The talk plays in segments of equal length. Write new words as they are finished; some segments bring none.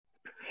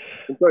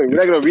I'm sorry, we're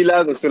not gonna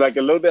realize until like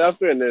a little bit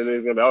after, and then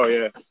it's gonna be, oh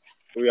yeah,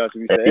 we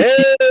actually say,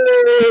 Hey,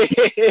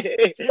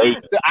 hey, hey,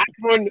 the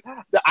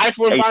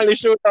iPhone hey, finally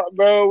showed up,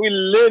 bro. We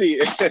lit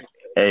it.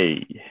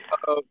 hey.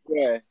 Oh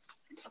man,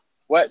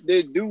 what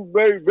they do,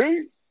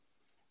 baby?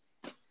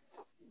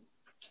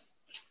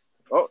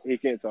 Oh, he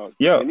can't talk.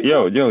 Yo, Can he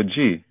yo, talk? yo,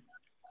 G.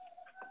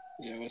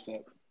 Yeah, what's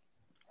up?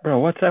 Bro,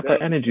 what type of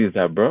Damn. energy is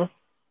that, bro?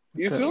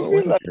 You feel What me?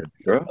 is Like, this,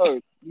 bro?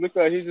 oh, look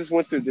like he just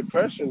went through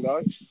depression,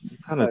 dog.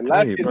 I'm trying to Like tell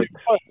life you, hit bro. the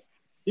fun.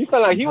 He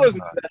sound like he Nah, was a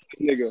depressed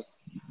nigga.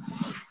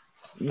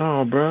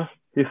 no, bro.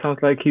 He sounds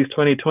like he's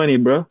 2020,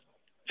 bro.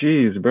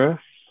 Jeez, bro.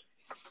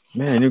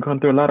 Man, you're going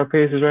through a lot of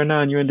phases right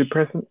now and you're in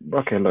depression.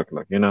 Okay, look,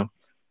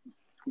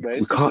 Man, we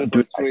it's too soon can't for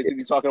do that here. 20 to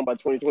be talking about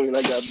 2020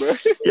 like that, bro.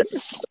 Yeah,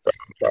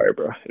 I'm sorry,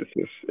 bro.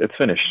 It's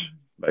finished.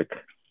 Like,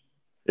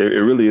 it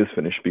really is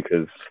finished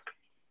because,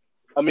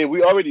 I mean,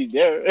 we already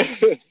there.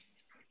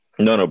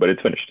 no, but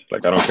it's finished.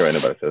 Like, I don't care what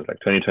anybody says. Like,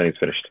 2020 is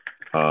finished.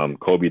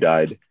 Kobe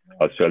died,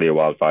 Australia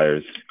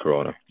wildfires,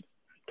 Corona,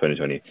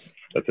 2020.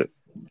 That's it.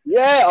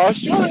 Yeah,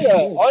 Australia. Yeah,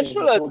 so the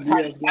Australia whole just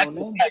had it BS back going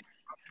to on. back.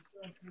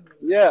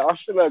 Yeah,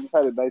 Australia just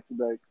had it back to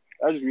back.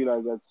 I just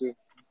realized that too.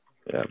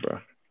 Yeah, bro.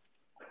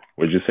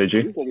 What'd you say,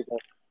 G? These niggas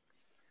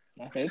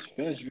I think it's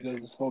finished because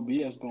this whole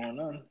BS going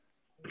on.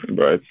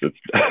 Bro, it's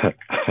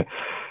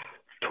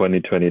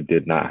 2020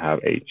 did not have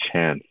a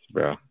chance,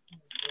 bro.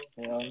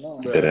 Hell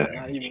no, have, Didn't bruh. have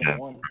not a even chance.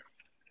 one.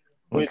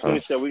 2020 Okay.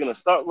 said we're gonna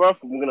start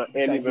rough and we're gonna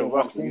end Gotta even get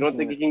rougher. right You don't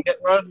think into it it. can get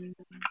rough?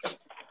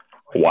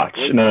 Watch.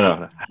 Wait,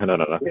 No. You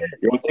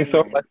don't think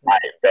so? I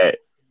bet.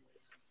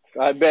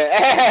 I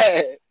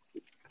bet.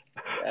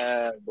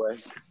 Ah, boy.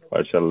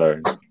 Watch and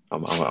learn.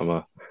 I'm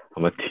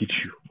gonna teach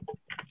you.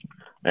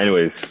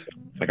 Anyways,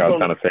 like I was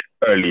Gonna- trying to say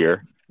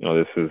earlier,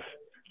 this is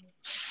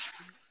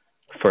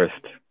first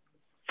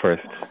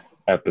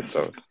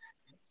episode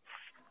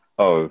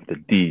of the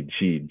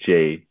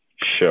DGJ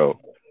show.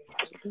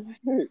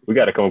 We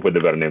got to come up with a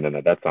better name than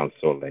that. That sounds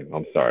so lame.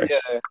 I'm sorry.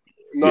 Yeah.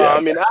 No, Yeah.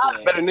 I mean, I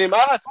had a better name.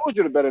 I told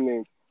you the better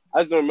name. I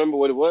just don't remember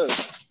what it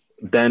was.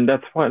 Then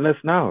that's pointless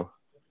now.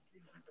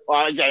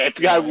 Well, yeah, if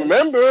you had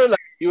remember, like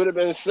you would have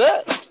been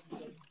set.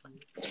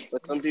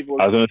 But some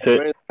people, I was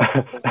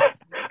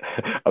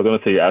gonna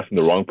say, you're asking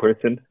the wrong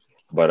person,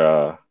 but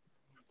I'm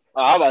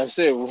about to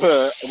say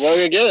wrong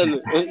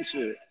again.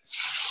 Shit.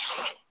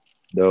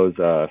 those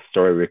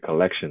story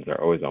recollections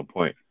are always on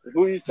point.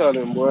 Who you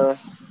telling, boy?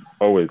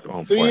 Always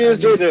on 2 point.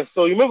 years later.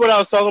 So you remember what I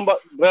was talking about?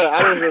 Bro,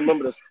 I don't even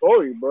remember the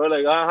story, bro.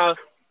 Like,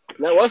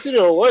 now what's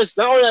even worse?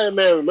 Not only that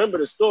man remember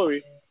the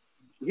story,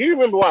 he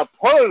remember what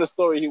part of the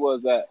story he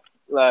was at.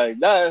 Like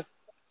that.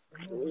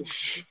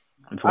 It's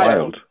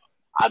wild.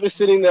 I've been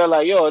sitting there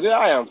like, yo,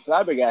 I am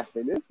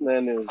flabbergasted. This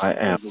man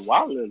is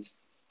wilding.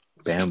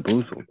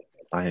 Bamboozled.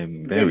 I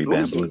am very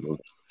bamboozled.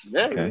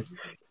 Very. Okay.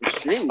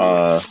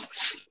 Extremely.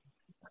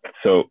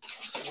 So,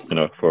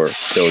 for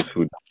those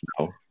who don't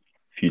know,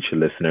 future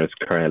listeners,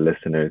 current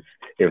listeners,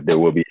 if there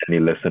will be any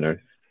listeners,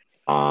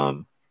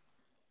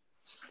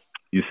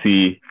 you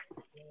see,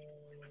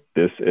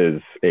 this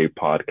is a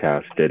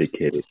podcast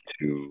dedicated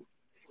to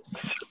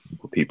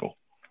people.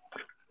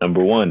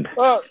 Number one,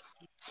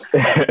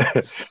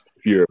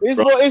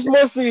 it's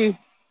mostly.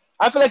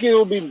 I feel like it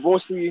will be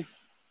mostly.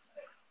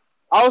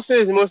 I would say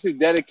it's mostly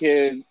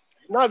dedicated.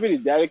 Not really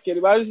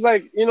dedicated, but it's just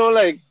like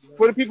like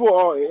for the people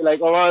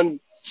like around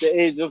the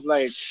age of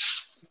like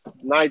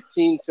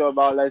 19 to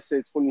about let's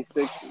say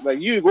 26. Like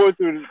you go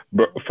through,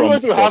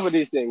 half of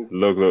these things.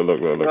 Look. You know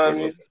what I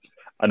mean?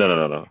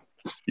 No.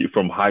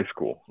 From high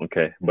school,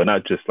 okay, but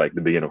not just like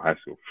the beginning of high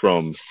school.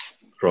 From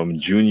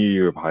junior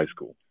year of high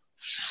school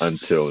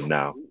until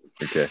now,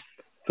 okay.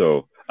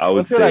 So I would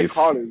until say like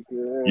college.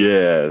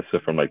 Yeah, so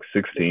from like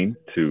 16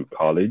 to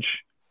college,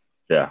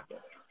 yeah.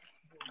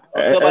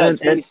 Until about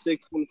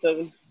 26,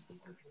 27.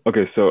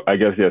 Okay, so I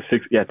guess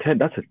 10.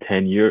 That's a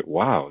 10-year.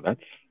 Wow, that's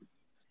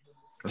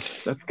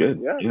good.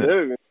 Yeah,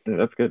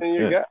 that's good.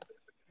 10-year gap.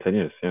 10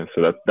 years. Yeah,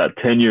 so that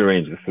 10-year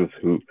range. This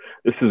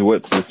is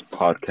what this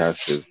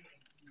podcast is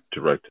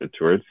directed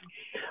towards,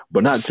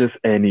 but not just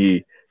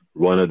any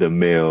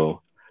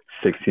run-of-the-mill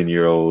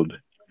 16-year-old,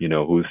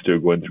 who's still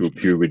going through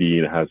puberty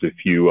and has a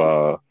few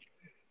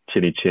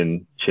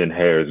chin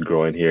hairs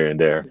growing here and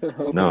there.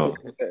 No.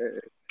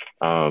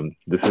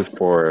 This is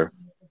for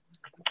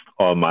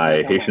all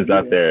my Haitians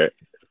out there.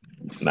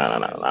 No,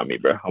 not me,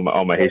 bro.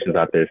 All my Haitians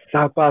out there.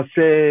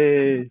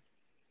 Sapase.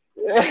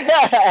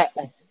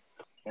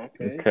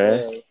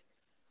 Okay.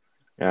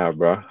 Yeah,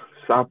 bro.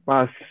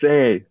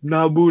 Sapase.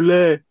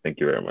 Nabule. Thank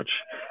you very much.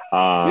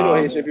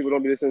 Haitian people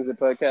don't be listening to the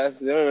podcast.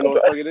 They don't even know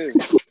what the fuck it is.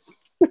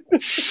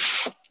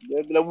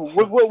 They'll be like,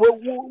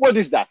 what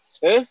is that?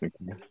 Eh?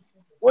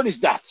 What is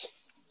that?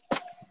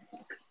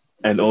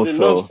 And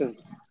also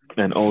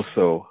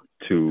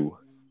to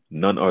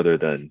none other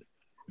than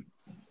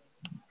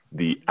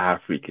the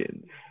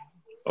Africans,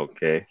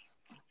 okay?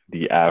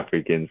 The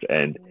Africans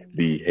and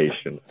the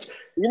Haitians.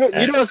 You know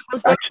what's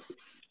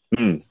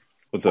funny?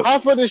 What's up?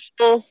 Half of the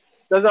show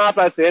doesn't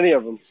apply to any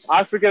of them,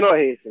 African or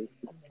Haitian.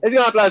 It's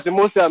gonna apply to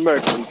most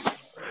Americans.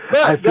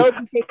 I But feel there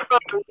would be some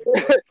times,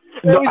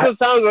 there no, would be some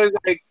times where it's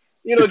like,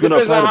 it's been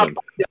depends on outside of how them.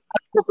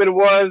 open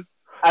was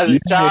as a Yeah,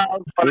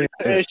 child, or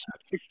yeah,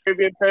 to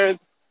Caribbean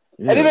parents.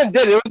 And yeah. even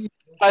then, it was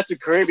applied to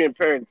Caribbean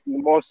parents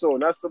more so,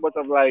 not so much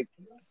of like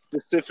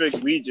specific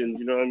regions.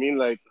 You know what I mean?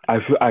 Like I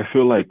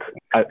feel like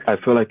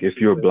if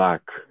you're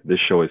black, this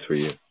show is for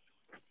you.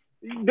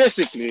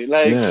 basically,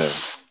 like Yeah.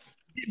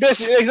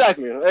 basically,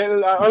 exactly.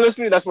 And,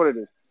 honestly, that's what it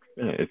is.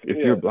 Yeah, if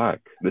you're Yeah. black,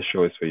 this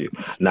show is for you.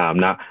 Now I'm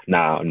not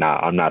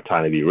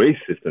trying to be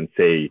racist and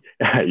say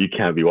you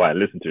can't be white.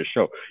 Listen to the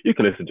show. You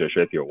can listen to a show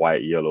if you're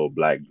white, yellow,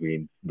 black,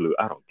 green, blue.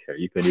 I don't care.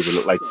 You can even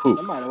look like Yeah, poop.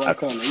 no matter what That's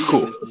color, you can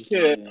cool. listen to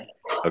Yeah. it.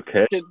 Yeah.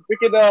 Okay. We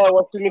could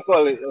what do you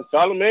call it?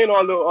 Charlemagne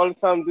all the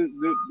time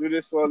do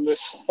this one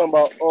talking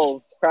about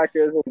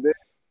crackers and this,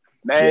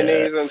 Yeah,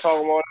 mayonnaise and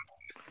talking about.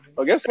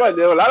 But guess what?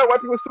 There are a lot of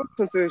white people still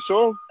listen to the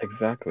show.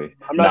 exactly.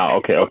 I'm not Now, saying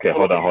okay.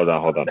 Hold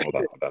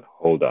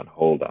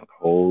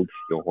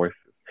your horses.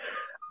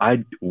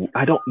 I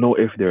I don't know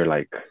if they're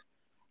like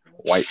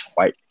white,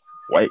 white,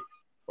 white,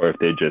 or if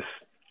they're just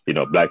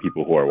black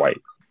people who are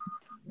white.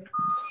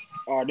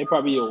 Or they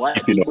probably a white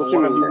If you know. people what you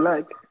want to be mean.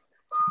 black.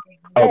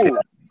 Okay.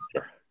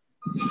 Oh,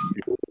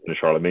 The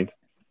Charlemagne.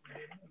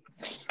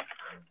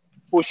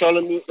 who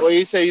Charlemagne? Or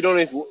you say you don't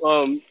if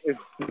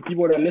The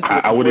people that listen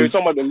I to were you wouldn't.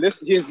 talking about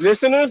his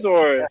listeners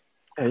or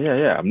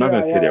Yeah. I'm not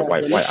gonna say they're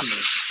white, the white.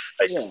 listeners.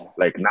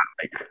 Like Yeah.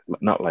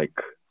 not like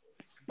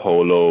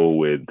polo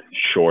with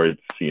shorts,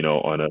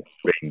 on a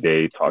rain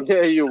day talking.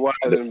 yeah you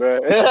wildin', bro.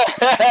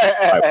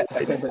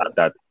 Not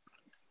that.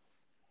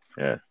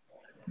 Yeah,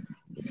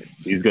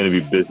 he's gonna be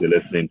busy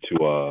listening to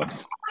Joe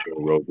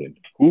Rogan,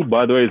 who,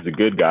 by the way, is a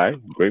good guy.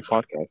 Great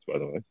podcast, by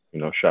the way.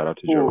 Shout out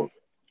to Joe Who? Rogan.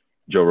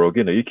 Joe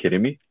Rogan, are you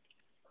kidding me?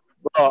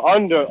 Bro,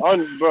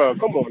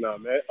 come on now,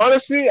 man.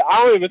 Honestly,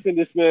 I don't even think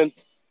this man.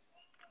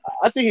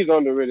 I think he's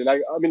underrated.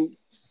 Like, I mean,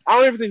 I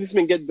don't even think this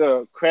man get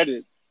the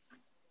credit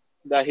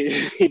that he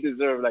he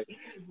deserves. Like,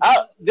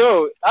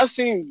 I've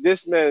seen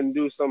this man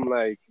do some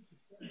like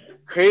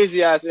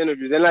crazy ass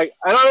interviews, and like,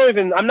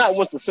 I'm not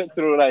one to sit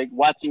through like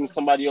watching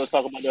somebody else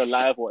talk about their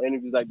life or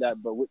interviews like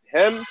that. But with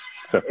him,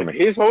 Except for if me.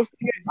 he's hosting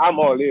it, I'm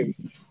all ears.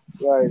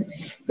 Like,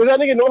 because that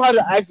nigga know how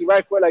to act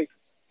right for like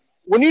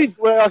when you're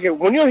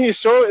on his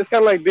show, it's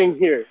kind of like being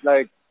here.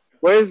 Like,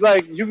 where it's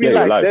like you Yeah, you're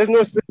relax. live. There's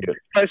no specific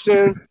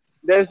question.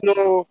 There's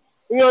no,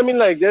 you know what I mean?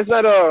 Like, there's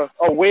not a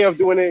way of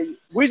doing it.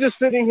 We just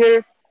sitting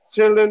here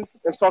chilling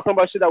and talking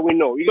about shit that we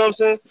know. You know what I'm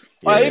saying?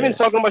 Or Yeah, even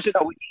talking about shit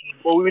that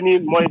we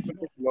need more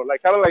information on.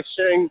 Like, kind of like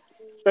sharing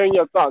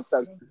your thoughts.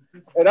 And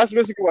that's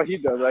basically what he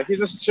does. Like, he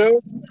just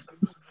chill,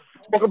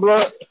 smoke a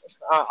blunt.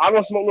 I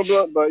don't smoke no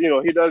blunt, but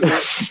he does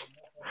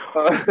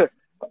it.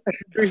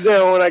 Each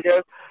their own, I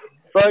guess.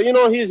 But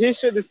his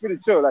shit is pretty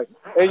chill. Like,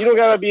 and you don't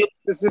gotta be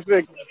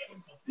specific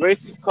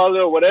race,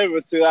 color, or whatever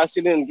to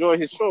actually enjoy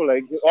his show.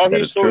 Like, all that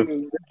his is true. shows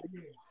is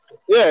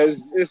yeah,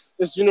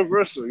 it's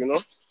universal.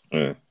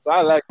 Yeah. So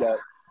I like that.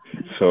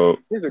 So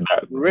He's a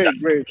that great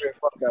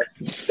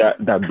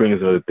podcast. that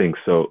brings other things.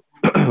 So,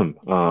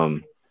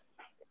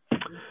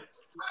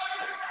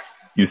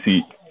 you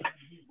see,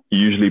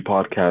 usually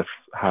podcasts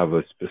have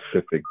a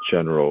specific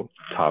general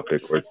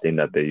topic or thing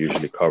that they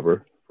usually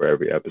cover for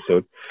every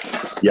episode.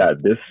 Yeah,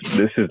 this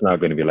is not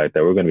going to be like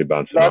that. We're going to be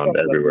bouncing That's around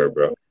not everywhere,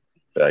 bro.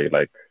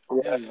 Like,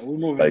 Yeah, we're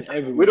moving Like,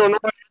 everywhere. We don't know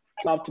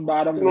top to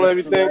bottom, know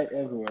left to everything. right,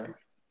 everywhere.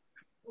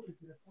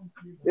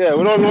 Yeah,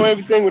 we don't know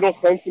everything. We don't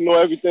claim to know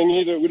everything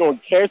either. We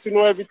don't care to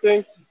know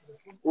everything.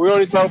 We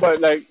only talk about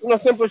like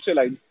simple shit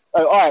like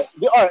all right.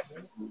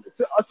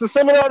 To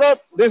sum it all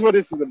up, this is what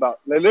this is about.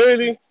 Like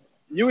literally,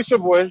 you with your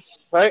boys,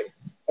 right?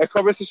 A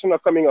conversation are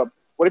coming up.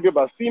 What it be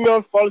about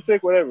females,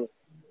 politics, whatever.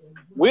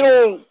 We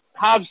don't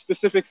have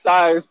specific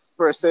sides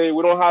per se.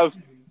 We don't have,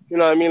 you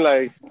know what I mean?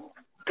 Like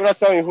we're not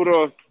telling you who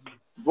to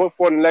vote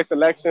for in the next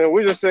election.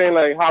 We're just saying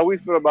like how we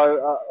feel about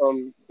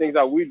things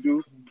that we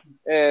do,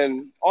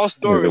 and all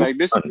story like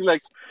basically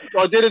like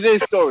our day-to-day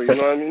story. You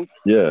know what I mean?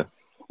 yeah,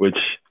 which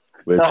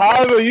Now,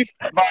 however you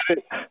feel about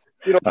it,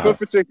 feel uh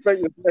free to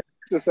expect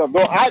yourself.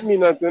 Don't at me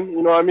nothing.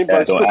 You know what I mean?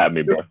 But don't at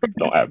me, bro.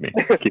 Don't at me.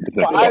 Keep it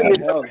simple. Don't at Don't me. at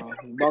me. Hell no.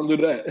 Don't do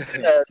that.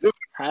 Yeah, dude,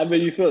 However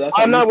you feel, that's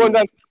how I'm you not feel. one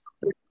that.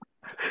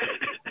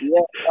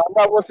 Yeah, I'm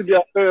not one to be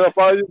afraid of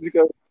apologies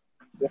because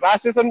if I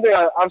say something,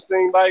 I'm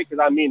staying by it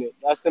because I mean it.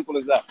 As simple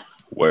as that.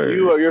 Word.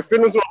 Your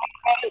feelings are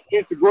about it. You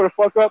need to grow the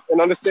fuck up and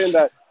understand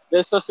that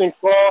there's such thing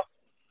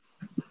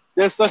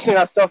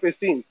as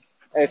self-esteem,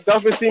 and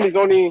self-esteem is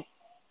only,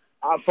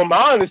 from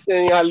my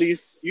understanding at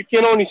least,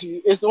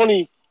 it's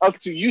only up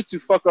to you to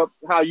fuck up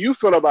how you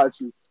feel about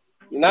you,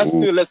 and that's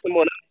Ooh. to let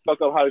someone else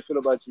fuck up how you feel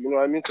about you. You know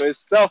what I mean? So it's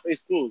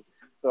self-esteem.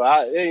 So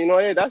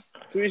that's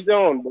to each their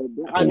own. But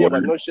I know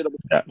about no shit about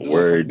That Those are some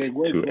word big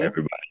words, to bro.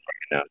 everybody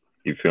right now.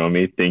 You feel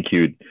me? Thank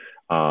you,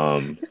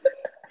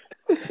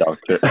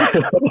 Doctor.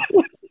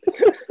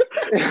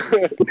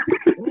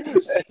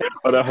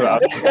 Hold on.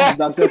 That's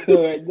Dr.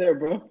 Phil right there,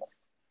 bro.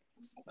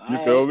 You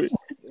feel me?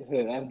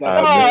 That's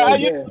Dr. Phil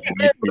right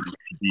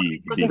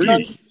there.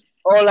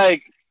 or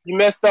like you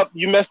messed up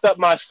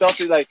my self.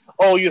 It's like,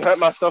 oh, you hurt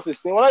my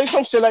self-esteem. Well, like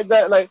some shit like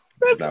that. Like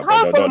Bitch, Nah, bro,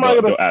 how the fuck am I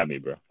gonna don't add me,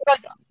 bro.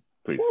 like?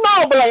 Please.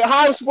 No, but like,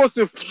 how I'm supposed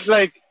to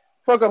like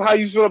fuck up how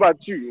you feel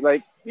about you?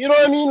 Like, you know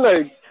what I mean?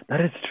 Like,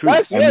 That is true.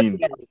 that's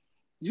weird.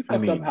 You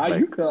fucked up how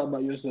you feel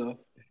about yourself.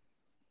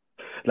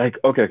 Like,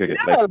 okay.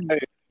 Yeah,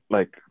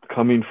 Like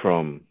coming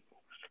from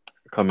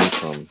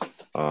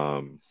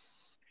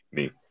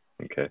me.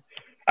 Okay.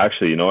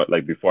 Actually, you know what?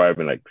 Like before I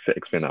even like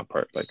explain that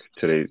part, like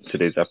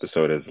today's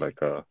episode is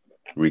like a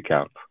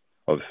recap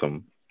of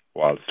some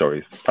wild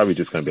stories. Probably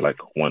just gonna be like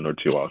one or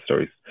two wild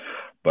stories.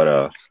 But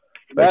like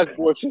that's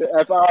bullshit.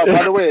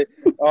 By the way,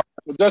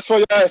 just for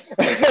you,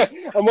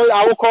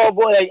 I will call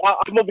boy. Like,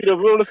 I'm gonna be the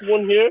realest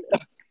one here.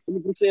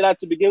 Let me say that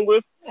to begin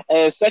with.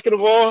 And second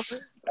of all,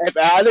 if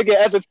I look at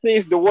ever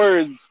says the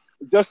words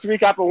just to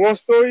recap on one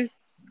story,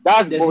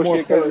 that's There's more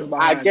bullshit. Because stories I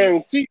behind it.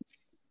 guarantee,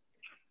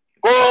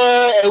 boy,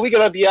 and we're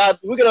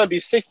gonna be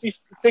 60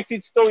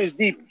 stories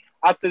deep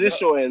after this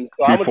show ends.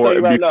 So I'm gonna tell you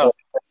right now.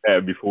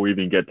 before we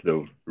even get to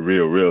the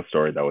real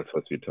story that was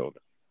supposed to be told.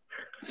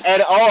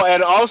 And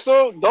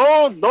also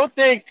don't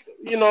think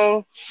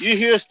you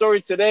hear a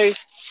story today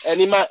and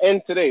it might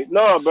end today.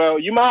 No, bro,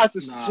 you might have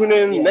to tune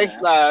in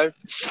next live.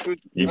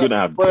 You're gonna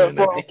have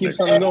It keeps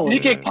on going. You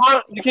can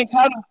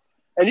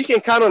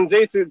count on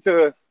Jay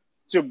to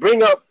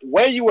bring up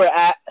where you were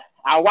at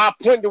what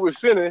point did we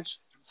finish,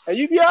 and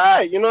you be all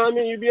right. You know what I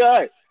mean? You be all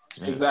right.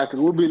 Exactly.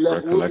 We'll be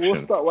left. We'll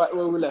start right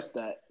where we left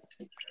at.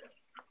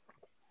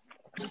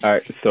 All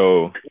right.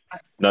 So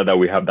now that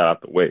we have that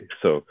out the way,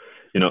 so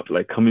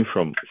like coming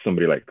from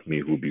somebody like me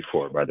who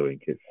before, by the way, in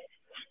case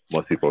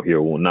most people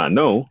here will not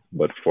know,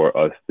 but for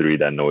us three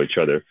that know each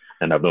other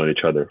and have known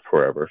each other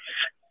forever,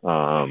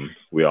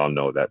 we all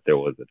know that there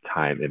was a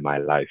time in my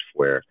life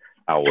where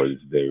I was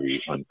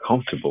very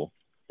uncomfortable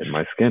in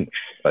my skin.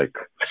 Like,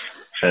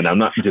 and I'm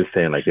not just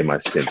saying like in my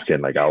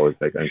skin, like I was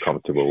like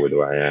uncomfortable with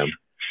who I am,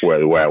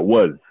 where I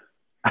was,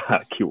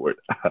 keyword,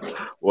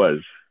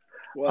 was.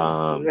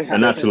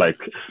 And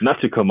not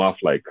to come off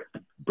like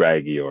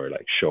braggy or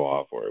like show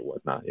off or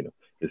whatnot,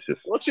 it's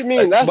just what you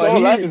mean. That's all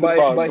life is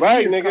about.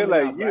 Brag, nigga.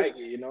 Like you,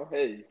 braggy,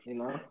 hey,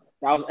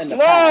 that was in the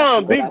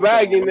past. No, big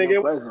bragging,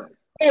 nigga.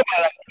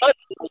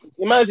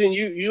 Imagine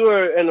you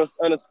were in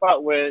a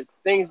spot where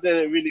things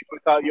didn't really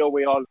work out your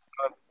way all the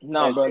time.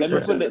 No, bro. Let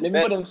me put it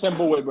in a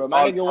simple way, bro.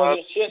 My nigga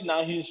wasn't shit.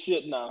 Now he's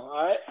shit. Now,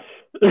 all right.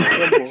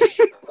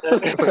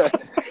 Simple.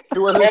 He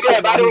wasn't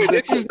shit. By the way,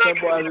 this is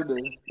simple as it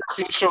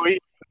is.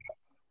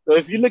 So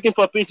if you're looking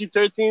for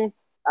PG-13,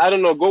 I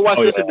don't know, go watch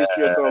Sesame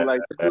Street or something like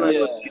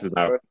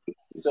that.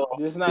 So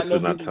this is not no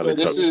PG-13.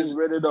 This is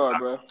rated R,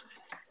 bro.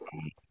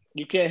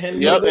 You can't handle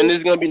this. Yep, and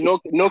there's gonna be no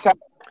cap.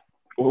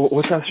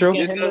 What's that show?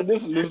 You can't handle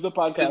this. Lose the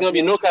podcast. There's gonna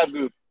be no cap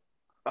group.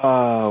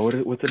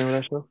 What's the name of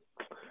that show?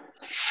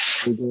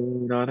 We're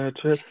going on a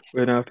trip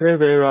with our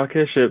favorite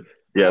rocket ship.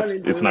 Yes,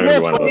 it's not gonna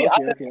be one of those.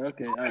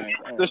 Okay.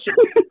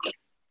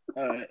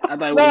 All right. I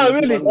thought no,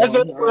 really. That's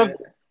what.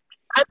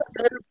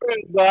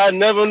 But I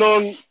never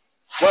known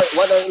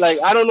what like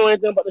I don't know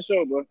anything about the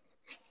show, bro.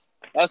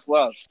 That's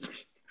wild.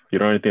 You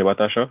don't know anything about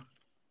that show?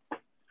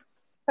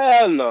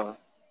 Hell no.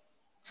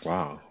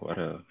 Wow,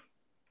 okay,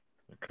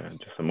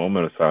 just a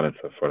moment of silence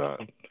for that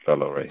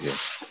fellow right here.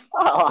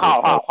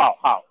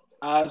 How?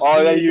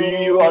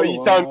 Oh,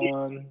 you telling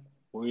me?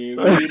 We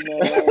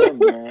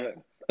remember.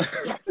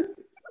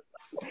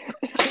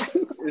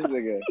 This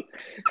nigga.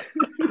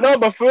 No,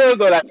 but for real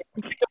though,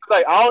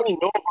 like I only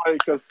know about it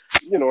because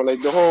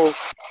like the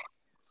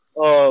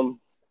whole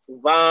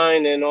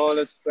Vine and all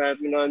that crap.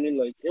 You know what I mean?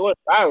 Like it went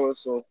viral,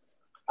 so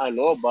I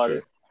know about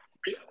it.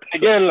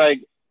 Again,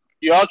 like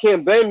y'all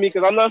can't blame me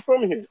because I'm not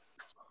from here.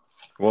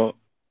 Well,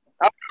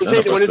 I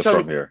appreciate it when they tell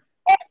me here.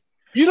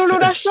 You don't know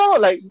that show.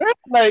 Like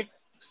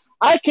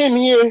I came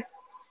here.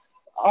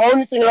 The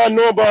only thing I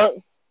know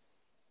about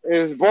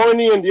is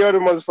Barney and the other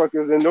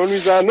motherfuckers, and the only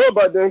reason I know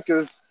about them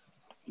because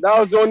that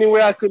was the only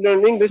way I could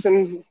learn English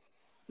in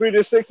 3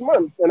 to 6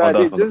 months, and I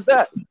did just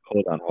that.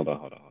 Hold on.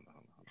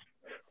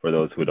 For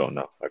those who don't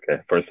know,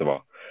 okay, first of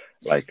all,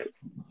 like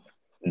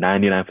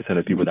 99%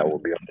 of people that will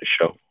be on this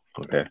show,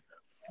 okay,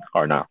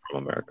 are not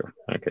from America,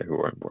 okay, who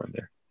weren't born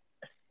there.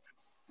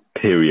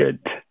 Period.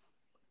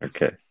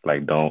 Okay,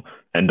 like don't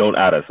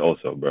add us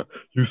also, bro.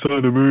 You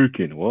sound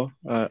American. Well,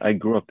 I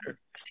grew up there.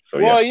 So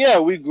yeah,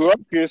 we grew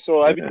up here,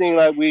 so everything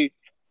like we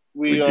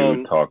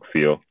do talk,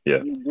 feel,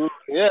 yeah. So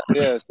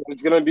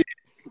it's gonna be,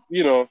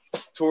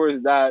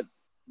 towards that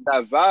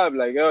vibe,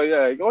 like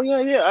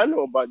yeah, I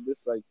know about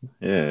this, like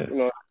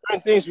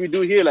certain things we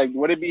do here, like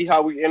would it be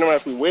how we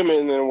interact with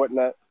women and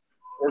whatnot.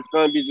 It's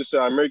gonna be just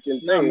an American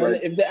thing. No, man,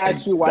 if they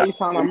ask you why you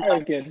sound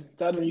American,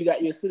 tell them you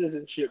got your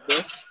citizenship, bro.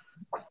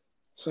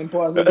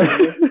 Simple as it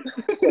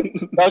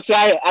is. That's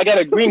why I got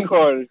a green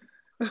card.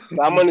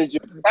 I'm gonna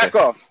just back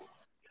off.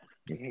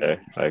 Okay,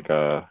 like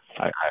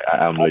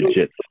I'm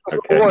legit.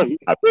 Okay, I'm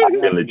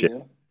legit.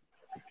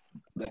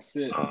 That's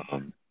it.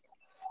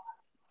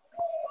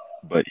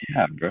 But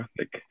yeah, bro.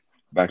 Like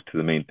back to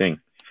the main thing.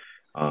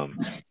 So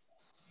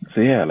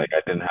yeah, like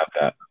I didn't have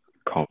that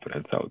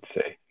confidence, I would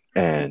say.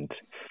 And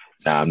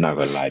now I'm not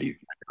gonna lie to you,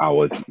 I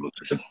was the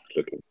most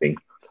looking thing.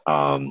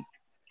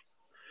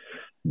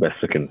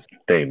 best looking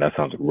thing. That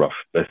sounds rough.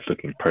 Best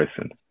looking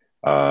person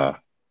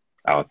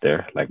out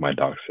there. Like my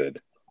dog said,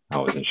 I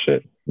wasn't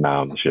shit.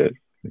 Now I'm the shit.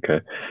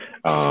 Okay.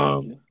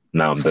 Now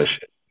I'm the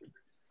shit.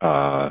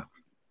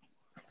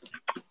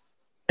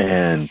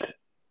 And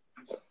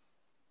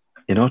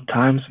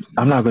times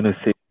I'm not gonna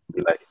say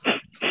like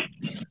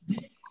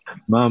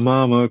my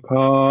mama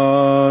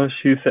called.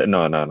 She said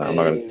no. I'm not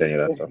gonna say any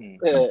of that stuff.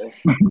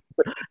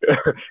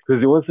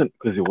 Because it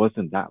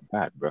wasn't that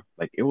bad, bro.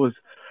 Like it was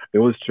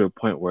to a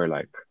point where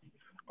like,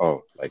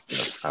 oh, like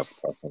I have a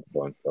crush on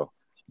so and so,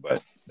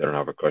 but they don't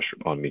have a crush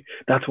on me.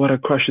 That's what a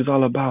crush is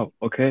all about,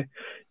 okay?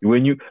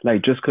 When you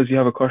like, just because you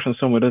have a crush on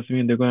someone doesn't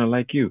mean they're gonna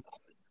like you.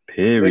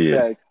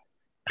 Period.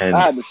 And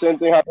I had the same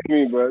thing happen to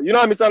me, bro. You know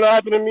how many times that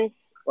happened to me?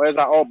 Where it's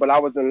like, oh, but I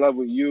was in love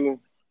with you.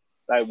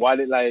 Like, why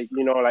did like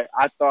like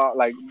I thought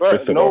like, bro,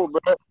 first of all,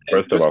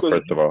 first of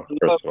all,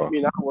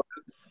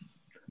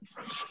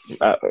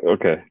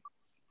 okay.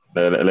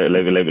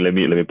 Let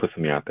me put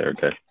something out there,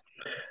 okay?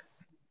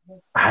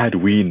 Had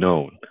we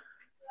known,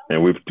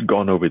 and we've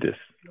gone over this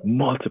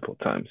multiple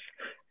times,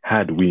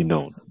 had we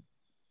known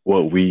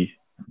what we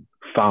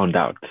found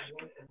out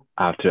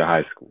after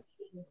high school,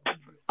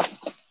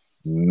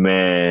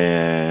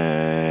 man,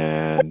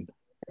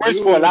 works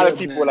for a lot of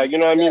people. Like, you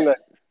know what I mean?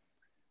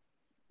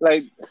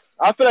 Like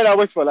I feel like that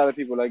works for a lot of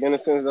people. Like in a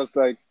sense, that's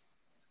like,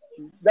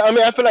 I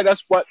mean, I feel like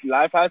that's what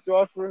life has to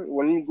offer.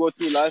 When you go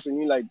through life and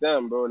you're like,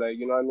 damn, bro, like,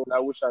 you know what I mean?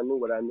 I wish I knew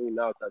what I knew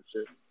now, type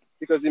shit.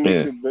 Because it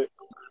makes you a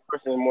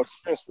person more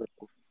experienced with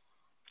you.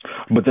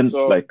 But then,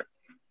 like,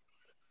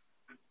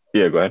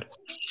 yeah, go ahead.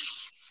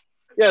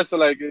 Yeah, so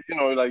like,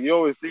 like you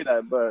always say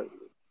that, but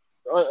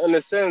in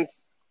a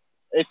sense,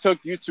 it took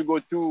you to go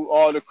through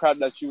all the crap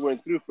that you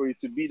went through for you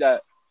to be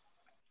that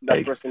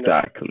person.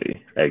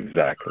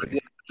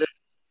 Exactly.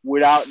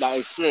 Without that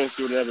experience,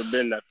 you would have never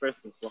been that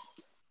person. So,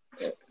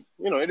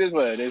 it is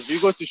what it is.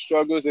 You go through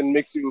struggles and it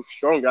makes you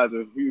stronger as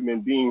a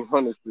human being,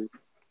 honestly.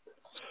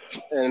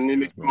 And it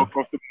makes you more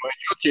comfortable. In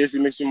your case,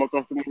 it makes you more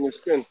comfortable in your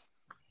skin.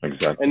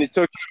 Exactly. And it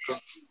took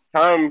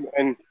time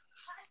and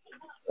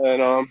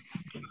a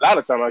lot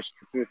of time actually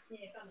to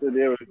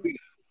be able to do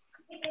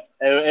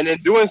that. And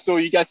in doing so,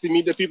 you got to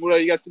meet the people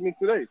that you got to meet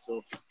today.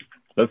 So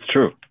that's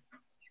true.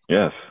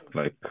 Yes,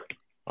 like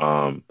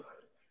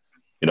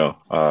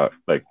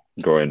like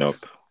growing up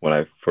when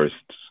I first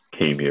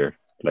came here,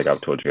 like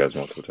I've told you guys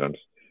multiple times,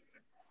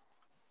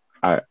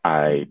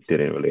 I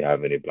didn't really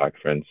have any black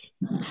friends.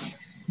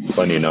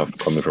 Funny enough,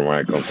 coming from where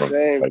I come from,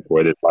 like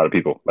where there's a lot of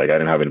people, like I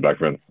didn't have any black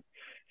friends,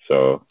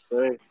 so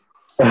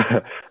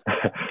it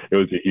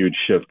was a huge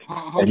shift.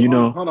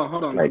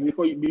 Hold on. Like,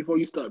 before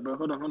you start, bro.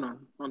 Hold on.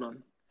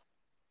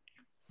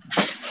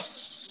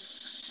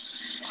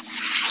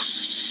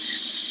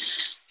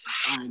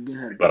 All right, go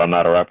ahead. But I'm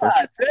not a rapper.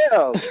 God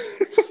damn.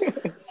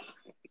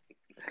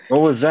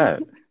 What was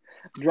that?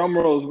 Drum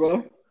rolls,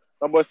 bro.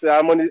 I'm about to say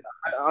I'm on the.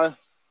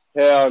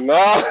 Hell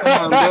no.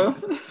 Come on,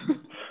 bro.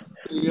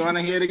 You want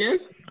to hear it again?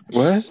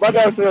 What? Drop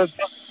a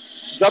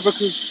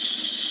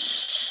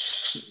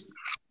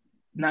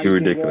You're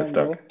ridiculous,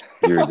 dog.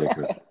 You're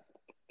ridiculous.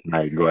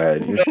 Nah, go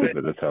ahead. You're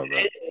stupid as hell,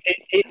 bro.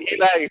 He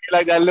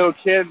like that little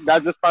kid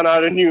that just found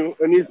out a new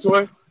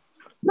toy.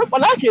 Look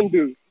what I can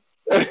do.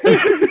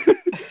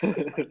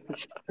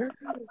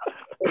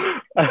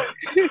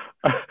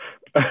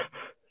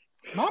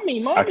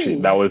 Mommy. Actually,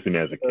 that wasn't me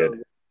as a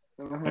kid.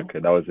 Okay,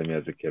 that wasn't me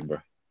as a kid, bro.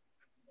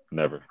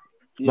 Never.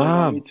 Yeah,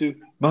 Mom. Me too.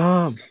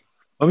 Mom.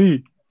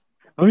 Mommy.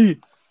 Mama.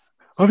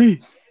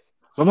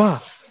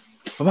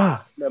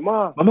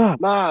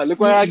 Look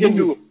what I can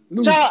do.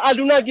 Child, I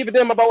do not give a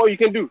damn about what you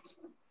can do.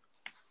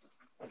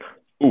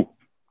 Ooh,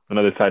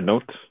 another side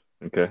note.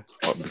 Okay,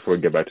 before we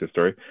get back to the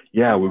story,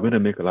 yeah, we're gonna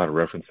make a lot of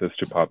references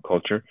to pop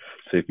culture.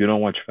 So if you don't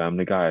watch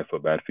Family Guy, I feel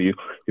bad for you.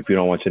 If you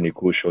don't watch any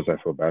cool shows, I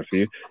feel bad for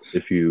you.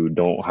 If you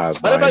don't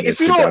have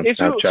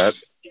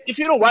Snapchat, if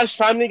you don't watch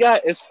Family Guy,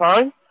 it's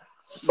fine.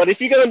 But if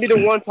you're gonna be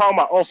the one talking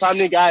about, oh,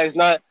 Family Guy is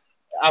not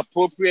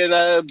appropriate,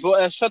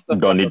 shut the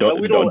fuck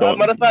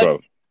up.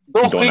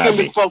 Don't speak in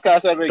this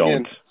podcast ever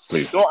again.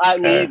 Please. Don't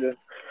at me either.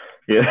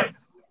 Yeah.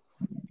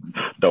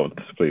 Don't,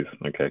 please.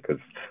 Okay, because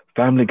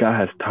Family Guy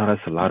has taught us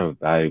a lot of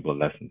valuable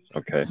lessons,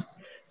 okay?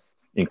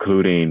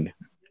 Including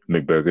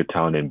McBurger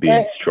Town and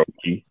being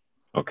strokey,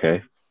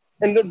 okay?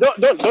 And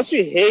don't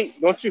you hate,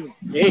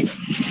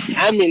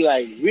 I mean,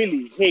 like,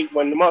 really hate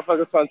when the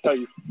motherfucker trying to tell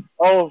you,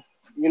 oh,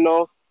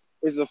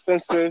 it's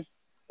offensive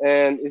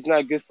and it's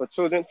not good for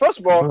children. First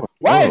of all,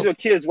 why is your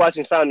kids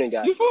watching Family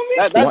Guy? You feel me?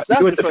 That's the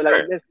first.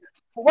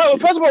 Well,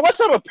 first of all, what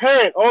type of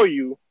parent are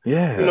you?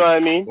 Yeah. You know what I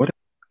mean?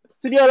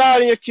 To be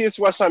allowing your kids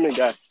to watch Family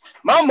Guy.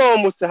 My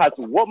mom would have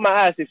to whoop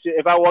my ass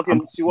if I walk in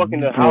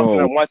the house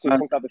and I'm watching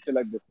some type of shit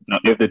like this. Now,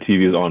 if the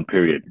TV is on,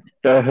 period.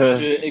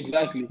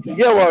 Exactly.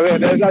 Yeah, well,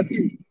 there's that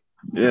too.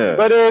 Yeah.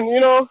 But then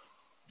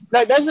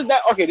like that's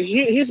that. Okay,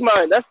 he's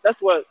mine. That's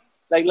what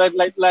like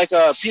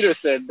Peter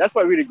said. That's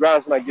what really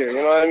grinds my gear.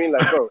 You know what I mean?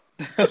 Like, bro.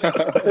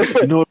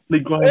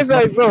 It's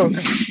like, bro.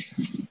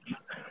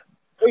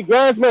 It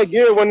grinds my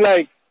gear when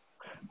like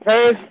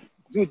parents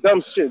do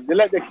dumb shit. They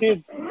allow the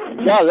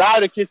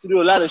kids to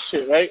do a lot of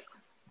shit, right?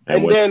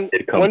 And And then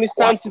when it's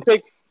time to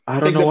take I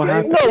don't know the what blame,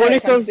 happened. no, when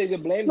it's time, take the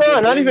blame, no,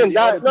 not even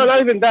that, no, not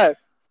even that.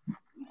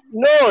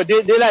 No,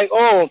 they like,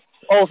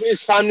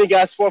 it's Family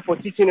Guy's fault for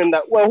teaching them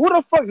that. Well, who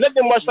the fuck let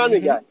them watch Family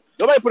Guy?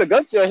 Nobody put a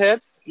gun to your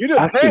head. You the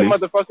parent, Actually,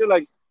 motherfucker.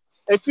 Like,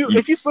 if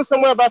you feel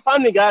somewhere about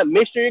Family Guy,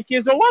 make sure your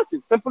kids don't watch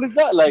it. Simple as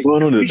that. Like,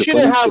 no, you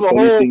shouldn't have the a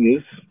funny whole. thing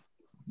is,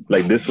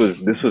 like this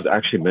was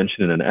actually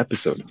mentioned in an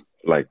episode.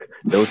 Like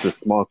there was a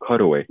small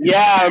cutaway.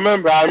 Yeah, I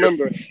remember.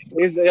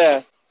 He's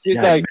Yeah, he's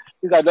like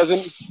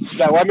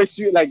what makes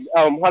you like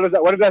how does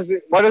that what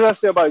does that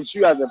say about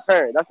you as a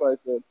parent? That's what I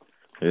said.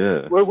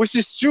 yeah. Well, which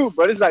is true,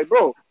 but it's like,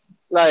 bro,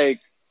 like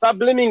stop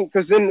blaming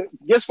because then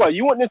guess what?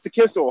 You want them to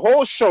cancel a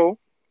whole show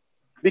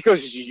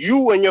because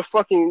you and your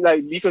fucking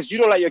like because you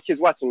don't like your kids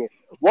watching it.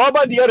 What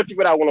about the other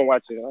people that want to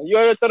watch it? You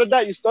ever thought of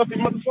that? You stuffy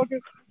motherfucker.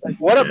 Like,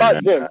 what Yeah,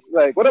 about them?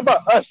 Like, what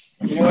about us?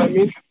 You know what I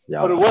mean?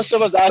 yeah. For the rest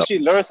of us that actually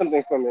learn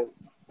something from it.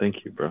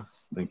 Thank you, bro.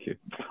 Thank you.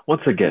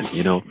 Once again,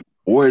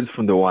 words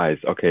from the wise.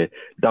 Okay,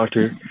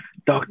 doctor.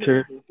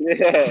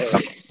 Yeah.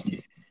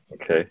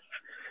 Okay.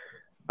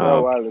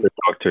 Oh, wow.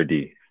 Doctor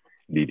D.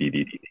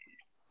 D.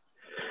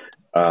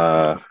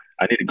 I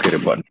need to create a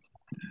button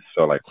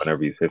so like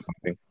whenever you say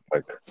something,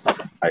 like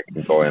I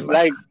can go and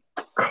like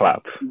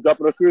clap.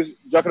 Dropping a cruise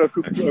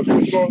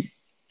ball.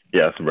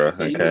 Yes, bro.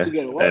 So Okay.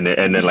 And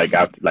then like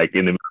after like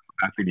in the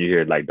after you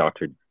hear like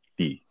Doctor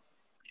D.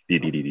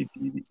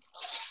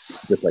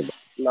 Just like that.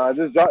 Nah,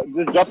 just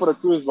drop a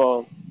cruise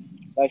ball,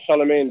 like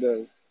Charlemagne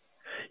does.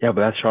 Yeah,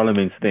 but that's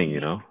Charlemagne's thing,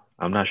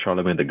 I'm not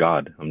Charlemagne the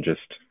God. I'm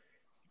just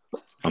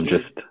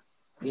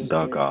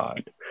the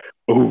God.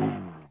 Ooh.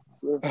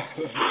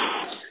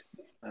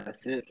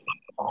 That's it.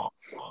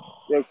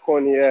 Your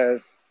corny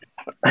ass.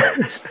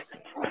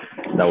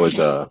 That was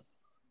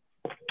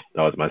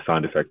my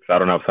sound effects. I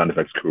don't have sound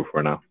effects crew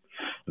for now.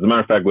 As a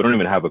matter of fact, we don't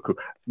even have a crew.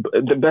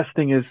 But the best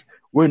thing is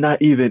we're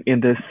not even in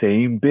the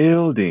same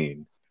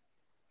building.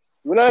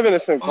 We're not even in the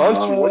same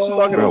country. What you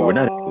talking Bro, about? We're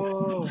not.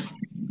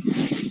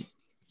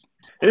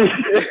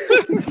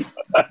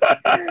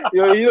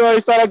 Yo, you know how he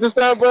started this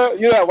time, bro?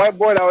 You know that white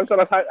boy that was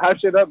trying to hype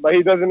shit up, but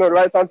he doesn't know the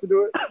right time to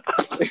do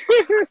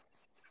it?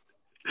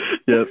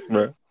 Yes,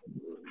 bro.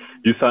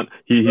 You sound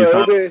he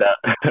sound like that.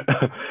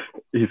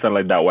 He sound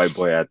like that white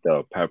boy at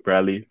the pep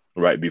rally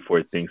right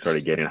before things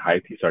started getting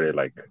hyped. He started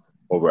like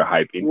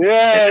overhyping.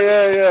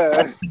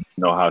 Yeah.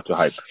 Know how to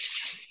hype.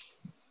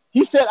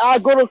 He said, "I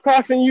go to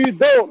Crocs and you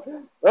don't."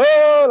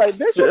 Oh, like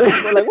bitch.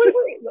 Like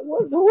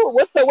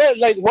what's the what?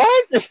 Like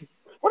what?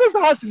 What does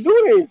that have to do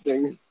with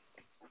anything?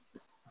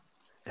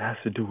 It has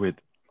to do with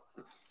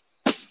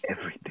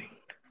everything.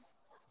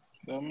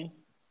 Feel me?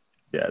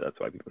 Yeah, that's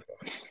why people say.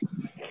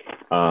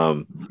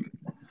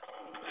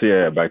 So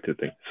yeah, back to the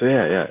thing. So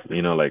yeah.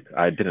 Like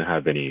I didn't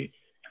have any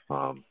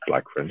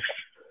black friends,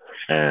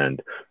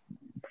 and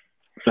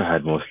I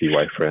had mostly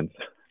white friends.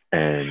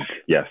 And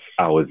yes,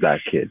 I was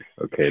that kid.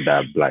 Okay,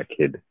 that black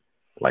kid,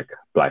 like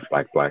black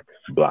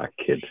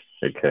kid.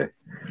 Okay,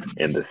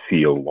 in the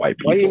sea of white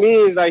people. What he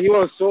means is like he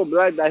was so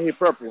black that he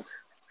purple.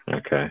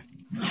 Okay,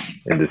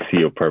 in the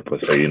sea of purple.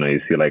 So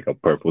you see like a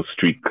purple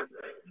streak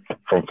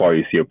from far.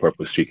 You see a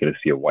purple streak in a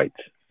sea of white.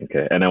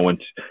 Okay,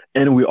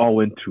 and we all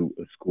went to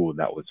a school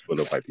that was full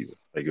of white people.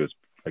 Like it was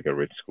like a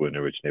rich school in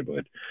a rich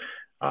neighborhood.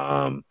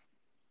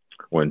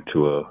 Went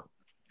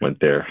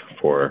there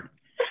for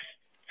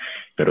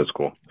middle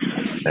school,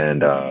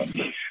 and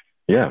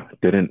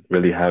didn't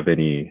really have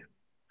any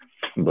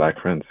black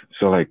friends.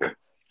 So like,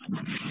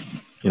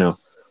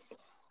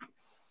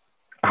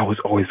 I was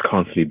always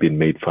constantly being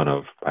made fun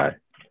of by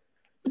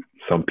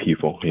some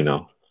people.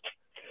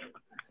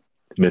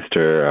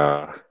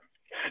 Mr.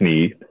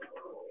 Sneed.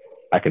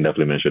 I can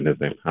definitely mention his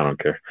name. I don't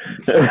care.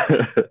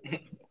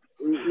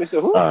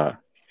 Mr. Who?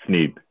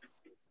 Sneed.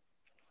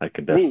 I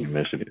can definitely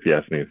mention it.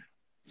 Yeah, Sneed.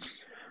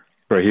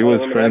 Bro, he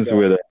was friends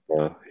with.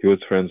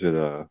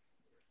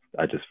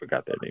 I just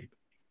forgot their name.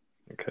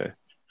 Okay.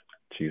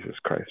 Jesus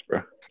Christ,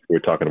 bro. We were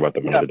talking about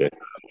them the other day.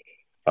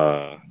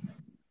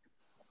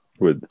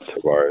 With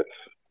Tavares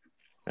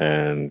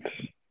and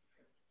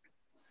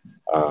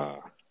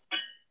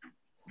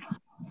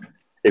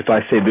if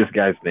I say this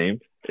guy's name,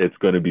 it's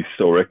going to be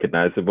so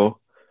recognizable.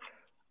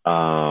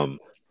 I'll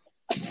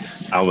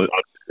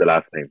the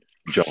last name,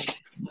 Jones.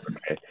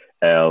 Okay,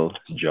 L.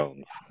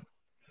 Jones.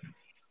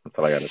 That's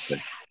all I gotta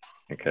say.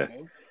 Okay,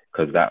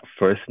 because that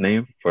first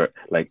name for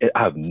like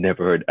I've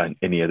never heard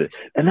any other,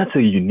 and that's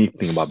a unique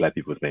thing about black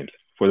people's names.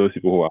 For those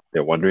people who are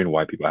there wondering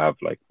why people have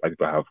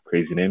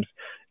crazy names,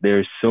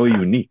 they're so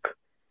unique.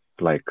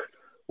 Like,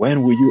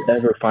 when will you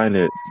ever find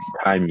a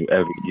time you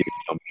ever hear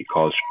somebody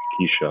called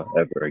Keisha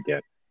ever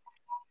again?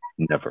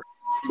 Never.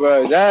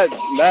 Bro, that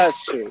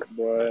shit,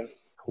 boy.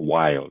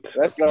 Wild.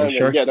 That's not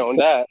even get on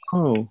that.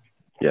 Oh,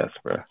 yes,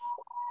 bro.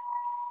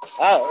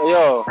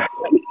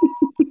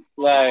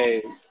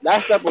 Like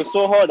that stuff was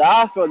so hard.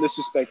 I felt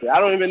disrespected. I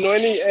don't even know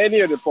any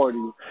of the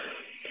parties.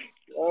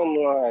 I'm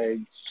like,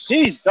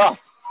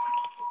 Jesus.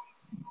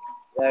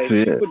 Like, So she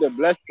yeah, put the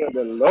blessing of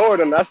the Lord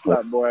on that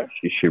slap, boy.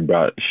 she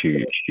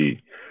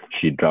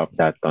dropped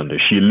that thunder.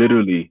 She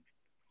literally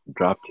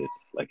dropped it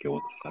like it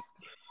was hot.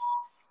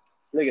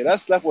 Nigga,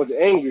 that slap was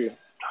angry.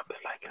 Drop it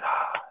like it's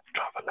hot.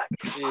 Drop it like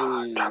it's hot.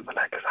 Hey. Drop it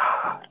like it's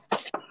hot.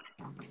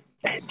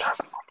 Hey, drop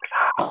it like it's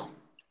hot.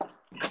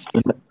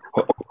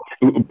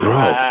 Bro.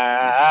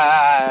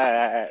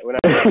 We're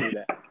not gonna do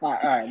that. All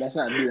right, let's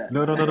not do that.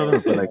 No.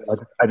 But like,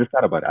 I just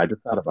thought about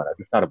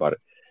it.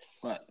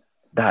 What?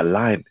 That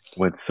line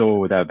went so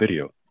with that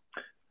video.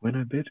 When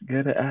a bitch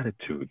get an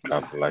attitude,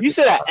 drop it like You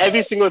say that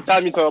every single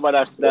time you talk about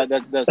that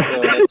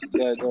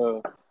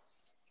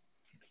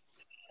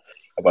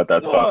about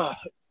that song.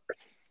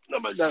 no,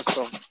 but that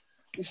song.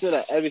 You say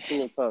that every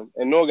single time.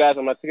 And no, guys,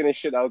 I'm not taking this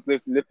shit out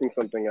lifting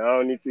something. I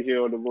don't need to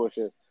hear all the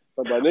bullshit.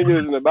 But my nigga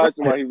is in the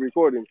bathroom while he's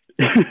recording.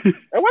 And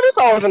what if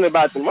I was in the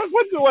bathroom?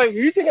 What do I?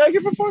 You think I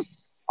give a fuck?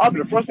 I'll be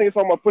the first thing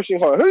talking about pushing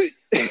hard.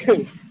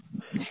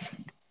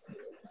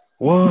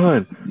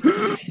 1,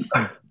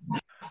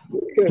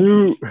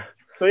 2.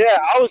 So yeah,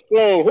 I was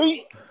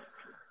saying,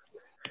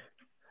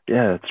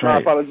 Yeah, that's my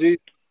right. apologies.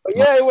 But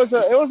yeah, it was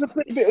a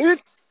pretty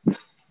big.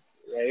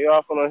 Yeah, you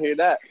often don't hear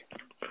that.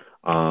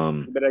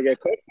 You better get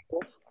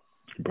comfortable.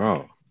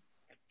 Bro.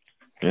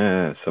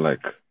 Yeah, so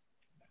like,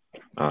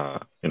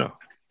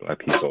 black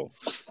people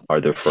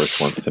are the first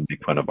ones to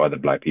make fun of other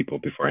black people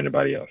before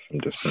anybody else.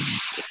 I'm just saying.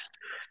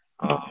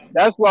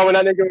 That's why when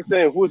that nigga was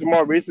saying who's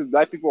more racist,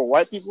 black people or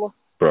white people,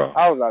 bro,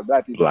 I was like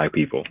black people. black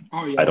people.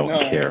 Oh, yeah, I don't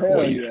care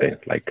what you say.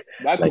 Like,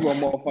 black people are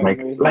more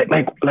fucking racist.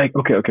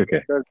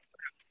 Okay.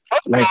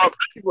 Like, black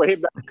people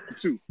hate black people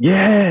too.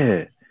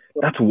 Yeah,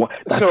 that's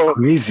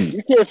crazy.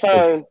 You can't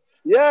find.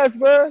 Yes,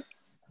 bro.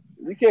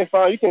 You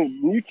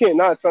can't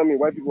not tell me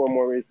white people are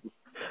more racist.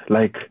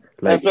 Like,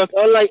 and plus,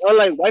 unlike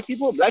white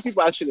people, black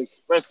people actually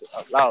express it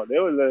out loud. They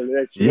will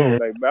let you know,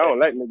 like, but I don't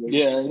like niggas.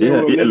 Yeah,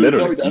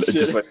 literally. That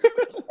shit.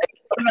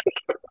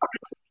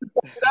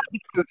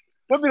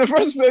 They'll be the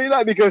first to say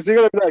that because they're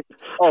gonna be like,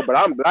 "Oh, but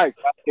I'm black,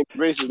 so I can be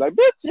racist." Like,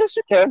 bitch, yes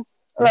you can.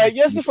 Like,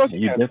 yes the fuck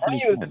you can. Definitely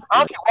can. I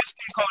don't care what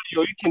skin color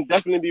you can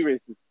definitely be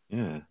racist.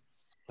 Yeah,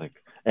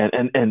 like,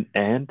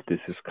 and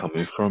this is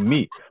coming from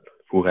me,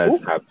 who has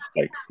had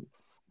like,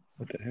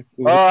 what the heck?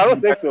 I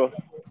don't think so.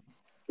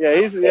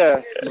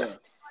 Yeah,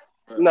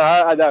 No,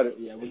 I doubt it.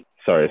 Yeah,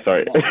 sorry.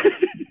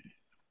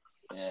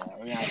 Yeah,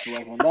 we have to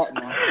work on that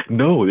now.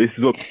 No, this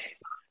is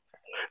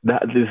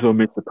what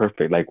makes it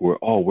perfect. Like, we're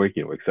all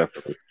working except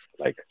for me.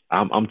 Like,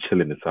 I'm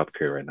chilling in South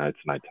Korea right now.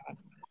 It's nighttime.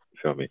 You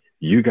feel me?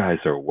 You guys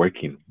are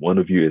working. One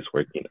of you is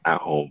working at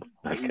home.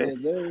 Okay.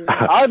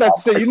 I was about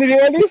to say, you need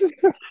one of these?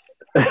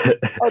 I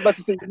was about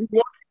to say, you need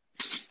one.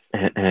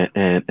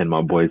 And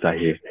my boy's out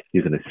here.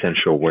 He's an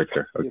essential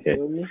worker. Okay.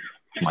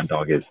 My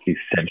dog is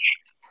essential.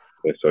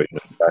 So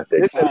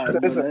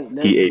listen.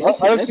 He ate.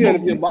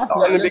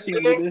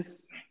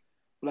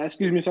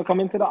 Excuse me, so come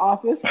into the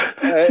office.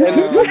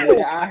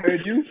 I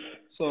heard you.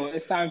 So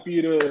it's time for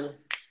you to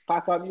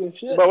pack up your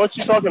shit. But what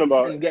you talking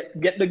about? And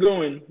get the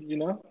going, you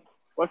know?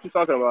 What you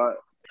talking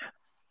about?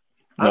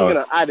 I'm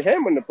gonna add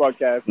him on the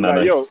podcast. No,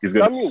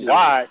 tell me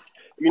why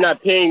you're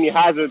not paying me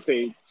hazard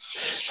pay.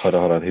 Hold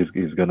on. He's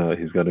gonna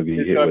be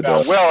hit with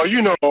that. Well,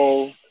 you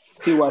know.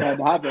 See what had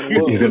happened.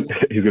 He's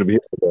gonna be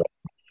hit with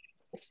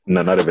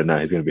no, not even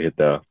that. He's gonna be hit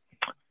the.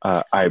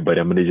 All right,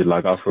 buddy. I'm gonna need you to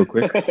log off real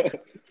quick.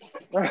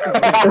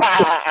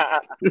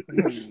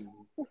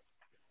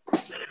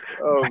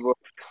 Oh, boy.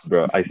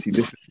 Bro, I see.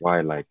 This is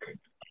why, like,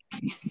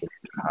 we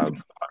have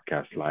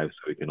podcast live,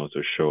 so we can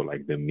also show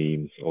like the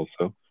memes.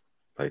 Also,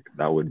 like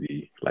that would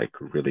be like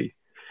really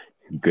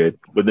good.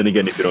 But then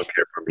again, if you don't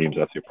care for memes,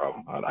 that's your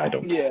problem. I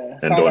don't. Yeah.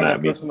 And don't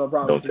at me.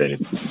 Don't say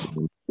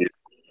anything.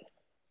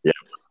 Yeah.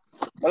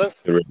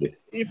 Really.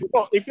 If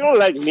you don't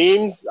like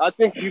memes, I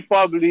think you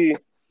probably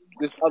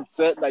just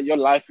upset that your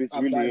life is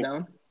really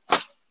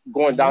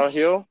going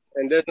downhill,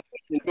 and there's nothing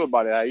you can do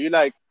about it. You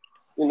like,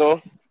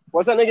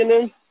 what's that nigga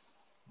name?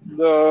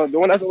 The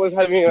one that's always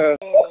having a.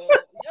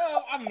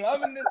 Yo, I'm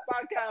loving this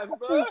podcast,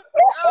 bro.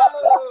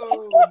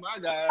 Yo, my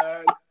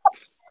God.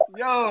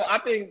 Yo, I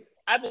think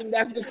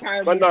that's the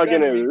time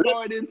we're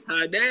recording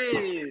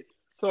today.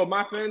 So,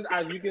 my friends,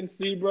 as you can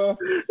see, bro,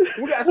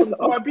 we got some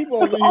smart people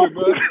over here,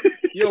 bro.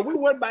 Yo, we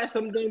went by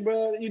something,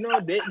 bro.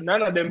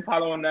 None of them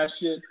following that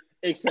shit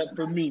except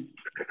for me.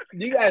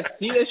 Do you guys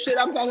see the shit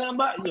I'm talking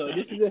about? Yo,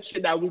 this is the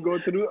shit that we go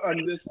through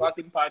on this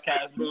fucking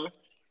podcast, bro.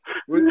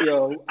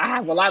 I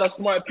have a lot of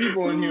smart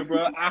people in here,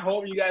 bro. I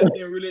hope you guys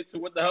can relate to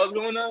what the hell's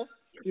going on.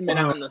 You may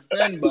not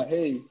understand, but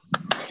hey,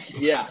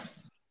 yeah.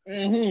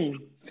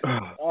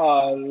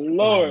 Oh,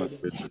 Lord.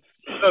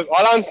 Look,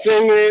 all I'm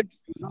saying is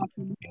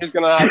it's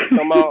gonna have to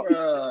come out.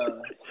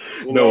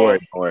 Don't worry.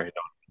 Don't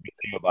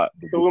think about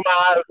it. So we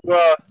might as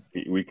well.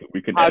 We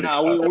can.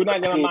 We're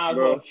not gonna might as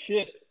well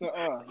shit.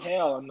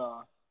 Hell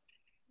no.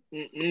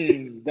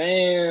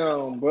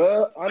 Damn,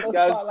 bro.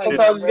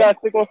 Sometimes you gotta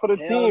take one for the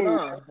team.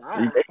 All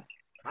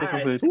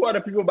right. 2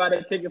 other people about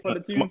to take it for the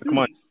team too.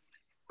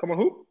 Come on,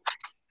 who?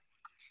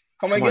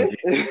 Come again?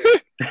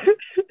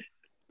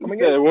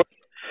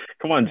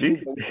 Come on,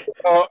 G.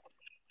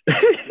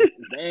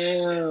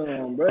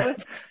 Damn, bro.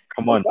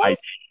 Come on, I.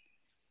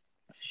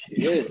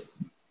 Shit.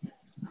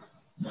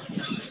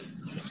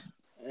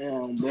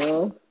 Damn,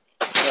 bro.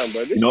 Damn,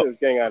 bro, this No, shit's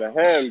getting out of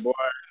hand, boy.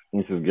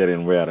 this is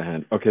getting way out of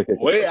hand. Okay.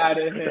 Way out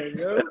of hand,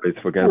 yo. Let's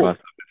forget about.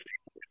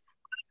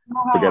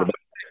 Forget about.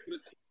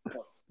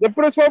 They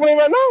put a 12 on it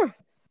right now.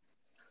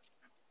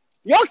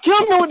 Y'all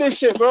kill me with this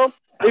shit, bro.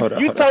 If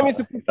you tell me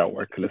to put that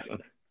work, listen.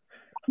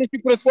 you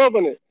put a 12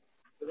 on it.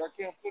 Because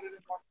I can't put it in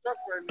my truck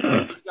right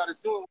now. You gotta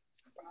do it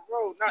on the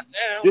road, not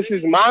down. This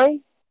is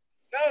mine?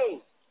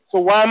 No. So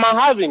why am I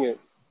having it?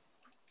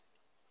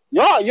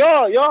 Y'all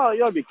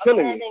be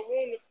killing me. I don't have no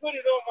room to put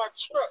it on my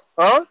truck.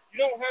 Huh? You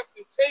don't have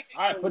to take it.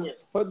 All right,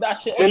 put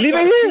that shit. Then leave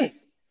it here.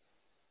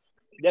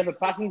 There's a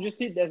passenger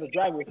seat. There's a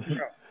driver's seat.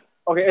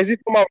 Okay, is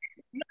it for my?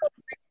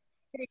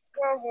 Put a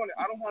 12 on it.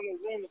 I don't have no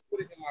room to put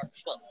it in my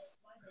truck.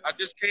 I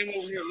just came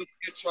over here looking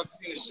at your truck,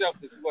 seeing the shelf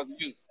that you wasn't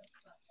using.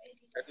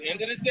 At the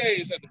end of the day,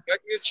 it's at the back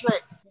of your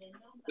truck.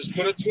 Just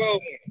put a 12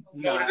 on it.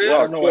 You know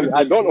what it is?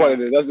 I don't know what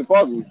it is. That's the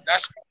problem.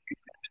 That's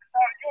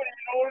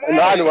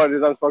no, I know what it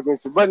is. I'm fucking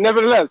with you. But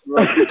nevertheless,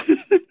 bro.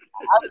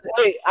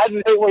 I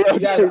just hate when you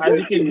guys, as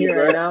you can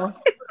hear right now.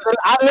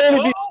 I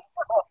literally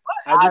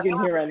as you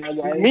can hear right now,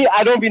 guys. Me,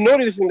 I don't be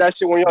noticing that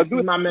shit when y'all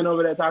do. My man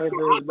over there talking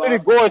to his boss. He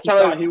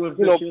thought he was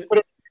the shit.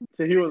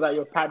 So he was like,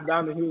 yo, pat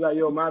down, and he was like,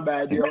 yo, my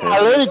bad, yo.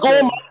 I literally go.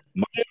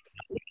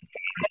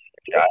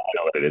 Yeah, I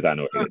know what it is.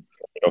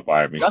 Don't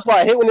fire me. That's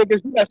why I hate when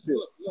niggas do that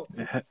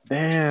shit.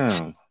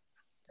 Damn.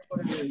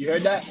 You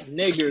heard that?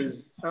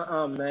 Niggers.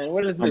 Man.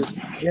 What is this?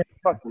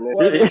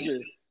 What is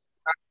this?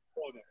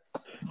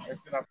 I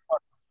said I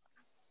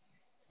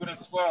put a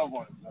 12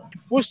 on it.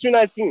 Who's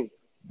 219?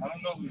 I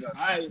don't know who that is.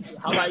 All right,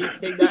 how about you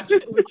take that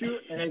shit with you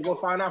and then go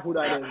find out who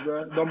that is,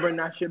 bro. Don't bring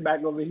that shit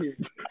back over here.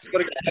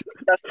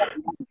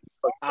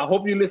 I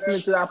hope you're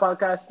listening to that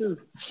podcast too.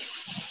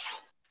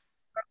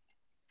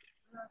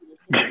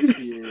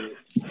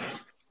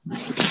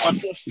 What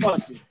the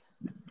fuck?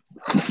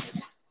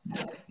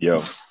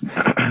 Yo.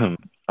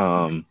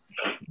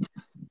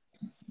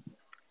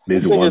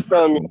 There's one.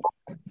 Telling me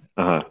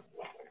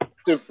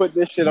to put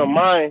this shit on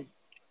mine.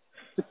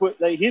 To put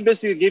he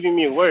basically giving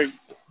me work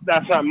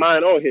that's not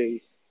mine or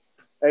his,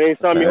 and he's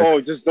telling me, "Oh,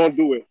 just don't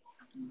do it."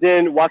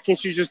 Then why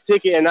can't you just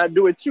take it and not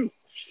do it too?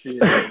 Shit. You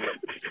know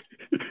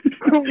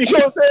what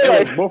I'm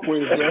saying? Like, both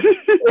ways, bro.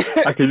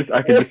 I can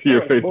just see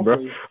your face, bro.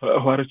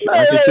 Why don't you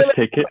just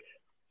take it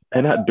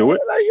and not do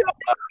it?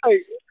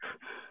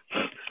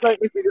 Like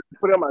if you just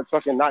put it on my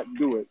truck and not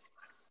do it,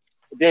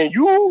 then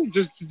you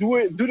just do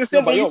it. Do the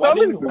same thing. Why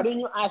didn't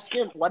you ask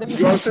him? Why didn't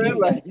you ask him?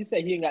 Like, he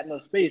said he ain't got no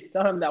space.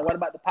 Tell him that. What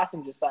about the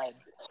passenger side?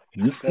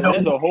 There's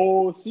a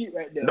whole seat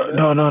right there.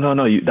 No.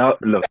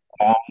 Look,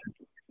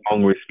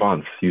 wrong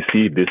response. You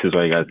see, this is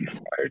why you guys get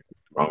fired.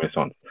 Wrong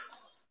response.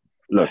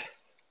 Look,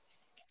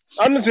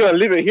 I'm just gonna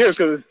leave it here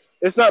because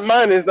it's not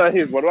mine. It's not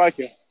his. What do I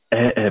care?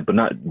 But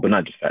not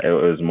just that. It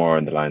was more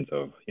in the lines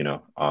of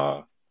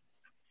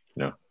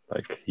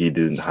like he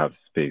didn't have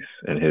space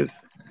in his.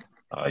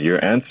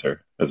 Your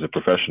answer as a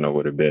professional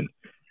would have been,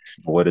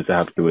 what does that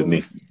have to do with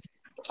me?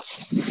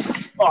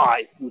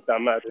 I puta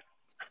madre.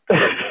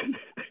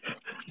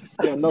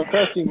 Yo, no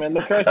cursing, man.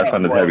 No cursing. That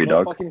sounded heavy,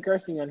 dog. No fucking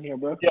cursing on here,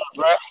 bro. Yeah,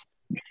 bro.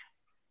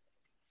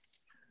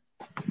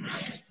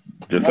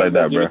 Just like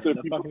that, bro.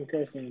 No fucking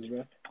cursing,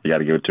 bro. You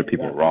gotta give it to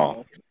people raw.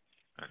 Bro.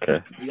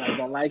 Okay. You guys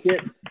don't like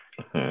it?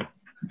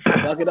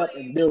 Suck it up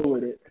and deal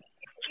with it.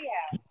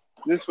 Yeah.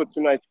 This for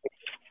tonight.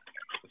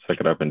 Suck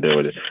it up and deal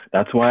with it.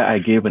 That's why I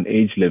gave an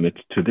age limit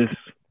to this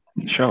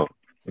show.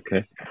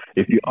 Okay.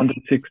 If you're under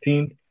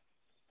 16,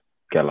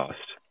 get lost.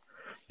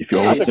 If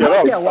you're over 16,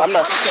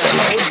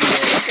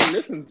 I can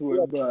listen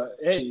to it, but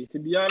hey, to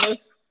be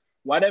honest,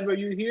 whatever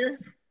you hear,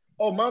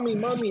 oh,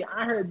 mommy,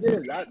 I heard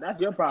this.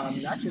 That's your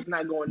problem. That shit's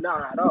not going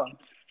down at all.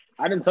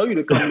 I didn't tell you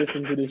to come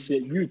listen to this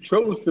shit. You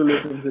chose to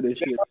listen to this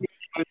shit.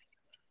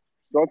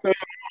 Don't tell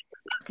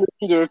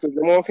you because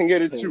the mom can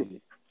get it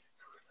too.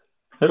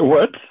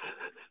 What?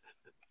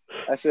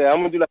 I said, I'm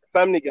going to do like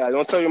Family Guy.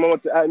 Don't tell your mama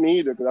to add me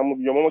either because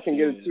your mama can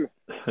get it too.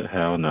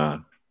 Hell nah.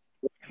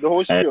 The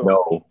whole show.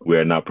 No,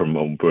 we're not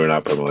promoting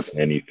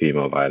any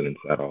female violence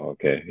at all.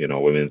 Okay,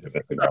 women's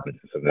domestic violence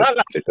is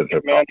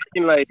man.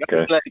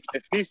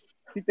 If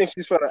he thinks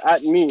she's trying to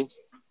at me,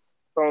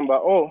 talking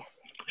about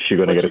she's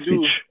gonna get a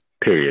speech.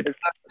 Period.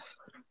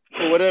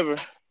 Or whatever.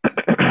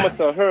 I'm gonna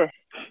tell her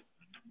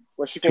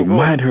where she can go.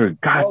 Mind her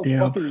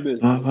goddamn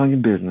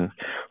fucking business.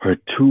 Her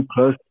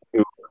 2+2,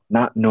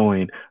 not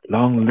knowing,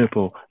 long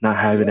lipple, not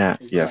having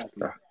that. Yes.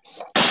 The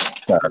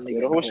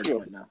whole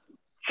show.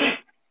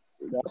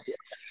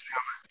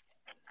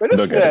 But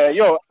listen,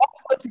 yo,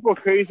 people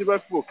crazy,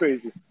 but people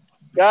crazy.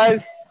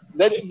 Guys,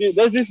 let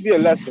this be a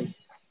lesson.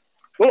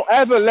 Don't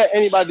ever let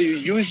anybody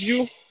use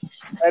you,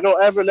 and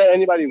don't ever let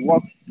anybody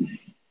walk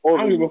over you. I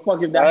don't give a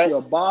fuck if that's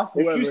your boss.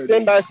 If you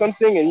stand by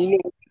something and you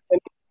know,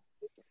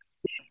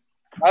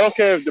 I don't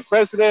care if the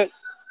president,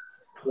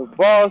 the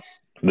boss.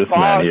 This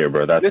man here,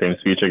 bro. That same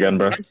speech again,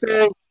 bro. I'm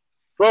saying,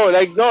 bro,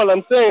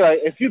 I'm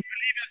saying, if you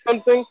believe in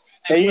something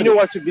and you know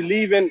what you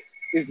believe in,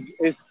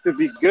 is to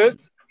be good,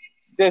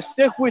 then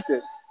stick with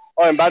it.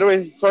 Oh, and by the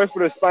way, sorry for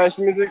the Spanish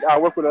music. I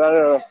work with a lot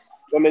of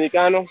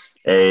Dominicanos.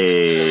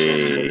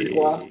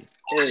 Boricua.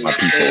 Hey, my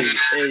Hey, people.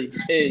 hey, hey,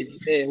 hey,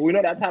 hey. We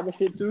know that type of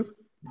shit too.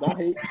 Don't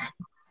hate.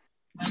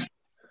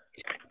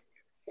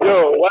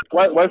 Yo,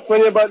 what's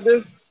funny about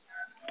this?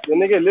 The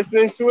nigga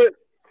listening to it,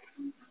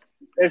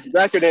 it's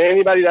blacker than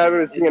anybody that I've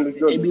ever seen in this It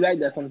building. be like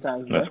that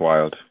sometimes, bro. That's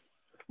wild.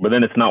 But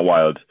then it's not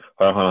wild.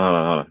 Hold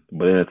on.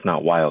 But then it's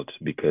not wild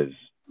because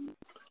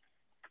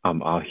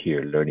I'm out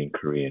here learning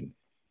Korean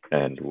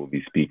and we'll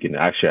be speaking.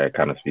 Actually, I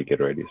kind of speak it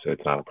already, so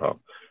it's not a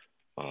problem.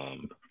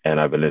 And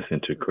I've been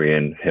listening to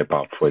Korean hip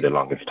hop for the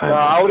longest No, time.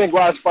 I wouldn't go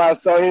as far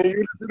as telling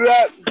you to do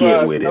that, Get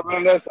but with it.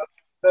 nevertheless,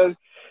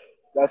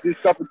 that's his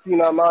cup of tea,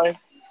 not mine.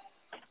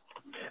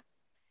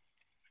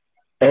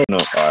 Hey, no,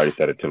 I already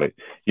said it too late.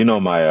 You know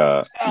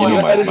my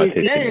editing,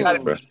 taste in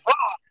music, bro.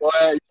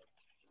 boy,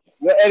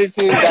 your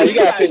editing guy, you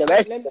gotta pay the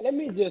extra.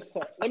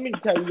 Let me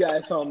tell you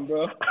guys something,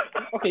 bro.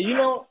 Okay, you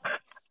know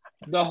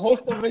the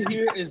host over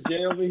here is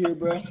Jay over here,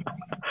 bro.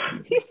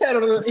 He set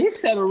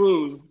the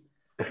rules,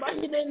 but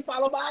he didn't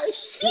follow by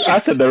shit.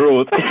 I said the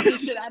rules. That's the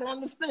shit I don't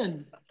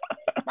understand.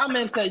 My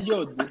man said,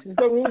 "Yo, this is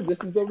the rules.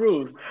 This is the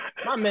rules."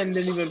 My man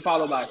didn't even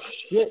follow by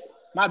shit.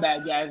 My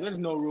bad, guys. There's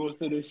no rules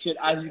to this shit,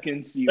 as you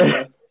can see,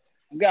 bro.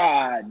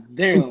 God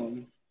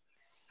damn.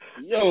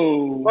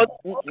 Yo.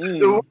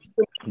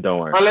 Don't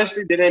worry.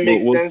 Honestly, didn't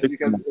make We'll sense fix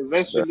because them.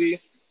 eventually,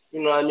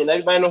 you know what I mean?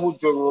 Everybody know who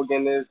Joe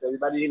Rogan is.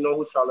 Everybody know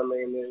who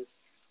Charlamagne is.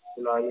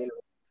 You know what I mean?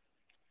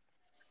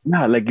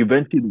 Yeah, like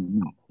eventually,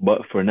 no.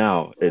 But for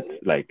now, it's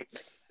like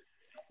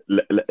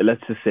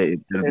let's just say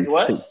it's gonna Is be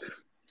what? safe.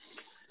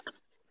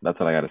 That's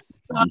all I gotta say.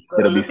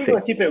 It'll be If we're safe.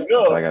 gonna keep it That's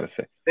all I real, gotta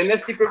say. then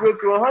let's keep it real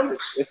to 100.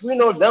 If we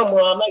know damn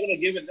well I'm not gonna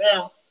give it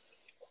down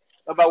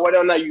about whether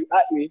or not you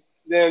at me,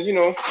 then you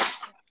know.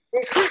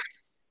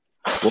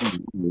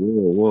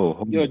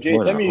 Whoa. Yo, Jay,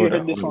 tell me you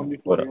heard this song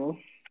before, Hold yo.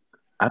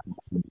 up.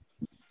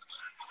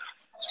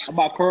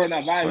 About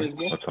coronavirus,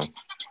 bro. What's on?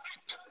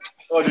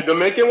 Oh, the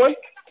Dominican one?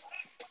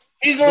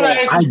 He's on that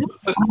I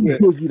introduced.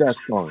 told you that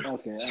song.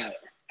 Okay, all right.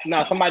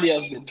 No, somebody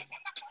else did.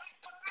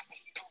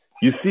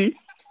 You see?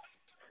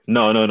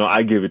 No.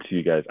 I gave it to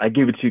you guys. I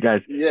gave it to you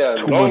guys Yeah,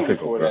 2 long months ago,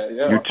 before bro. that.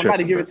 Yeah. You're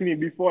Somebody tripping, give bro. it to me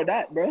before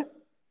that, bro.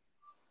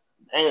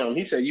 Damn,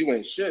 he said you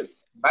ain't shit.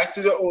 Back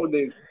to the old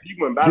days. You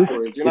went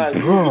backwards. You know,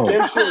 Bro. you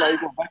became shit, now you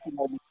go back to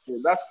that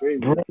shit. That's crazy.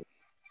 Bro,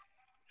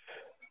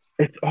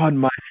 it's on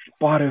my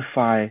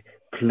Spotify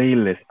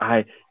playlist.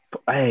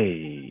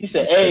 He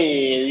said,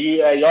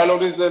 hey, y'all know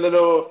this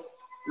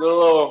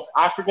little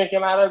African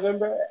came out of him,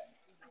 bro?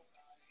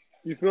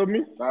 You feel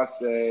me? I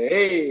say,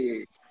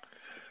 hey.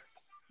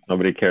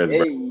 Nobody cares,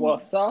 bro. Hey.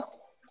 What's up?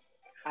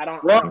 I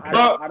don't First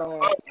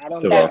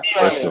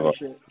of all.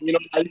 Shit. You know,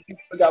 at least you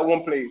still got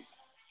one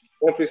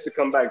place to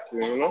come back to,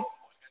 you know?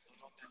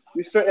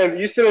 You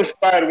still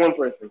inspired one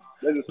person.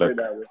 Let's just put it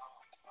that way.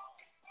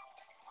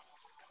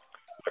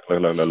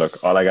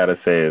 Look. All I gotta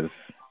say is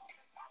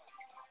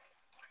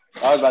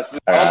I was about to say,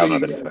 I have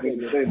nothing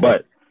to say.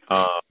 But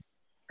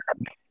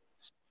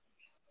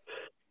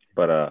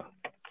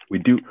we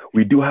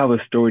do have a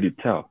story to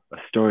tell. A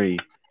story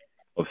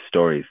of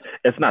stories.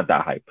 It's not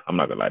that hype. I'm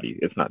not gonna lie to you.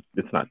 It's not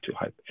too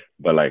hype.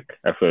 But like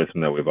I feel it's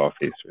something that we've all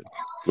faced with.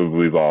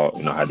 We've all,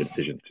 had the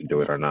decision to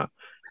do it or not.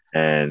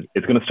 And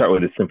it's gonna start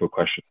with a simple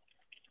question.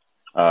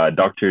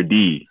 Dr.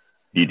 D.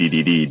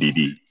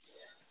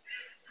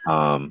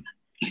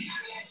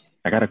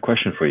 I got a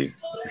question for you,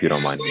 if you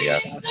don't mind me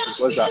asking.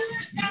 What's that?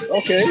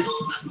 Okay.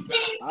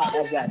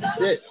 How's that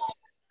shit?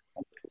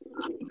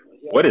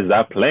 What is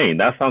that playing?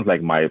 That sounds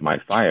like my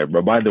fire,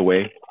 bro. By the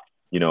way,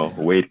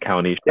 Wade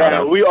County.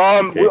 Yeah, we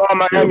all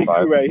Miami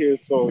crew right here.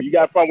 So you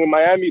got a problem with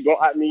Miami? Don't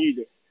at me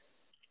either.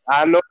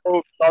 I know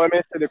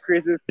Solomon said the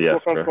craziest people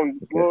from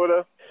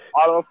Florida,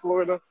 all of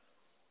Florida.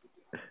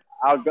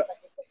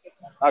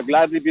 I'll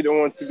gladly be the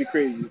one to be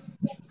crazy.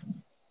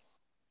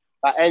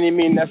 By any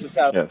means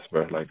necessary. Yes,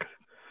 bro. Like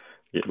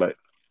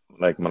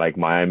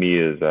Miami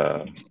is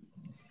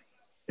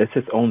it's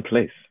its own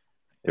place.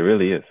 It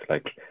really is.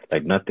 Like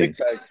nothing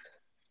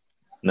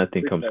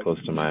comes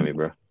close to Miami,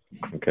 bro.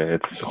 Okay,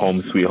 it's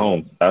home sweet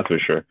home. That's for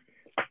sure.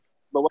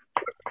 But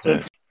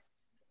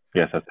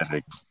yes, that's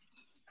it.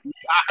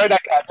 I heard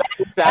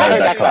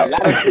that clap.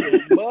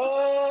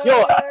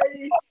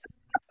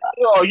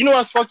 Yo, you know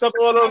what's fucked up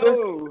all of this?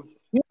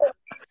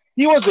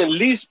 He was the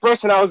least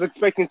person I was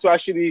expecting to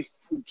actually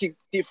keep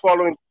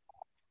following.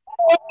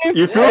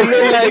 You feel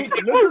me? Like,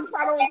 look who's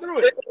following through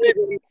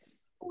it.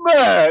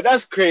 Bruh,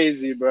 that's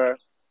crazy, bro.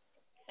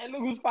 And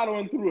look who's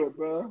following through it,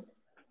 bro.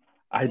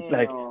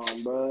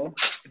 Bro.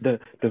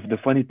 The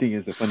funny thing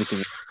is like,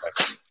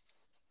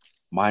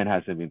 mine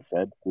hasn't been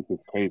said, which is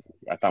crazy.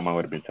 I thought mine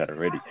would have been said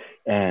already.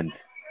 And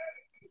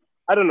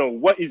I don't know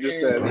what you just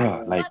said.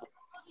 Bro, like,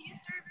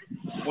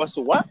 what's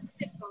the what?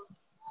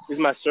 Is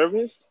my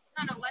service?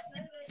 No, what's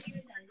it?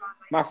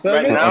 My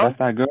service? Right now? That's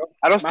that girl?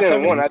 I don't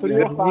stand one. I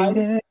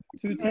 305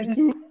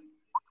 222.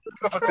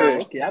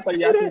 Okay, I thought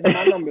you asked me for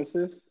my number,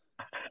 sis.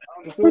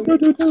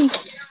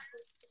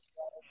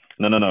 No,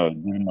 No.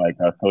 Like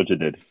I told you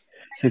did.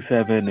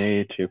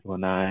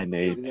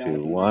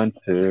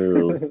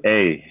 678-999-8212.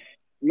 Hey.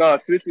 No,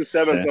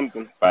 327 Okay.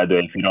 something. By the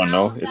way, if you don't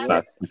know, it's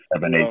not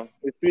 278. No,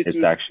 it's three It's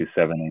two. actually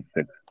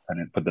 786. I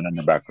didn't put the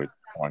number backwards.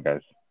 Come on,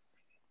 guys.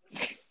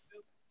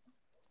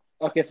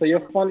 Okay, so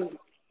you're fun.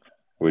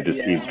 We just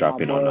Yeah, my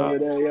eavesdropping boy on over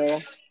there, yo.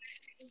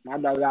 My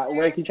dog got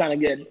work. He trying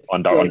to get.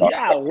 on Yo, the he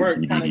out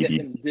work trying to get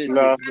them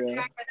No, digits,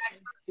 bro.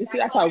 You see,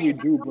 that's how we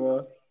do,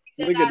 bro.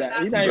 Look at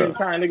that. He's not bro. even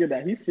trying. Look at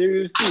that. He's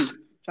serious too.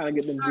 Trying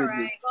to get them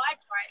digits.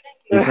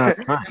 He's not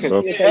trying,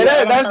 bro. Yeah, so hey, yeah,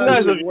 all I'm that's trying to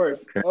nice. do is work.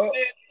 Oh,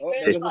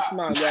 there goes a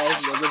smile,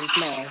 guys. There goes a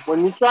smile.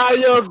 When you try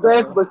your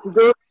best, but you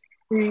don't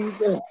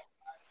succeed.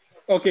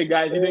 Okay,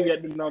 guys, you didn't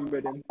get the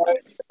number then.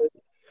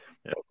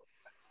 Yeah.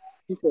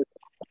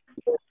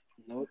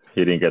 Nope.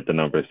 He didn't get the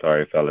number.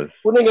 Sorry, fellas.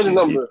 Who didn't get the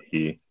number?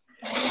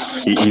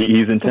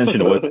 His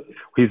intention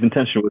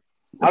was.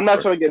 I'm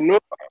not trying to get no,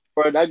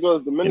 but that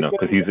goes Dominican,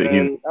 because he's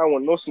and I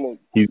want no smoke.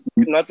 he's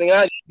Nothing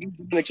I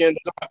Dominican.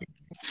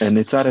 and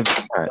it's not even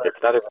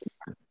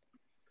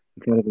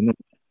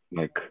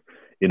like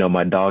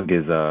my dog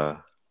is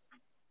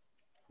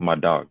my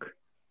dog.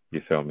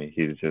 You feel me?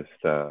 He's just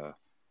Damn,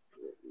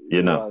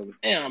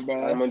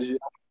 bro.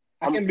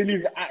 I can't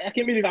believe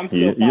I'm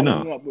still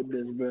following up with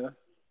this, bro.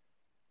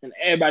 And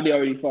everybody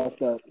already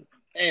fucked up.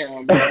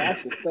 Damn, bro. That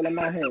shit's still in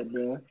my head,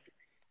 bro.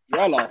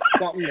 Y'all are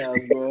something else,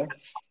 bro.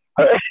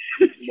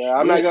 Yeah,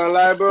 I'm not gonna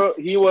lie, bro.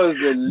 He was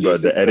the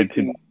least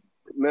expected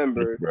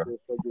member. Bro.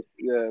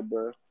 Yeah,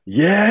 bro.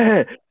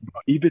 Yeah,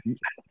 even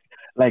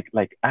as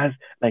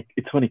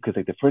it's funny because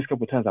the first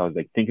couple of times I was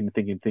thinking,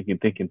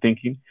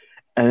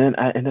 and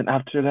then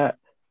after that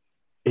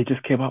it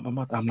just came out my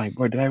mouth. I'm like,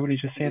 bro, did I really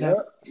just say that?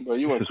 Bro,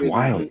 you this is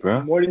wild,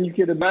 bro. More than you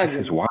could imagine.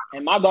 This is wild.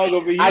 And my dog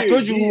over here. I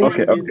told you.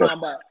 Okay.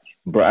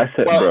 Bro, I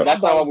said, bro.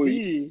 That's not what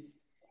we.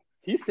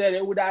 He said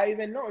it without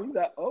even knowing. He's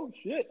like, oh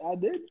shit, I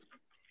did.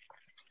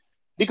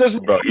 Because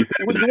bro, he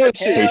said we're doing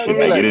shit. You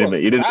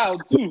didn't.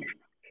 Too.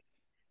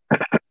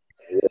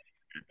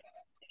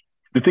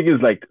 The thing is,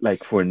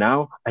 for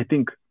now, I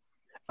think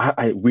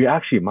we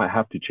actually might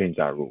have to change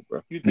that rule,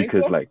 bro. You think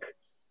so?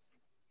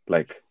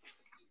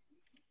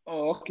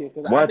 Oh, okay.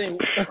 What?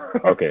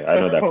 Okay, I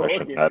know that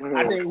question. Okay.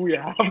 I think we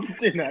have to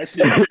change that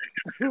shit.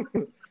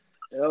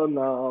 Hell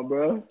no,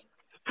 bro.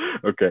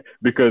 Okay,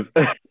 because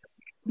it's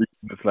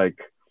we're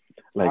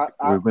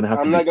gonna have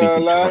to. I'm not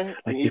gonna lie.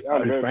 I'm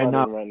very right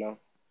now.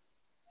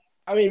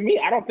 I mean, me,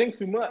 I don't think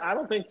too much. I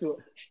don't think too.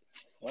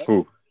 What?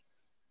 Who?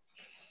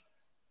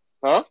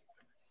 Huh?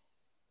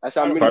 I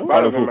said I'm really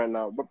proud of him right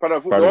now. But proud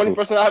of who? The only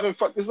person I haven't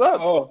fucked this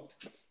up. Oh.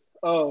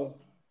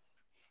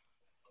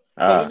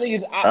 The thing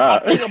is, I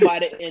think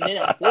about it and then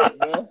I say it,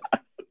 bro.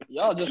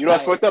 Y'all just. You know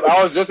what's fucked up?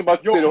 I was just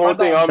about to say the whole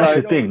thing. I'm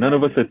that's the thing. None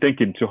of us are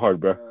thinking too hard,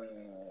 bro.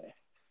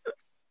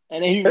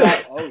 And then he's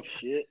like, "Oh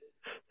shit,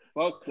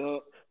 fucked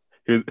up."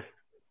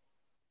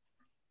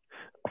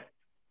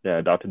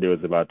 Yeah, Dr. D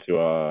was about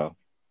to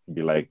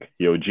be like,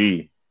 "Yo,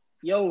 G."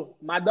 Yo,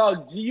 my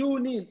dog G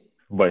Unit.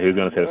 But he was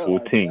gonna say the full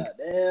thing.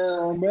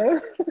 Damn, bro.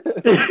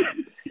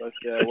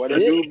 What it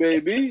do,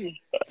 baby?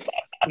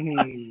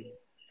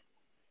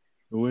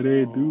 What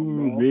they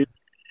do,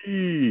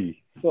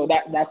 baby? So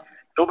that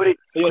nobody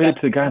credit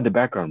to the guy in the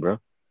background, bro.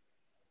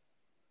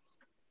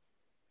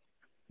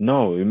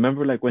 No,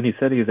 remember when he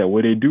said he's like,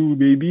 what they do,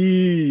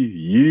 baby?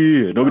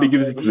 Yeah. Nobody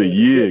gives it to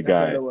the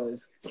guy.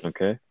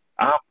 Okay?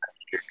 I'm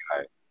the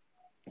guy.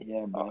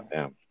 Yeah, bro. Oh,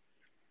 damn.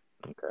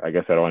 Okay. I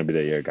guess I don't want to be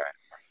the guy.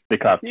 They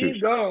cop too.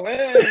 Keep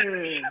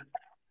going.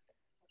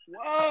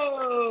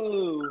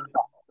 Whoa.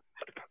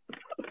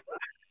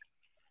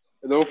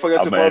 Don't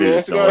forget to follow me on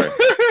Instagram.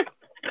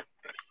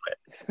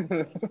 You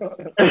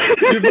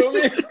feel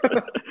me?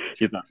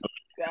 He's not.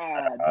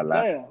 God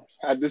damn.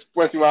 At this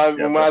point, we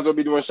might as well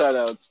be doing shout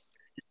outs.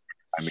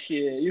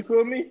 Shit, you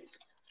feel me?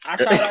 I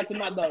shout out to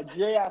my dog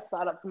Jay. I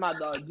shout out to my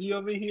dog D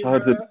over here,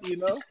 bro. You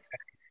know?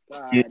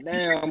 God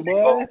damn,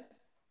 boy.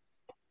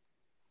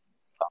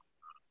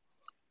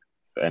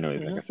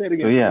 Anyways, say it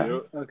again. So yeah,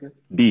 okay.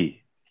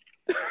 D.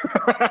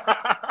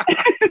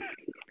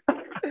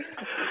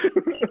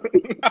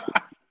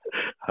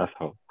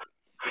 Asshole.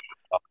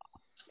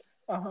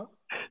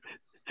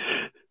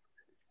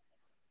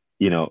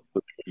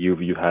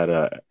 You've had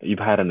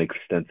an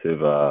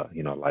extensive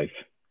life.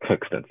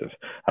 Extensive.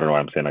 I don't know why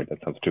I'm saying that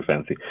sounds too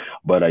fancy.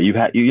 But you've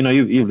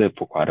lived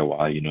for quite a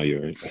while.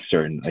 You're a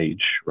certain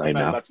age right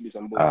now.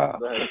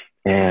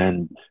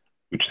 And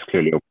which is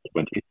clearly over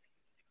 20.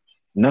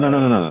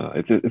 No.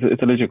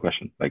 It's a legit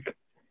question. This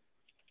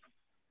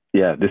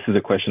is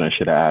a question I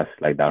should have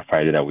asked that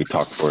Friday that we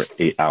talked for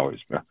 8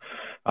 hours, bro.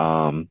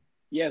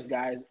 Yes,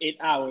 guys, 8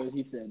 hours.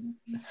 He said.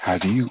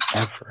 Have you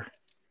ever?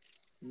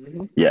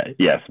 Mm-hmm. Yeah,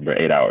 yes, bro.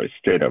 8 hours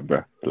straight up,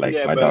 bro. My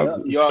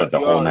dog spent the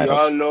whole night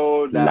y'all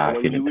know that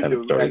laughing and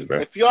telling stories,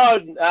 bro. If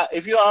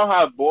y'all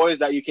have boys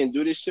that you can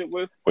do this shit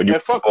with,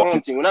 and fuck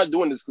quarantine. We're not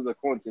doing this because of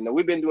quarantine. Now,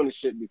 we've been doing this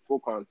shit before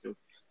quarantine.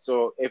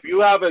 So if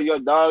you have your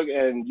dog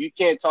and you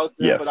can't talk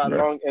to him for that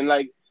long, and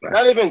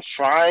not even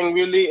trying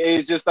really.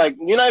 It's just like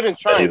you're not even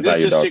trying. He's This not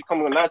your just dog. shit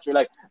coming natural.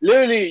 Like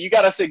literally, you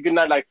gotta say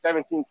goodnight like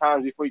 17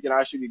 times before you can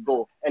actually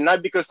go, and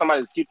not because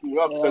somebody's keeping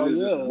you up, because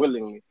it's just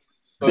willingly.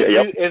 So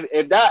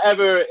if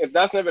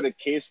that's never the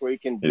case where you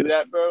can do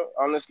that, bro,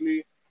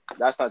 honestly,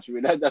 that's not you.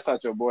 That's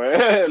not your boy.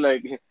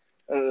 like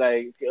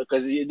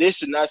because they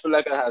should not feel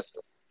like a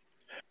hassle.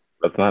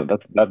 That's not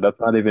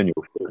even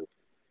your friend.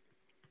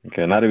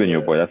 Okay, not even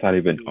your boy. That's not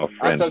even a I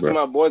friend, talk to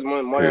bro. my boys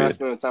more than I Period.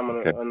 spend time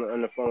Okay.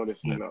 on the phone with a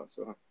female,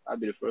 so I'd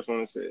be the first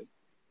one to say it.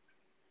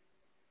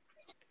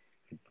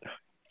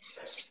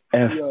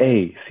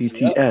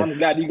 FACTS. I'm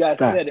glad you guys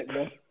said it,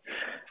 bro.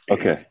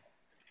 Okay.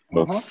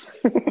 Well,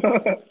 so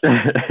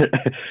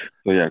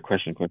yeah,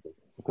 question. Okay,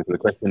 so the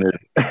question is,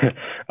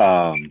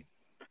 have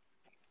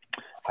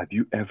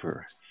you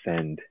ever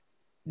sent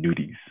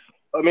nudies?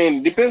 I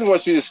mean, depends on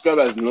what you describe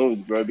as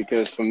nudes, bro.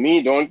 Because for me,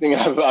 the only thing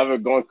I've ever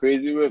gone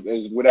crazy with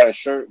is without a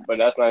shirt, but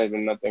that's not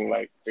even nothing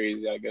like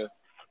crazy, I guess.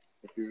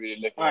 If you really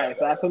look at it. All right,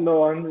 so that's a no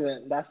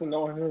one. That's a no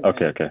one.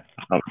 Okay.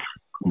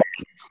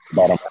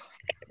 Bottom.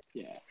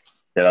 Yeah.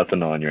 Yeah, that's a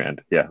no on your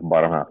end. Yeah,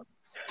 bottom half.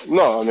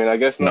 No, I mean, I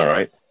guess not. No,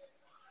 right?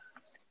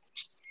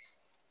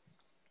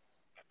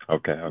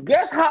 Okay.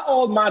 Guess how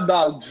old my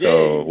dog Jay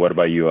So what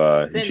about you,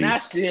 saying G?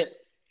 that shit.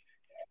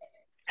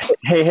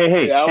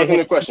 Hey. Yeah, I was in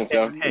the question,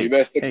 Sam. You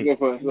better stick to the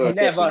question.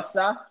 Never,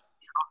 sir.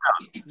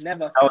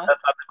 Never, sir. Oh, that's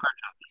not the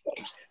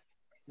question.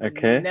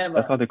 Okay. Never.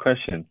 That's not the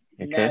question.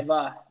 Okay.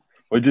 Never.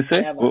 What'd you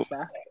say? Never,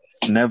 sir.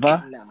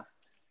 Never? No.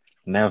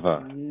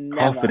 Never.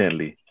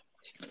 Confidently.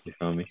 You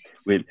feel me?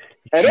 With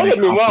and don't get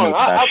me wrong,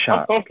 I'm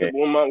shot,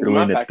 comfortable okay? with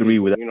my package. Three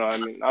with you know what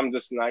I mean? I'm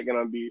just not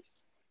going to be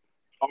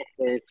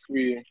offering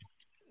free.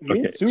 Me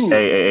okay. too.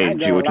 Hey,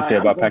 G, what'd you say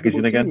about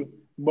packaging again? Too,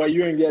 but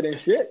you ain't getting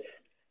shit.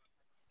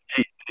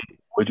 Hey,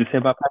 what'd you say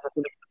about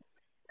packaging?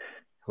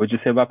 What'd you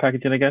say about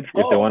packaging again?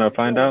 If they want to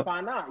find out?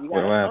 You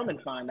gotta come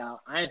and find out.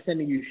 I ain't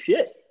sending you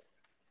shit.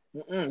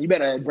 You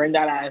better bring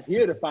that ass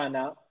here to find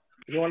out.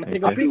 You want to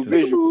take a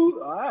picture?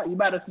 All right, you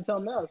better see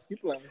something else.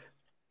 Keep playing.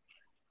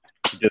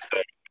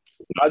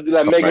 I'll do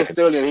like Megan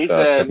Stallion. He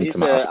said,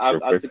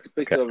 I took a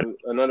picture of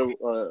another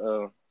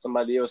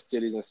somebody else's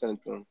titties and sent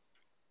it to him.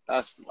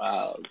 That's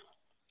wild.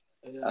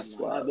 That's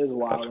wild. That is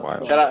wild.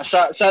 That's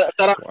wild. Shout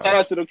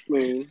out to the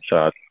queen.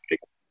 Shout out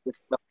to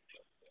Meg.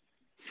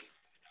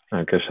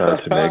 Okay, shout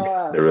out to Meg,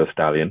 the real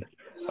stallion.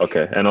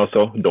 Okay, and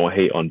also don't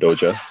hate on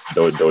Doja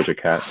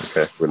Cat.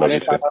 Okay, we love you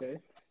too.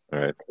 All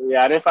right.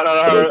 Yeah, I didn't find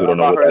out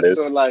about her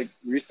until like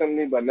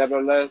recently, but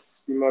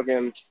nevertheless, female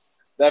can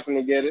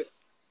definitely get it.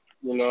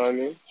 You know what I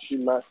mean? She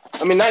might.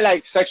 I mean, not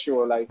like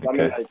sexual. Like I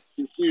mean, like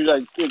she's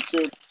like chill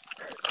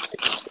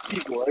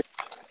people. Right?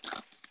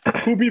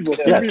 Cool people.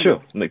 Yeah,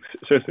 chill. Like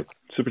seriously,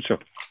 super chill.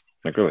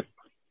 Like really,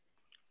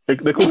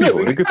 they're cool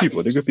people. They're good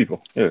people. They're good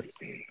people. Yeah.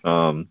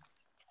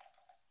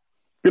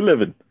 Good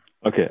living.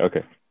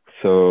 Okay.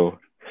 So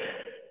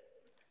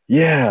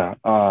yeah.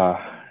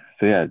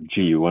 So yeah,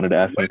 G, you wanted to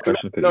ask me a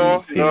question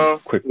because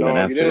you quick with an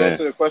answer. You didn't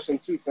answer the question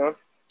too, son.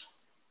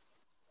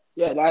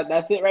 Yeah,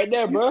 that's it right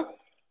there, bro.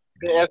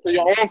 You answer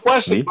your own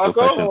question,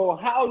 Marco. So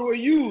how old were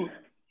you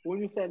when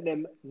you sent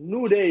them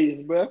new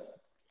days, bro?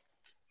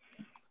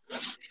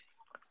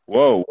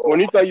 Whoa. When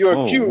you thought you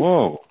were cute.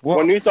 Whoa.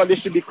 When you thought they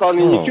should be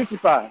calling you cutie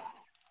pie.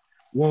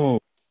 Whoa.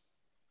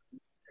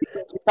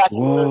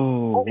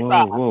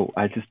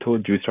 I just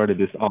told you we started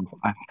this off.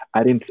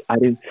 I didn't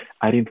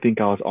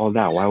think I was all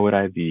that. Why would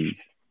I be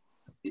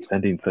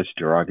sending such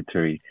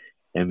derogatory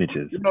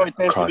images? You know, it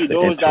tends to be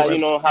those that,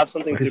 have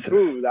something to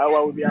prove. That's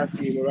why we'll be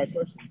asking you the right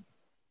question.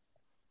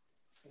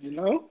 You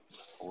know?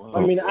 Whoa. I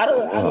mean, out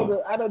of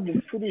the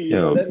three,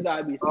 there's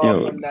gotta be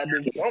someone that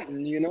did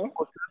something,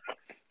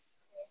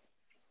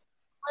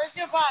 Where's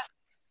your boss?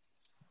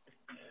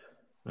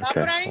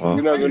 Okay.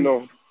 You never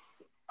know.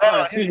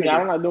 Excuse me,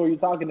 I don't know you're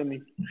talking to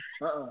me.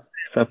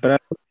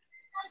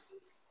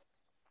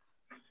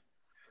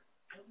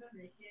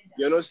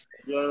 Yo no sé.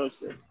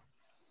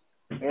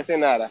 No sé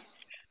nada.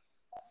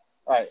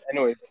 Alright,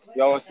 anyways,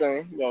 y'all was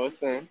saying.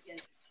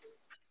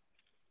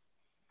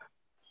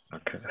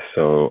 Okay,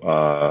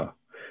 so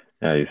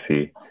yeah, you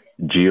see,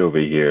 G over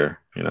here,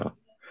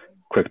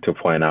 quick to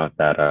point out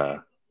that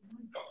I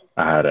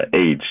had an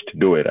age to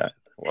do it at.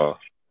 Well,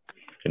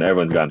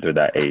 everyone's gone through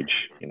that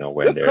age,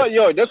 when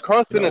they're the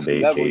confidence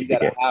level you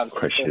gotta get have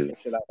crushes. and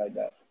shit like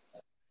that.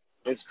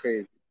 It's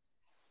crazy.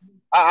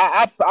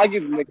 I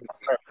give niggas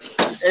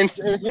credit. And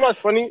you know what's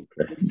funny?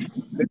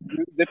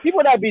 The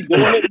people that be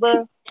doing it,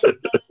 bro,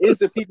 is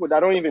the people that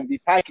don't even be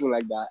packing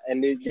like that,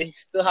 and they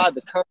still have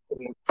the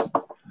confidence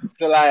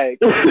to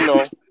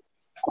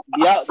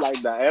be out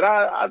like that. And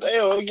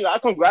I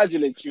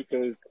congratulate you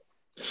because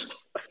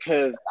I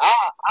couldn't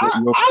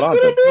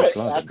do it.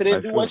 I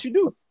couldn't do what you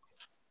do.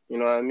 You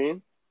know what I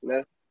mean?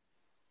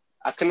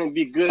 I couldn't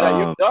be good at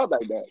your job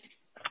like that.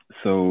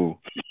 So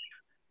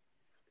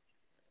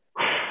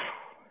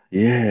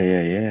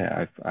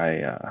yeah.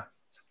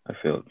 I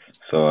feel it.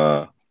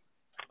 So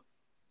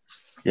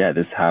yeah,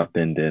 this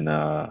happened in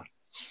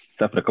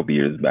definitely a couple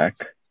years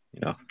back,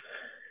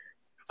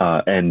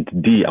 and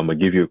D, I'm gonna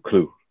give you a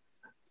clue.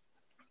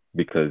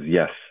 because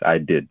yes, I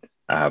did.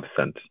 I have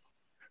sent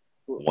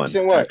one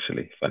Sent what?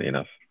 actually. Funny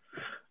enough.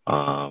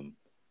 Um,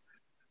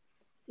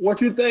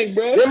 What you think,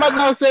 bro? Then my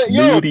dog said,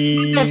 "Yo, my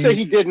dog said nudie.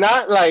 he did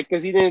not like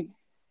because he didn't."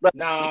 But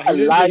Nah, a he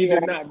didn't say he lying.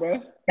 did not,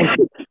 bro.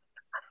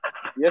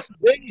 Yes,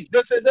 he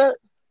just said that.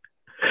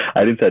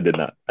 I didn't say I did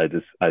not.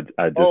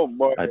 Oh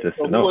boy, I just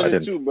so who no, was I it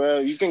didn't. to, bro?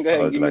 You can go I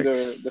ahead and was give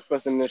me like, the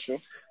first initial.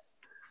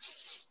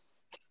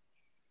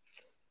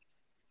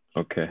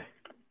 okay,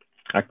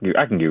 I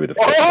can give you the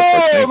first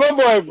Oh, name. my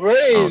boy, I don't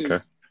Brave.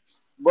 care.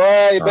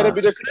 Boy, you better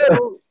be the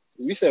crew.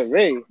 You said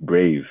Ray.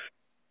 Brave.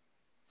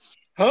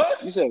 Huh?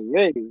 You said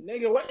Ray.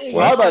 Nigga, what is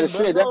Well, I was What? about to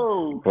wrong, say that.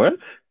 bro? What?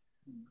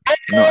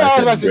 No, Yeah, I I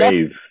was about to said say that's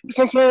brave.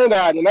 something that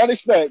I did not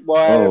expect, boy.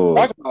 Oh,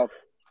 Back off.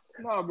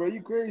 Nah, bro, you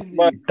But crazy.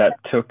 that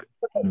took,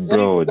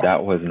 bro.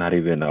 That was not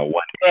even a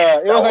one. it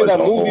That was like was that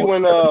a movie whole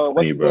when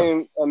what's 720, his bro.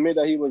 name admit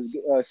that he was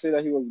say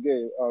that he was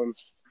gay.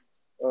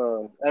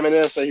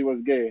 Eminem said he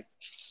was gay,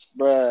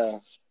 but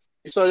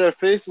you saw their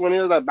face when he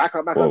was like back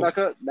up, back up, Whoa. back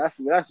up. That's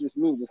just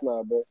me just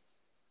now, bro.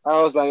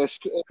 I was like,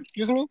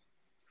 excuse me,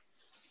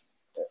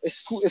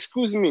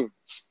 excuse me.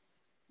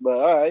 But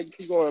all right,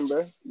 keep going,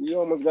 bro. You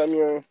almost got me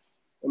a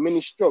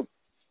mini stroke.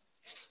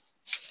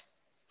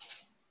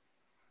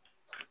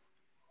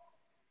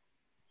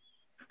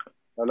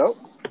 Hello,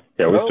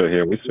 Yeah, we're still hello,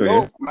 here. We're still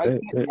hello. here.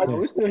 Hey, Nah,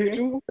 we still here.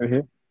 You? we're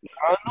here.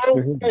 I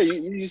We're know. here. Hey,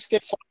 you just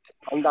get.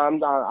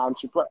 I'm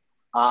surprised.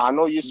 I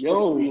know you're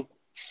supposed to Yo, be.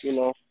 You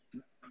know.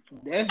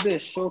 there's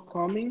this show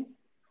coming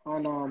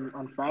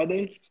on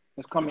Friday.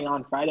 It's coming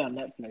on Friday on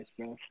Netflix,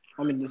 bro.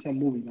 I mean, this a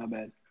movie. My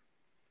bad.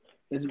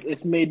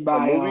 It's made A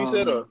by movie you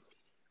said, or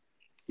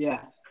yeah.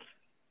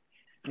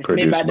 It's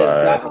made by Produced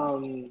this guy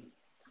by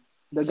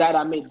the guy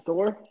that made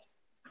Thor.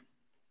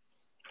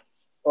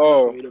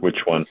 oh, which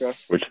one? okay.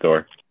 Which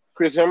store?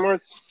 Chris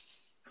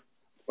Hemsworth.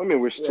 I mean,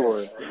 which Yeah.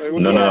 story? Like, what No,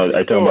 you no, got? no.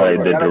 I talking Story, about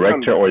bro. the Y'all like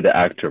director or the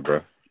actor,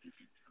 bro.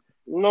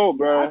 no, The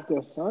bro.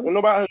 actor, son.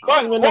 Nobody.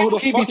 I don't even know who the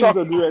He be fuck is the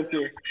talking.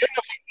 director.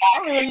 I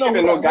don't even know who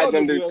Even no the hell the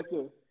goddamn.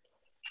 director.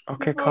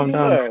 Okay, Bro, calm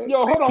down. Yeah.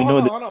 yo, hold on, We hold know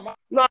on, the hold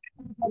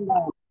on.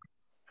 No.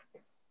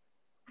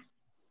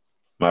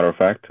 matter of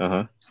fact.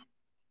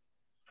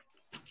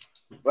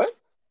 What?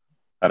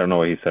 I don't know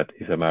what he said.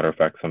 He said matter of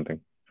fact something.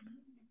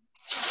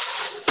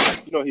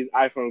 You know his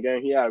iPhone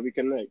gang. He had to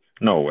reconnect.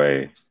 No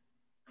way.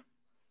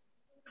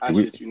 I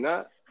shit you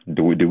not. Did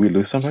we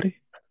lose somebody?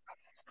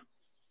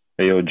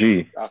 Hey, yo,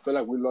 G. I feel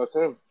like we lost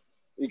him.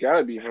 He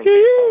gotta be him.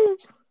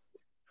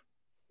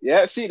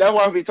 Yeah, see, that's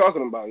what I be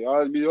talking about.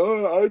 Y'all be,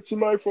 I see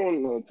my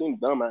phone. No, team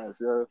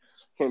dumbass, yeah.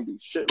 Can't do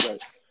shit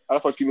right. How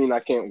the fuck you mean I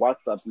can't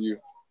WhatsApp you?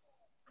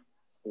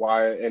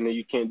 Why? And then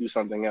you can't do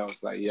something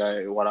else? Like,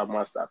 yeah, what I'm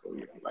WhatsApping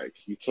you? Like,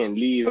 you can't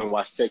leave and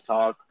watch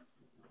TikTok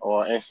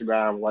or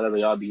Instagram, whatever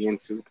y'all be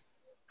into.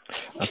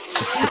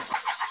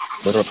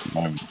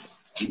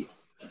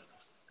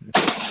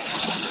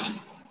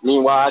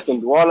 Meanwhile, I can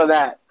do all of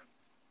that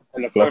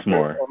in the Plus comfort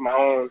more. of my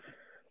own.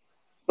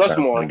 Plus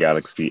more. Samsung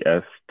Galaxy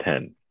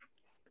S10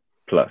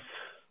 Plus.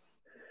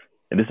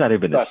 And this is not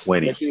even Plus. the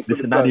 20. Make sure you This put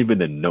is the not plus. even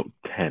the Note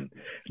 10,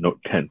 Note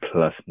 10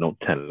 Plus, Note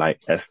 10 Lite,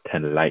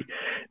 S10 Lite.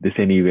 This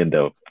ain't even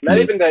the. Not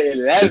even the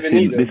 11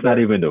 either. This not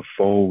even the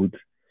Fold,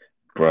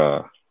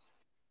 bruh.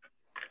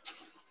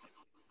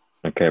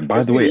 Okay.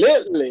 By the way,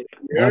 literally.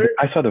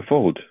 I saw the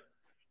Fold.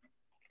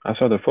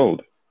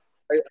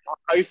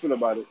 How you feel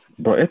about it?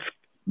 Bro,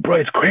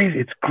 it's crazy.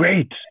 It's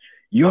great.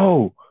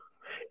 Yo,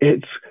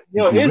 it's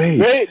great. It's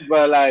great,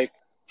 but like,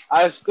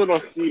 I still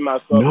don't see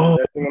myself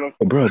investing in them.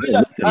 Bro,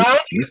 I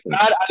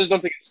just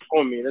don't think it's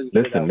for me.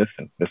 Listen.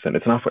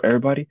 It's not for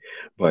everybody,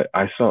 but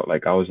I saw,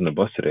 like, I was in the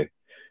bus today,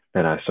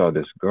 and I saw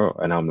this girl,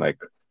 and I'm like,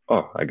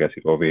 oh, I guess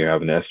you over here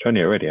having the S20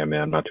 already. I mean,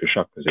 I'm not too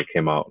shocked because it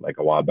came out like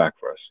a while back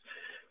for us,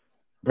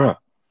 bro.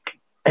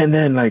 And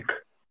then like,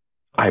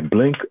 I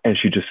blink, and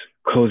she just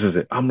closes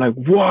it. I'm like,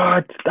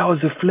 what? That was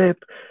a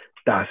flip.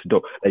 That's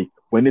dope. Like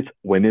when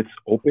it's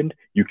opened,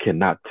 you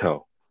cannot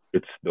tell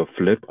it's the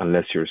flip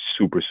unless you're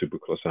super super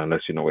close, and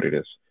unless you know what it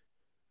is.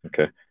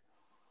 Okay.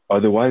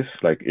 Otherwise,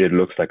 like, it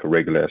looks like a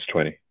regular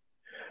S20.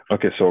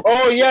 Okay, so.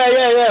 Oh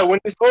yeah. When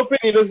it's open,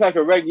 it looks like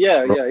a reg.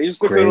 Yeah. It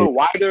just looks a little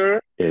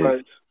wider.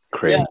 It's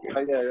crazy.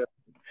 Yeah.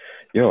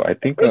 Yo, I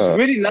think it's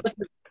really nice.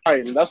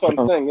 That's what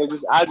I'm saying.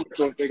 I just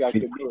don't think I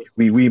could do it.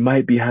 We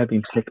might be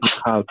having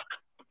technical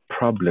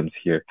problems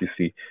here. You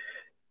see,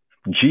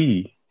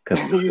 G.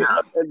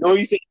 No,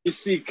 you say you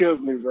see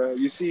killed me, bro.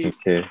 You see.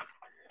 Okay.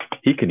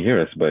 He can hear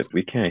us, but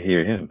we can't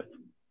hear him.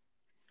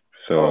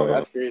 So. Oh,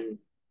 that's crazy.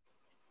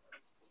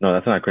 No,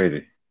 that's not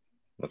crazy.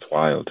 That's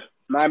wild.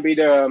 Might be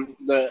the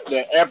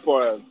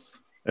AirPods.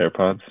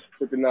 AirPods?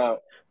 Tripping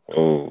out.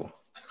 Oh.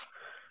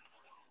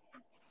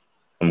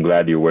 I'm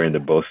glad you're wearing the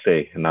Bose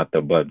and not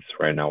the Buds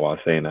right now while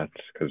saying that,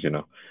 because,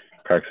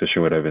 Praxis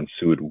would have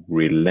ensued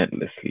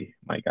relentlessly,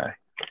 my guy.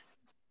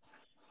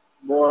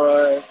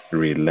 Boy.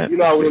 Relentlessly. You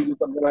know I wouldn't do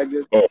something like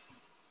this.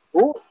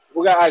 Oh.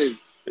 Who got added?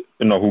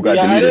 No, who got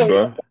deleted,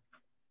 bro?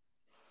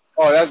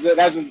 Oh,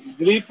 that's a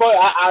delete part.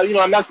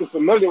 I'm not too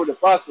familiar with the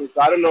process,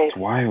 so I don't know. It's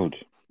wild.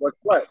 What's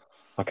what?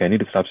 Okay, I need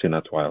to stop saying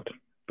that's wild.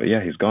 But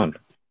yeah, he's gone.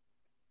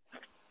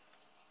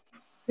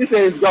 He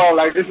said he's gone.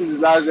 Like this is his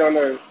last day on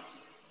earth.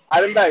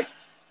 Add him back.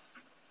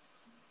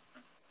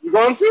 You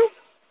going to?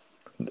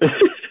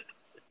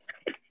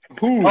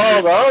 Who? Oh,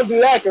 but I don't do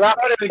that because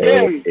I heard it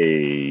again.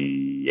 Hey.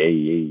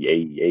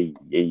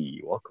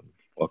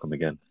 Welcome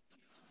again.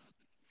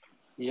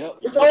 Yep.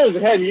 It's always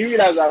him. You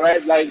realize that,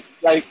 right?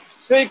 Like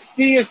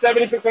 60 or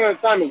 70% of the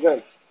time is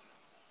him.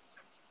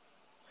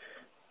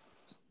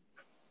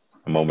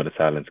 A moment of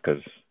silence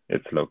because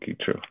it's low-key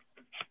true.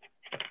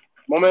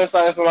 Moment of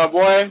silence for my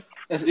boy.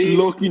 It's G,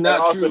 low-key and not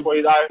also true. for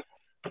his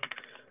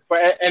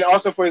and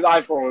also for his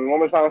iPhone.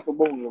 Moment of silence for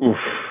both of them. Oof.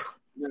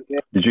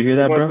 Did you hear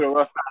that,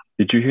 bro?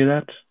 Did you hear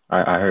that?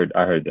 I heard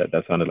that.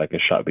 That sounded like a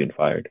shot being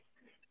fired.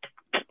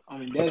 I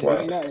mean, there's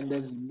hearing that, and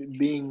there's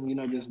being,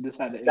 just this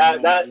side of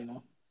that,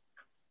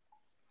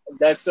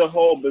 that's a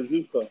whole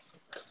bazooka.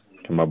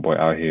 My boy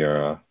out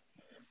here.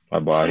 My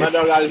dog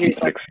out here.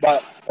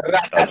 But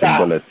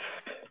bullets.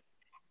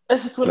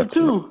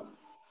 S22.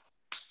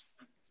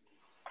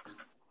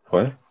 I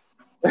What?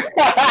 know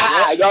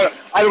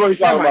what you're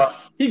talking about.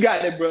 He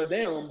got it, bro.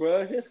 Damn,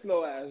 bro. His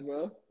slow ass,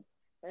 bro.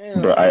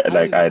 Damn. Bro,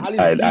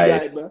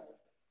 I bro.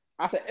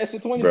 I said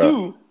S22.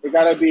 Bro, it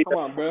gotta be. Come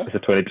on, bro. It's a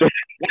 22.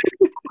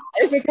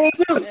 It's a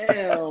 22.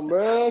 Damn,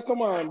 bro.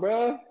 Come on,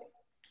 bro.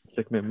 It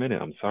took me a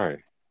minute. I'm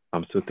sorry.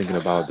 I'm still thinking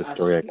about the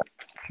story I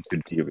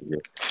could deal with you.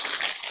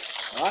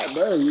 All right,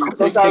 bro.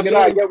 Sometimes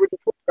I get with the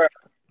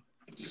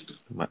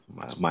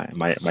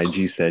My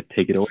G said,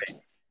 take it away.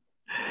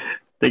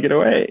 Take it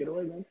away. Take it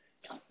away, man.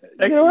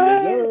 Take it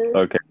away.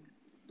 Okay.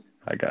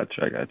 I got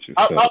you.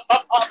 So,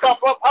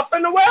 up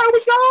in the way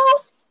we go.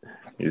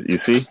 You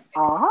see?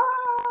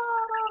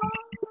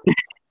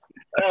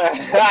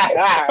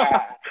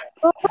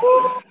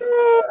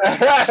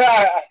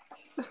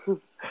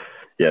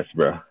 Yes,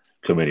 bro.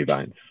 Too many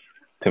vines.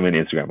 Too many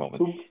Instagram moments.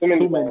 Too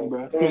many,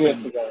 bro. Too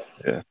many.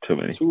 Yeah, too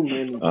many.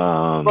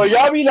 But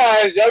y'all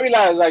realize,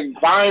 like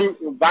Vine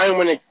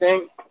went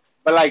extinct,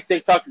 but like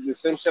TikTok is the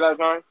same shit as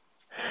Vine.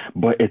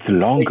 But it's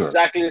longer.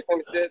 Exactly the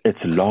same shit.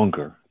 It's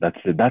longer. That's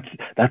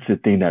the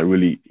thing that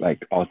really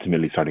like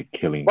ultimately started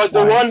killing. But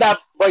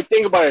but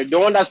think about it. The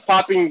one that's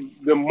popping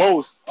the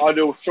most are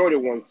the shorter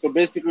ones. So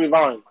basically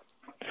Vine.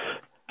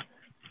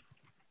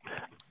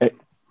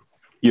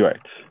 You're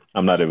right.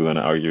 I'm not even gonna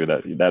argue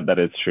that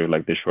is true.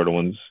 Like the shorter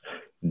ones,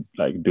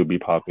 like do be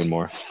popping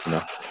more,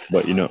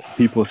 But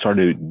people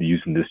started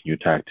using this new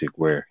tactic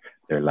where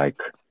they're like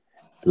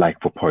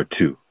for part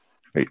 2.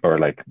 Or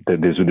like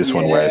there's this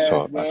one where I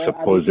saw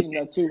supposedly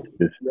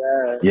this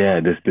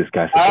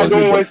guy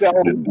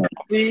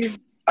supposedly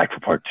like for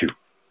part 2.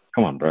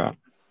 Come on, bro.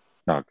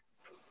 Dog.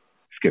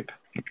 Skip.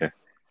 Okay.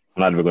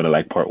 I'm not even gonna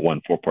like part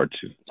 1 for part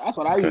 2. That's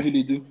what I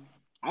usually do.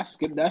 I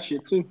skip that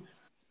shit too.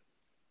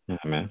 Yeah,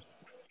 man.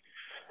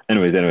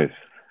 Anyways.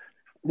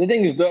 The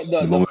thing is,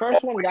 the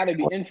first one gotta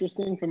be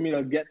interesting for me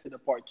to get to the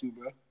part 2,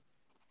 bro.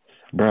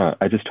 Bro,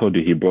 I just told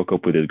you he broke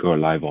up with his girl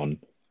live on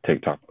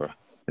TikTok, bro.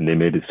 And they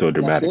made it so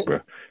dramatic, bro.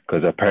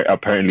 Because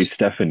apparently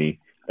Stephanie,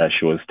 that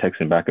she was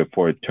texting back and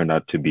forth, turned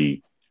out to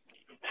be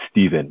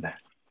Steven.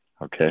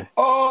 Okay?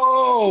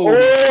 Oh!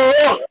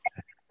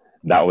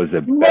 That was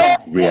a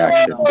bad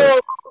reaction, bro.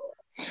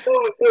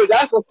 Dude,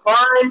 that's a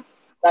crime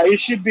that he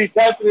should be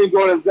definitely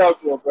going to jail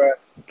for, bro.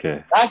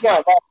 Okay. That's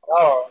not bad at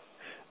all.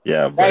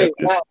 Yeah, but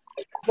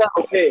that's not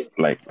okay.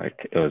 Like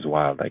it was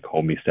wild. Like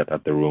homie stepped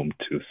out the room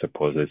to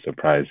supposedly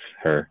surprise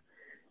her,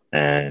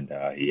 and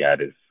he had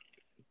his,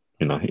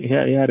 he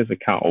had his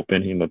account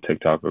open,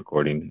 TikTok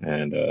recording,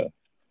 and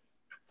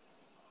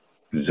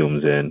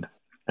zooms in,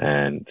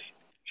 and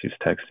she's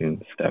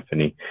texting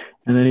Stephanie,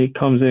 and then he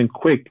comes in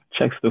quick,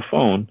 checks the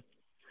phone.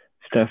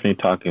 Stephanie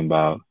talking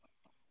about,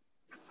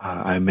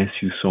 I miss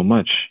you so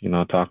much,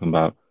 talking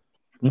about,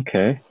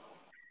 okay.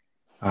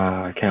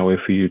 I can't wait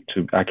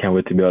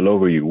to be all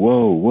over you.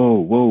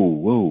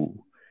 Whoa.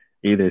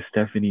 Either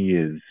Stephanie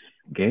is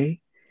gay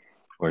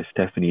or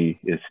Stephanie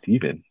is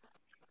Steven.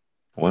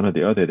 One or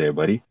the other there,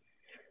 buddy.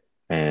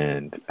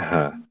 And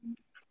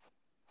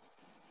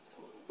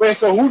wait,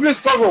 so who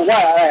discovered what?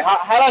 Like,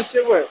 how that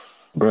shit work?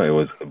 Bro, it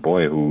was the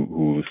boy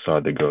who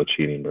saw the girl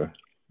cheating, bro.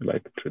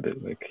 Like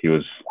he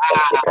was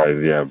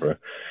surprised, yeah, bro.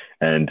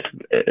 And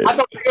I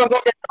thought the girls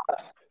don't get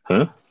caught.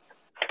 Huh?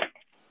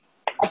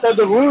 I thought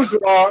the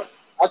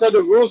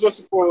rules were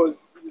supposed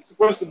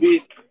to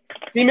be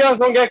females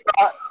don't get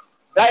caught,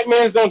 black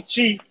men don't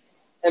cheat,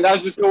 and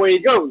that's just the way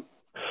it goes.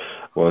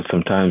 Well,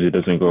 sometimes it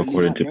doesn't go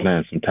according to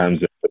plan.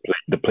 Sometimes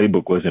the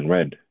playbook wasn't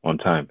read on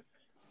time.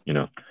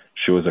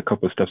 She was a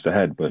couple steps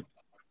ahead, but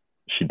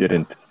she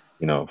didn't,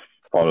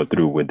 follow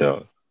through with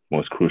the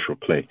most crucial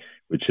play,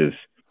 which is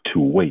to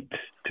wait,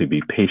 to be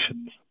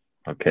patient,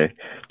 okay?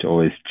 To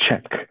always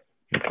check,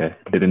 okay?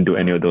 Didn't do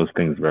any of those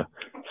things, bro.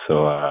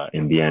 So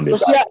in the end,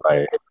 it's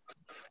backfired.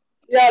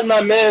 She had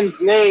my man's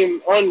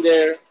name on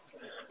there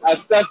as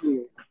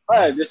Stephanie.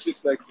 Alright,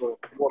 disrespectful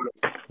woman.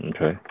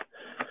 Okay.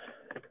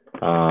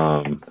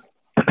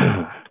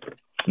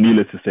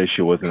 Needless to say,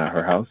 she wasn't at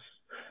her house,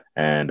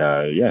 and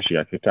she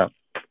got kicked out.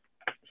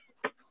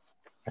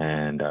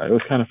 and it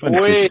was kind of funny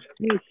because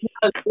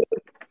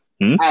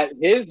Wait, at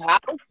his house?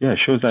 yeah,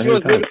 she was at She his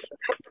was house. living.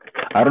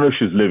 I don't know if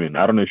she's living.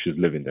 I don't know if she's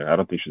living there. I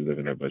don't think she's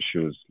living there, but she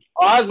was.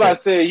 Oh, I was about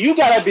to say, you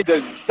gotta be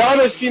the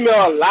dumbest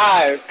female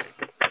alive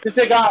to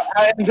take out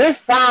in this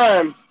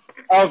time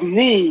of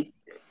need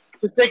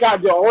to take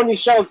out your only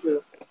shelter.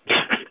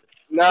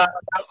 Nah,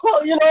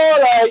 you know,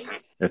 like,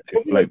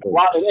 Like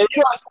wow. And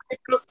you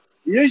know,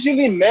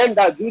 usually men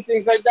that do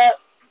things like that,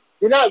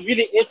 they're not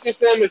really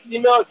interested in the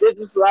female.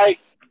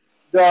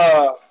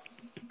 The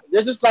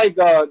they're just like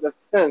the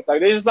sense,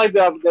 like they just like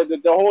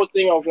the whole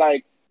thing of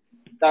like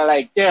that,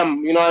 like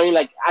damn, you know what I mean?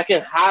 Like I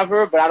can have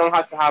her, but I don't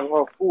have to have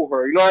her fool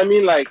her. You know what I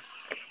mean? Like,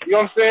 you know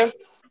what I'm saying?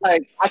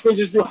 Like I can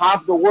just do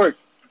half the work,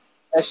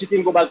 and she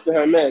can go back to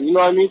her man. You know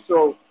what I mean?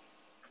 So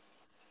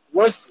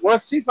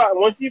once he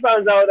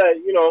finds out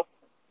that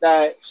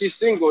that she's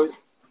single,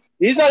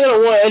 he's not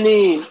gonna want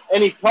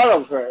any part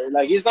of her.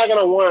 Like he's not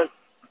gonna want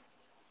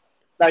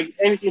like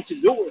anything to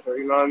do with her.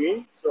 You know what I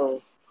mean?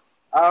 So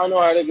I don't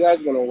know how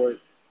that's gonna work.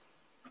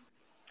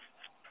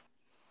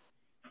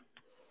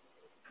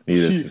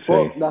 needless She to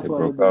fuck. say, That's they what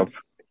broke it up. is.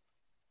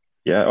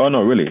 Yeah. Oh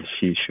no, really?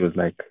 She was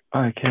like, oh,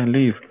 I can't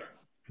leave.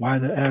 Why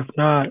the f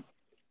not?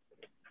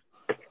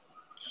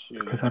 Shit.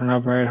 Because I don't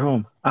have a ride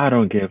home. I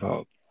don't give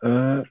up.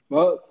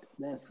 Fuck.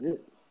 That's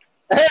it.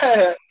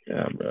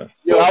 Yeah, bro.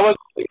 Yo, I was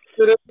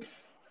to this,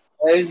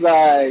 and he's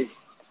like,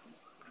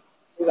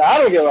 I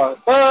don't give a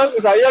fuck.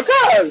 He's like, yo,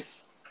 cuz,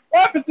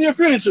 what happened to your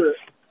furniture?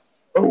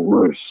 A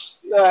whoosh.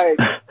 Like,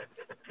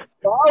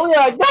 oh, we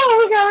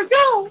gotta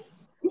go.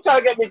 You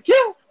trying to get me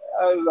killed?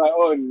 I was like,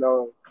 oh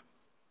no.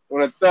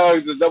 When a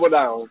thug just double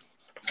down.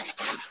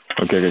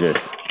 Okay.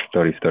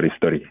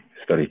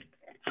 Study.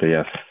 So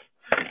yes.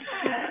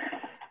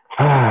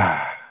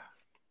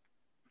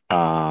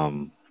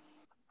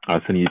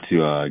 I'll send you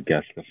to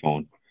guess the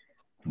phone,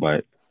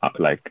 but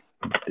like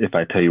if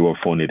I tell you what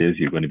phone it is,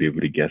 you're going to be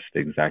able to guess the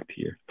exact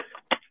year.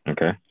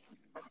 Okay.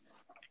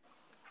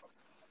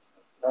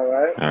 All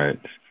right. All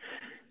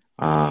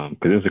right.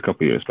 Because it was a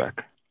couple years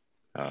back.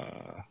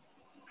 Uh,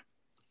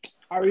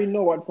 I already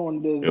know what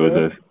phone it is, it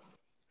was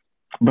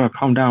bro. bro.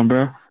 Calm down,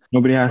 bro.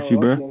 Nobody asked you,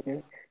 Oh, bro.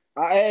 okay.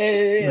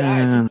 I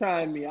Man. keep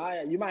trying me.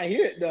 You might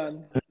hear it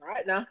done. All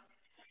right now.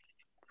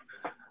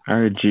 All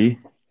right, G.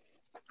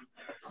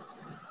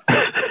 All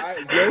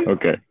right, Jay.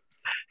 Okay.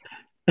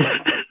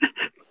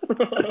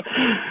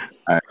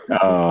 All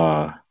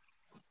right.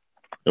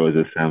 It was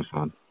a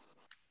Samsung.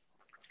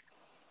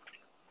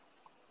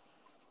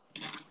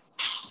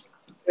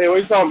 Hey,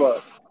 what you talking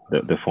about?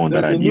 The phone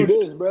that The I'd new used.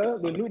 days, bro.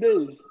 The new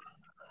days.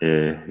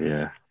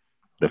 Yeah.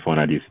 The phone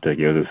I'd used to take.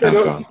 It was a You said,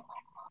 Samsung.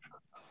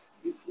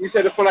 you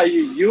said the phone that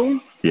you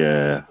used?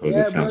 Yeah, it was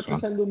Yeah, a bro. Samsung.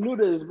 Just send the new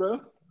days,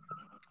 bro.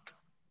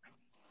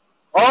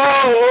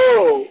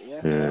 Oh,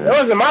 Yeah. that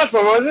Yeah. wasn't my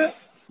phone, was it?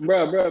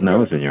 Bro. No, it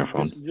wasn't your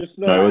phone. Just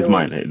know No, that it was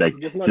mine. Like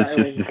just know that it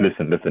was just a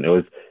listen.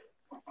 Samsung.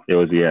 It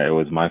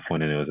was my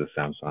phone and it was a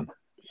Samsung.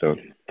 So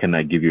can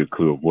I give you a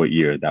clue of what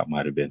year that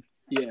might have been?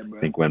 Yeah,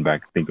 bro. Think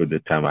of the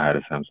time I had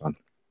a Samsung.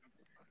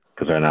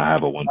 Because right now I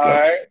have a OnePlus. All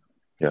right.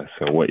 Yeah.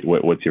 So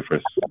what's your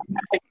first?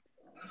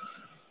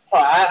 Oh,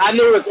 I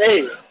knew it was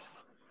A.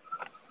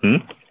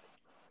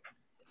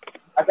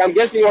 I'm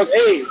guessing it was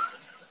A.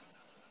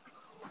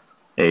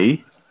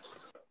 A?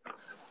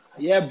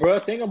 Yeah, bro.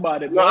 Think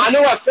about it, No, bro. I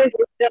know what sent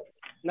it.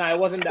 Nah, it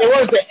wasn't that. It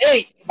was the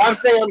 8. I'm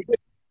saying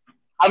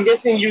I'm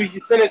guessing you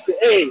sent it to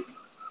A.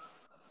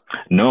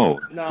 No.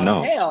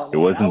 No, hell It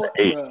no. wasn't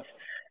A. Bro.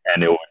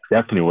 And it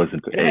definitely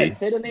wasn't Go A. ahead,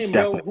 say the name,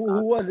 bro. Definitely Who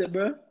not. was it,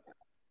 bro?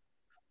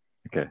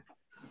 Okay.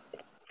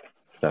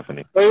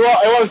 Stephanie. But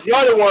it was the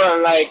other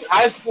one, like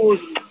high school.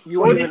 You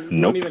won't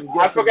even Nope. I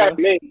guess it, forgot bro.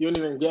 the name. You won't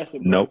even guess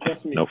it, bro.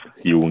 Trust me. Nope.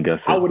 You won't guess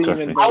I it. wouldn't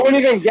Trust even me. know. I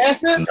wouldn't even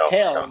guess it. No.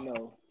 Hell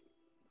no.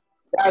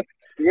 That's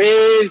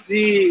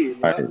crazy.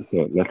 All right,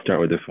 so let's start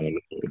with the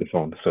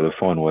phone. So the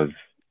phone was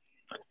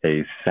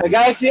a The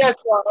Galaxy S,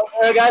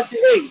 the Galaxy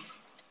 8.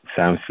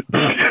 Samsung.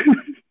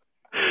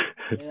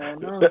 Hell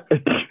no.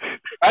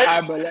 Right?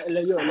 Alright, bro.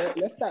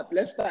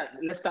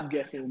 Let's stop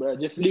guessing, bro.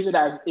 Just leave it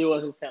as it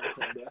was a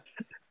Samsung, bro.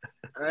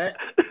 Alright.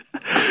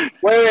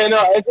 Wait,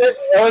 no. It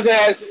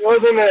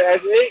wasn't the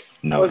S8.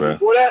 No, It was bro.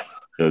 before that.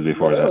 It was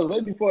before It that. was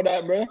way before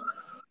that, bro.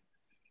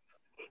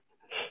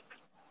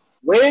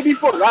 Way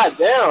before. God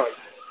damn.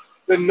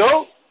 The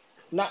Note.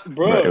 Not, But it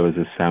bro. was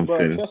a Bro,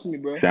 Samsung. trust me,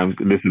 bro.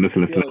 Listen.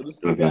 Yo,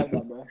 just leave it as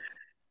that, bro.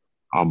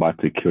 I'm about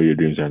to kill your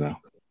dreams right now.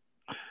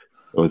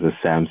 It was a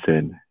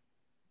Samsung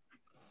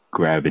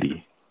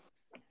Gravity.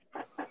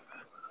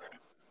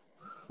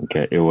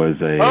 Okay, it was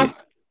Huh?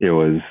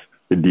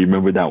 do you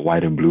remember that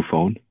white and blue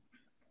phone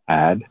I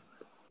had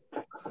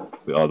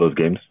with all those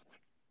games?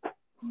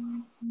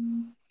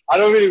 I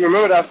don't really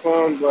remember that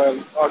phone, but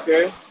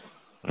okay.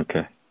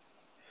 Okay.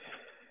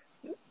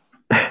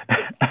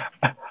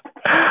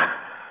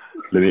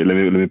 let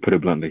me put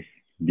it bluntly.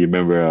 Do you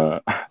remember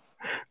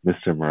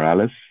Mr.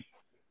 Morales?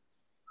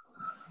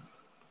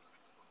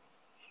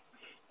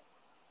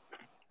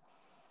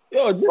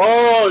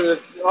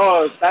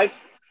 Yo, Psych.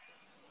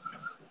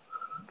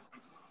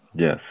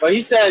 Yes. But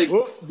he said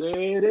There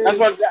it is. that's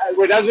what.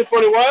 Wait, that's which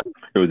one it was.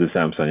 It was a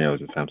Samsung. Yeah, it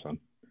was a Samsung.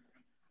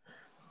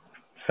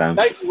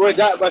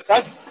 But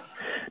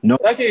No,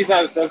 that kid is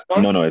not a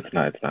Samsung. no, it's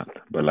not. It's not.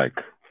 But like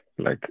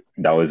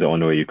that was the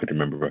only way you could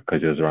remember, bro,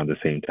 because it was around the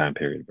same time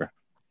period, bro.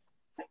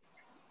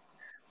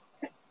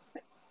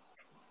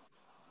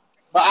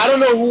 But I don't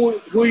know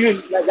who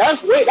you like.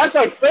 That's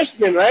like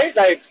freshman, right?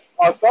 Like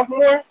or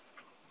sophomore.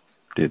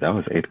 Dude, that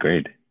was 8th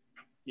grade.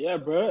 Yeah,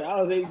 bro.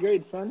 I was 8th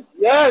grade, son.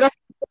 Yeah, like,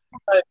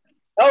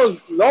 that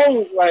was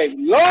long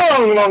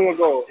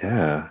ago.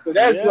 Yeah. So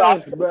that's Yes,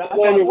 bro. That's the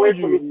why I only way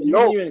told for you. me to You didn't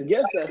know. even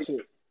guess that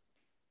shit.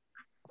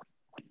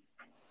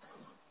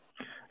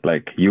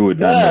 Like you would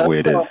not know Yeah, who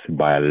it is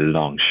by a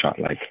long shot.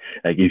 Like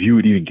if you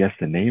would even guess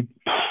the name,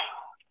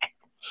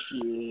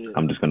 Shit.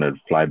 I'm just gonna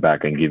fly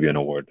back and give you an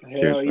award. Hell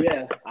Seriously.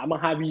 yeah. I'm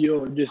gonna have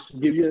you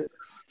just take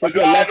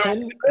your left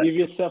hand, give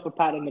yourself a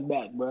pat on the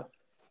back, bro.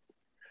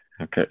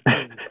 Okay.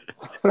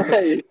 But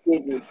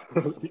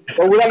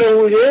would I know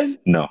who it is?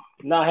 No.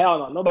 Nah, hell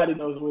no. Nobody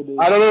knows who it is.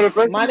 I don't know the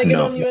person. My nigga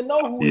No. don't even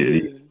know who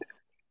it is.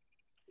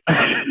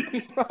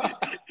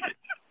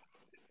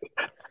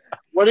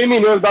 What do you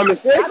mean? It was by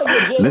mistake? How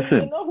did Jay don't Listen.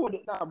 even know who it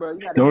is? Nah, bro. You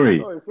gotta tell the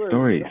story first.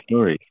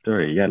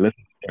 Story. Yeah,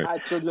 listen. All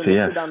right, children, So let's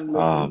yes, sit down and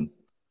listen.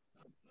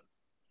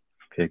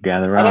 okay,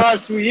 gather I don't around.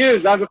 have 2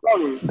 years. That's the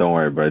problem. Don't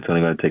worry, bro. It's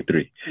only gonna take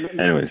 3.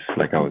 Anyways,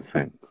 like I was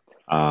saying,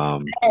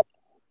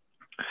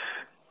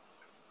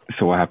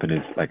 so what happened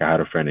is like I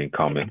had a friend in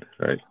common,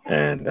 right?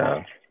 And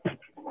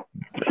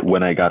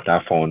when I got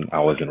that phone, I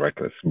wasn't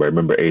reckless. But I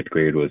remember 8th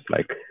grade was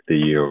like the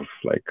year of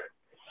like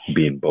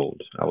being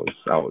bold. I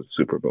was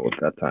super bold at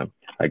that time.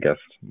 I guess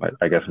my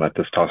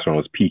testosterone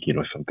was peaking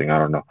or something. I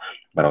don't know,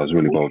 but I was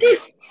really bold.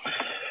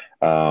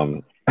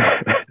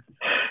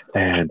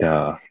 And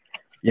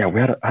yeah,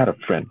 I had a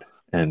friend,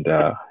 and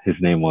his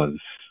name was,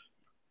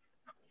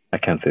 I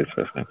can't say his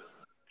first name,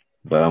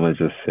 but I'm gonna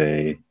just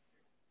say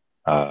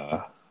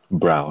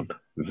Brown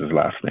is his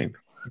last name.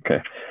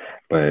 Okay,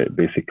 but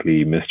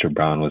basically, Mr.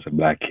 Brown was a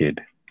black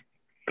kid,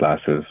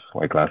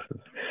 white glasses,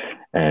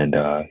 and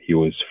he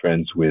was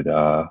friends with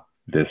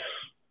this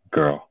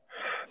girl.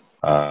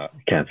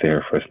 Can't say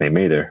her first name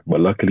either, but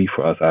luckily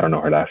for us, I don't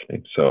know her last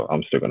name, so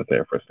I'm still gonna say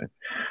her first name.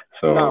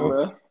 So Nah,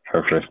 bro.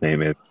 her first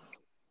name is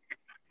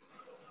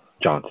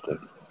Johnston.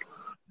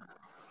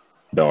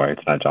 Don't worry,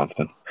 it's not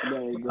Johnston.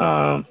 There you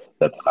go.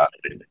 That's last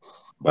name.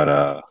 But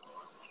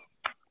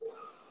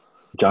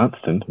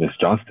Miss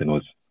Johnston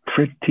was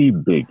pretty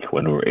big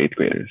when we were 8th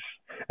graders,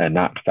 and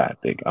not fat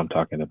big. I'm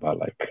talking about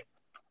like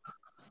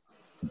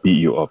beat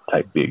you up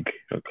type big.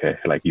 Okay,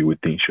 like you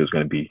would think she was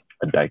gonna be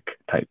a dyke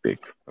type big.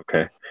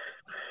 Okay,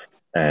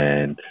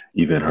 and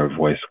even her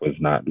voice was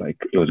not like,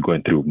 it was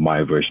going through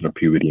my version of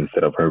puberty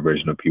instead of her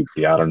version of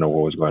puberty. I don't know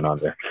what was going on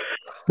there,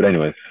 but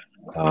anyways,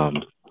 so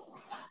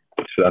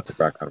that's the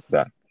background of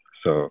that.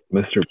 So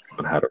Mr.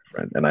 Brown had a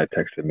friend, and I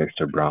texted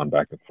Mr. Brown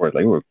back and forth.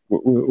 Like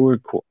we're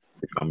cool.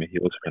 You know me, he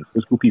was friends. He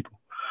was cool people.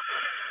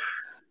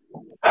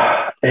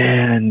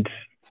 And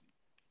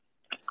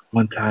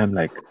one time,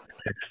 like,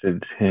 I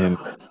texted him.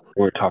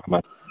 We were talking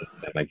about this,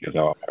 and like he was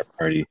out at a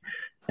party,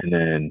 and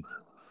then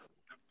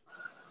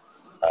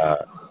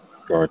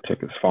Dora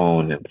took his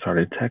phone and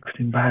started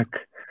texting back.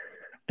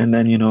 And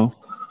then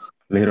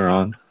later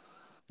on,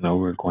 we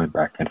were going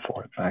back and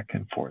forth.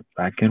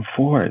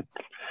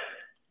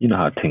 You know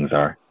how things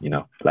are,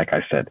 like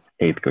I said,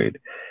 8th grade,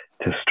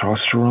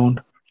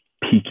 testosterone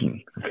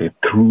peaking, okay,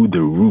 through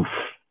the roof.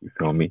 You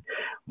feel me?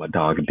 My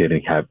dog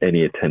didn't have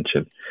any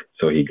attention,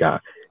 so he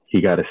got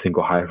a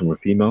single high from a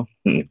female.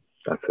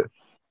 That's it.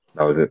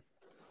 That was it.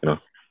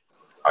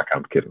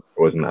 I'm kidding.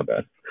 It wasn't that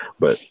bad,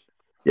 but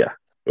yeah,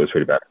 it was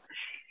pretty bad.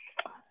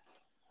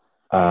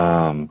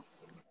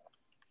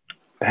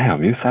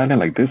 Damn, you silent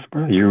like this,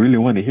 bro? You really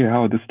want to hear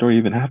how this story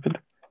even happened?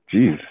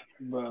 Jeez.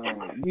 Bro,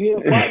 you hear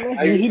the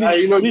partner?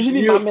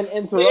 Usually my men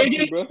interrupt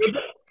you, bro.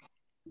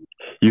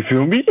 You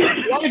feel me?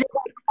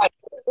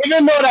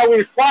 Even though that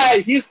we're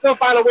quiet, he still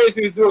find a way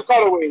to do a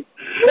cutaway.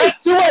 Let's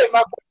do it,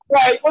 my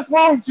boy. What's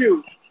wrong with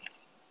you?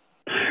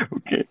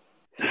 Okay.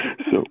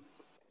 So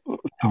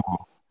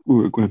we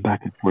were going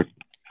back and forth,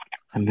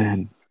 and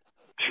then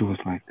she was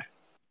like,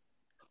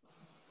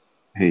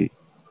 "Hey,"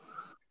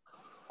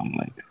 I'm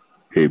like,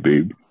 "Hey,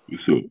 babe,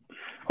 what's up?"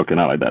 Okay,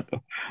 not like that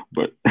though,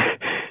 but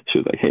she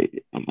was like, "Hey,"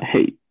 I'm like,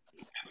 "Hey,"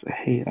 she was like,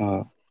 "Hey,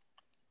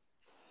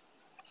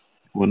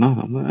 well, no,"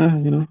 I'm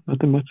like,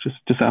 nothing much,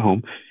 just at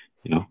home,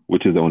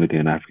 which is the only thing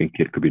an African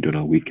kid could be doing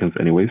on weekends,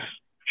 anyways.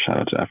 Shout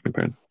out to African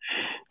parents.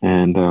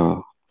 And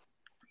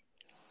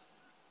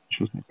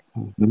she was like,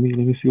 "Let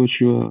me see what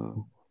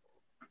you're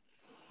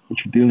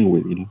dealing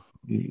with, see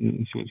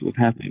what's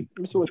happening,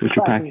 Let me see what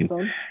you're packing,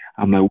 son."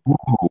 I'm like,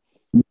 whoa.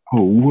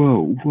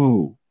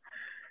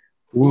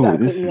 You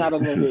gotta take me out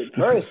on the hood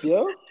first,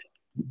 yo.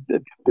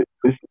 This,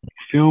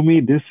 feel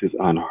me? This is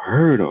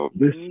unheard of.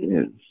 This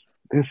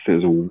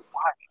is wild.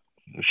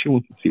 She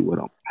wants to see what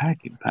I'm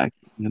packing.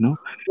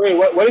 Wait,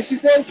 what did she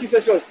say? She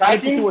said she was I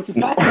have to see packing? what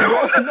you're packing,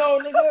 bro. No,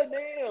 nigga,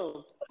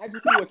 damn. I have to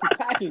see what you're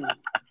packing.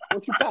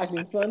 What you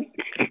packing, son?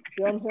 You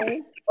know what I'm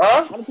saying?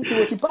 Huh? I need to see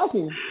what you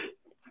packing.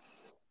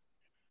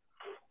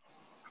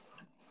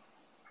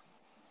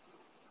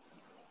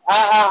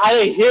 I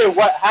didn't hear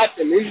what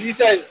happened. You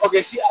said,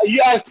 okay,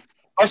 you asked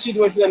how she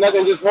doing to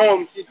nothing, just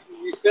home. She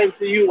sent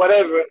to you,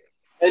 whatever.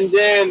 And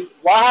then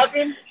what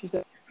happened? She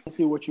said, "Let's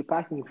see what you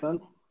packing, son."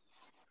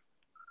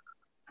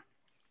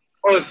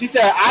 Oh, she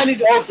said, I need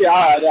to, okay, all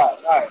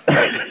right.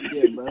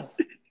 Yeah, bro.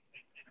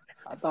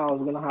 I thought I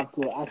was gonna have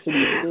to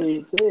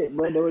actually say it,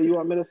 bro. The way you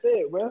want me to say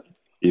it, bro.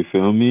 You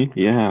feel me?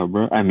 Yeah,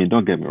 bro. I mean,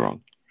 don't get me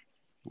wrong.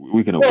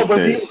 We can No, but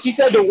overstay it. she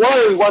said the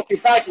word what you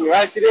packing,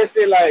 right? She didn't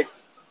say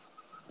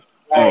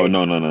Oh, like,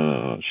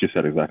 no. She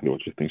said exactly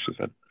what you think she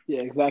said.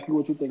 Yeah, exactly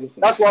what you think it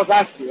said. that's what I was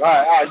asking. All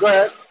right, go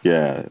ahead.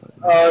 Yeah.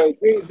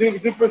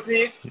 Do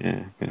proceed.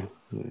 Yeah. Okay.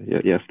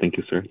 Yeah. Yes. Thank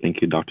you, sir.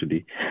 Thank you, Dr.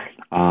 D.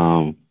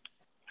 Um.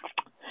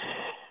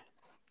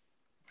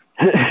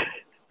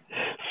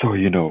 So,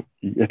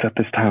 it's at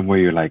this time where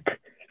you're like,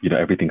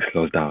 everything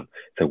slows down.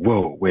 It's like,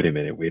 whoa, wait a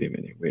minute, what's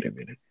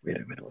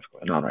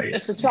going on right here?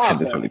 It's a Can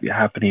this chopper. really be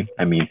happening?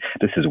 I mean,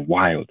 this is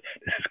wild.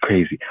 This is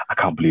crazy. I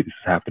can't believe this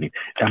is happening.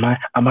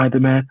 Am I the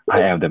man?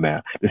 I am the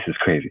man. This is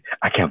crazy.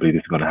 I can't believe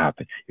this is gonna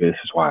happen. This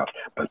is wild.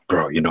 But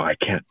bro, I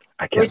can't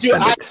Would you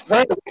send it. ask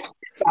her what she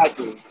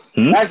packing?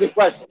 That's the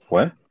question.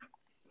 What?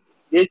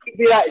 Did you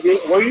be like,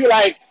 were you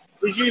like,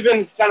 did you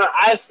even kind of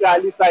ask her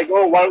at least like,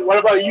 oh, what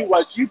about you?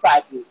 What you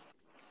packing?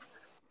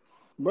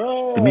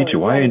 Bro, Dimitri,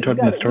 why are you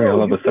interrupting the story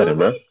all of a sudden,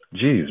 bro?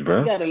 Jeez, bro.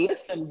 You gotta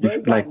listen,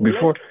 bro. Like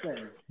before, bro.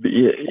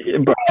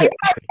 It,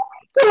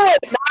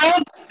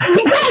 man.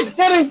 You guys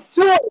getting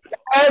to it,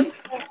 man.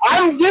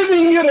 I'm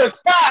giving you the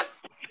shot.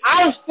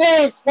 I'm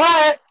staying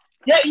quiet,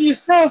 yet you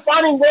still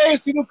finding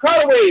ways to do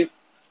cutaways.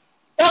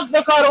 Fuck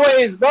the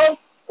cutaways, bro.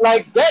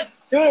 Like, get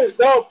to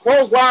the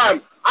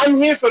program. I'm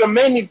here for the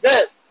main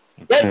event.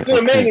 Get to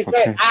the main event.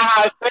 Okay. I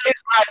have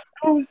faced my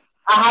shoes.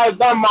 I have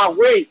done my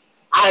weight.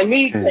 I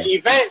need the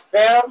event,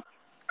 fam.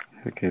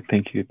 Okay,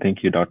 thank you,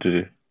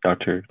 Doctor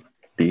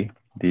D.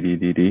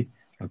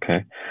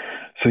 Okay,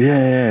 so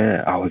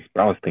yeah, I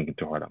was thinking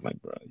too hard. I'm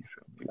like, bro, you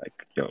feel me? Like,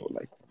 yo,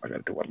 like, what am I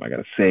gonna do? What am I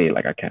gonna say?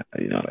 Like, I can't,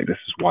 like, this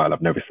is wild.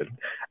 I've never said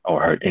or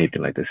heard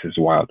anything like this. Is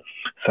wild.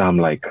 So I'm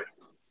like,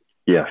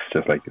 yes,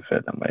 just like you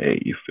said. I'm like, hey,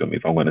 you feel me?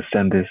 If I'm gonna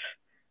send this,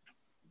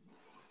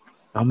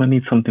 I'm gonna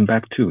need something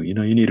back too. You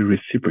need to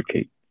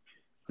reciprocate.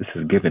 This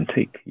is give and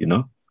take.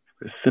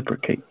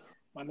 Reciprocate.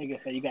 My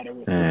nigga said you gotta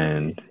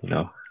reciprocate.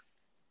 And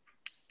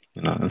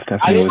and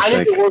Stephanie was I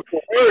like, need to word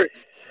for word.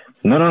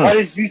 No. What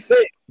did you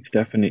say?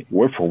 Stephanie,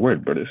 word for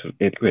word, but this is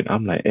 8th grade.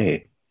 I'm like,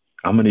 hey,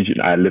 I'm gonna need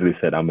you. I literally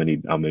said, I'm gonna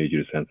need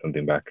you to send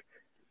something back.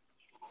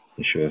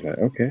 And she was like,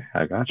 okay,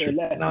 I got you.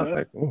 Less, and I was bro.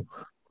 like, oh,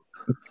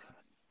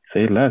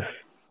 say less.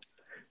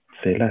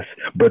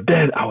 But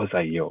then I was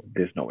like, yo,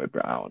 there's no way,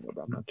 bro. I don't know,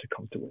 bro. I'm not too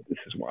comfortable. This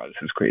is wild.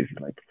 This is crazy.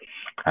 Like,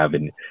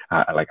 we've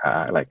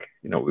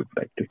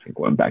like just been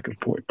going back and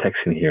forth,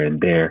 texting here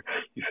and there.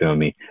 You feel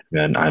me?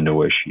 And I know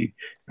where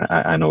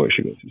I know where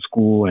she goes to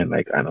school, and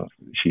like I know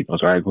she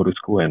knows where I go to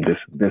school, and this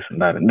and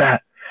that and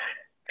that.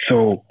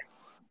 So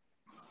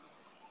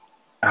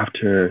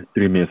after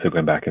 3 minutes of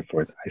going back and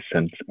forth, I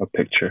sent a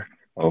picture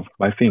of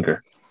my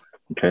finger.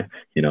 Okay,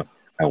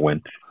 I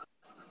went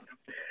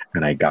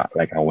and I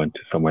went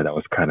to somewhere that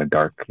was kind of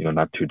dark,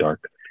 not too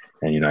dark,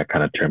 and I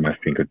kind of turned my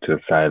finger to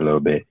the side a little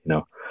bit,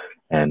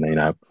 and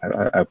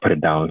I put it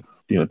down,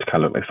 to kind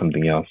of look like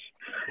something else,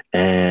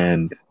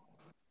 and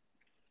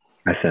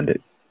I sent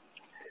it.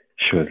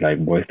 She was like,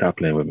 "Boy, stop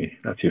playing with me.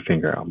 That's your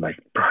finger." I'm like,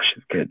 "Bro,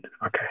 she's good.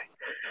 Okay,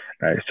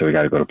 all right. So we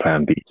got to go to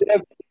Plan B." She's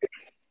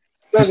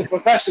a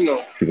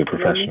professional. She's a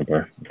professional,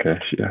 bro. Okay,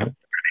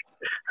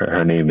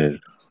 her name is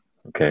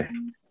okay.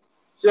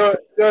 She's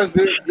the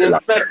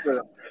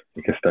inspector.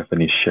 Because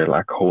Stephanie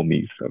Sherlock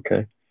Holmes.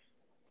 Okay,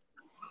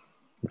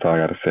 that's all I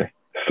gotta say.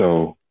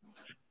 So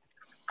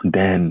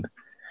then,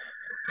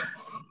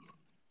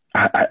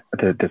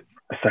 the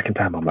second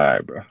time I'm like, all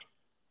right, bro,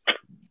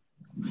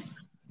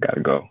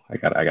 gotta go. I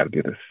gotta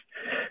do this.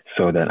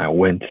 So then I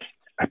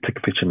took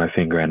a picture of my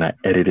finger and I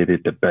edited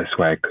it the best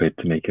way I could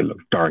to make it look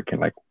dark and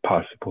like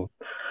possible.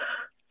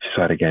 She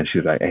saw it again. She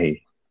was like,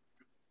 hey,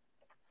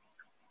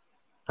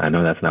 I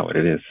know that's not what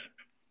it is.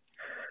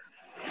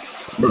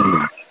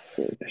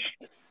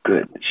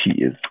 Good. She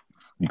is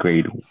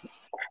grade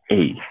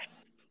A.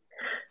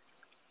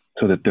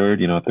 So the third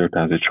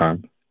time's a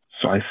charm.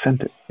 So I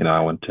sent it.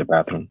 I went to the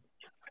bathroom,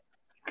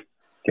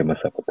 gave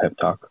myself a pep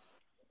talk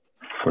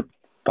for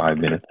 5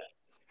 minutes.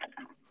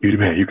 You're the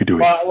man. You could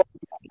do it.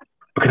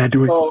 But can I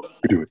do it? So, you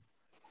could do it.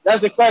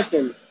 That's the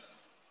question.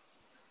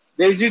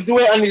 Did you do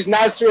it in his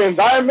natural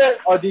environment,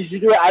 or did you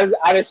do it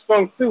at a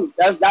strong suit?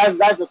 That's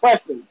the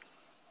question.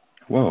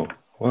 Whoa,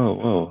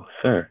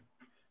 sir.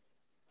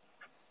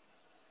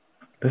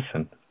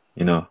 Listen,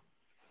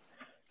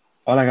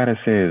 all I gotta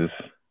say is,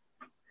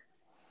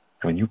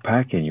 when you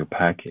pack in, you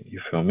pack in.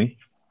 You feel me?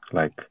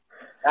 Like,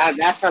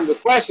 that's not the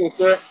question,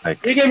 sir.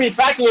 Like, you get me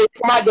packing and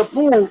come out the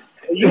pool, and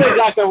you look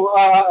like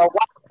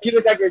you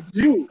look like a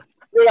Jew.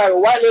 You're like a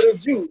white little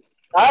Jew.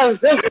 That's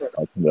different.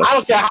 I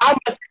don't care how much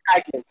you're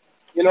packing.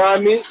 You know what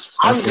I mean?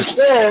 I'm Okay. just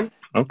saying,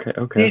 Okay.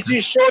 did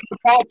you show the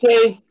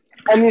package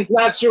and he's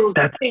not your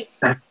That's thing?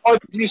 Or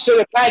did you show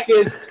the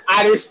package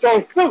at his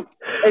strong suit?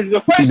 Is the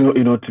question.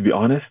 to be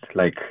honest,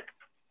 like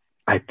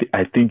I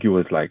think it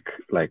was like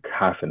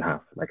half and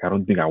half. Like I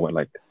don't think I went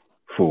like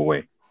full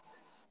way.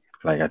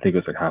 Like I think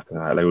it was like half and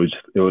half. Like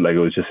it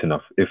was just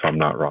enough. If I'm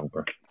not wrong,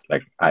 bro.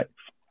 Like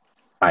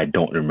I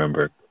don't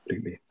remember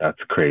completely.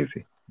 That's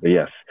crazy. But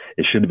yes,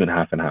 it should have been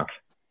half and half.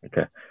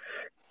 Okay,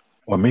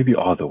 or maybe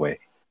all the way.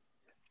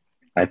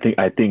 I think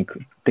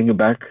thinking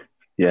back,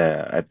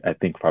 yeah, I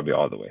think probably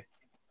all the way.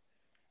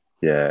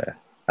 Yeah,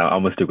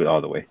 I'm gonna stick with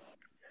all the way.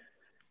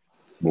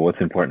 But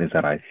what's important is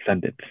that I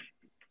send it,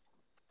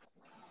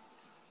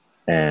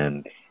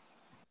 and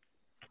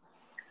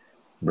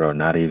bro,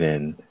 not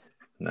even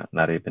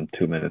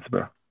 2 minutes,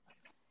 bro.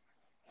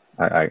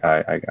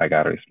 I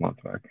got a response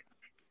back,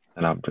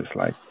 and I'm just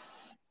like,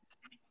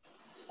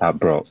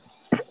 bro,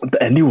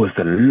 and it was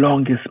the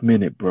longest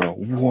minute, bro.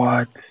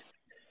 What?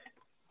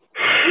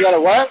 You got a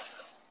what?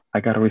 I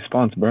got a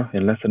response, bro,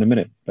 in less than a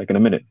minute, like in a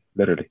minute,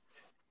 literally.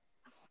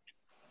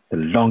 The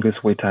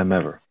longest wait time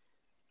ever,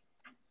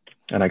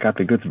 and I got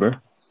the goods, bro.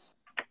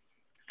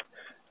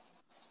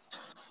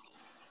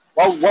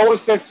 What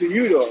was sent to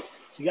you though?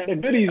 You got the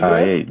goodies, bro.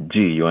 Hey,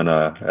 G, you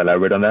wanna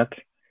elaborate on that?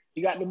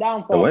 You got the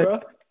downfall, The what? bro.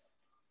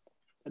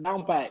 The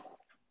down pack.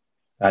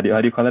 How do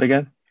you call it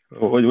again?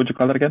 What would you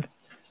call it again?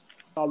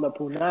 Called the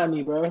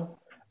punani, bro.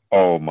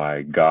 Oh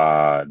my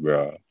god,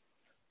 bro.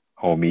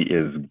 Homie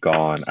is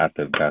gone at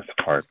the best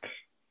part.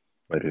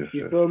 What is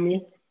You this? feel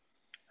me?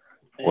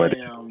 What?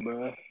 Damn,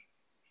 bro.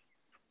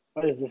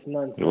 What is this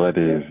nonsense? What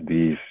is bro?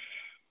 this?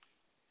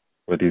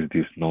 What is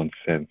this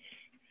nonsense?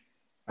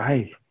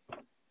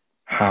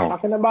 How?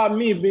 Talking about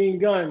me being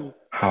gone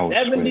How?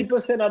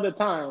 70% of the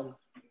time.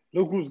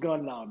 Look who's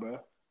gone now, bro.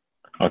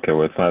 Okay,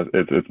 well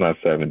it's not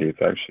 70,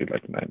 it's actually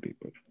like 90,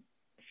 but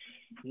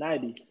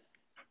 90.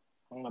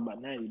 I don't know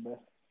about 90, bro.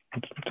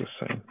 just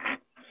saying.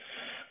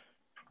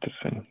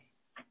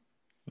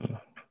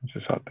 It's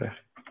just out there.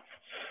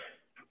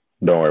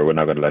 Don't worry, we're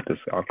not gonna let this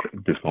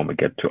moment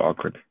get too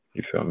awkward.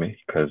 You feel me?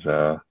 Because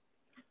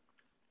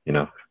you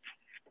know.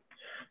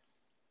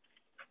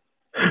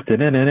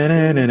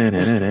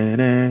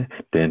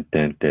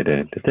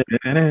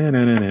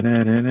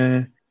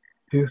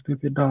 Two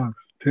stupid dogs.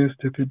 Two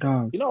stupid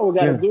dogs. You know what we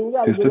gotta do? We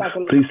gotta do like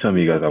a Please tell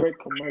me you guys are break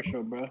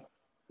commercial, bro.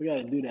 We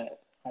gotta do that.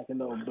 Like a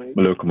little break. a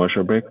little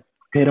commercial break.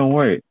 Hey, don't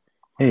worry.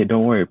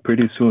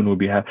 Pretty soon we'll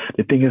be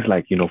the thing is,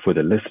 like, for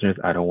the listeners,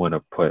 I don't want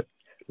to put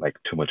like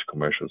too much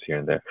commercials here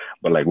and there.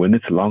 But like when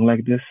it's long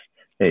like this,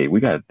 hey, we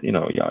got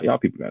y'all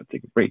people gotta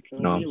take a break. You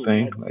know what I'm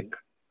saying?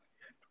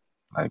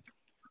 Like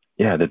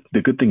yeah,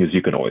 the good thing is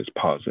you can always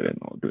pause it and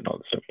all doing all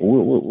this stuff. But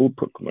we'll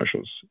put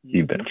commercials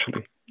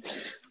eventually.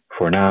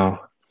 For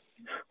now,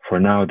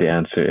 the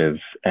answer is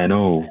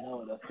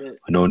no.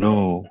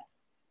 No.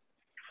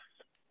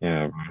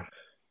 Yeah.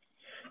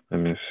 Let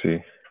me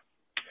see.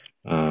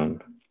 I'm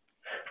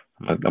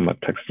gonna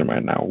text him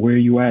right now. Where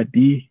you at,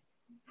 D?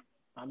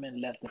 I'm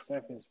in left the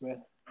surface, bro.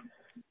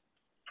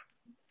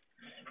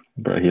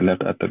 Bro, he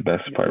left at the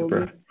best part,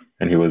 bro.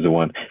 And he was the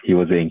one. He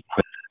was the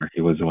inquisitor.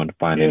 He was the one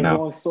finding out.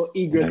 I was so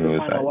eager to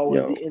find out what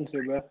was the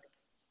answer, bro.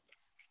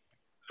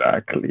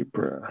 Exactly,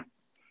 bro.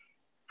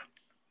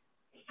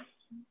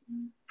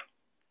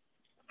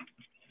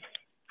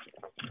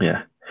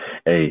 Yeah.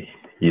 Hey,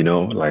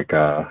 like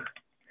I'm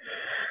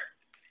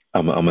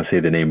gonna say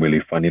the name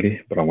really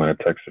funnily, but I'm gonna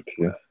text it to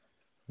you.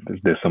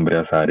 There's somebody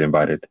else I had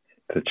invited to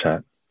the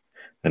chat,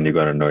 and you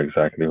gotta know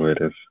exactly who it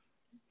is.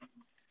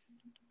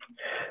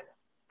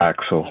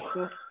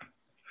 Axel.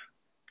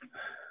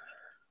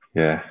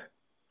 Yeah.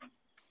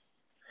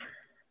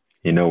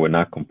 We're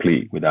not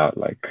complete without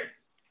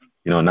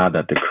now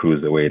that the crew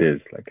is the way it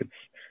is, like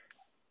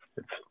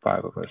it's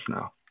 5 of us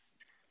now,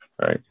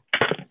 right?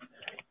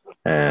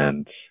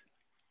 And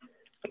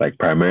like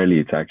primarily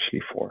it's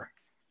actually 4,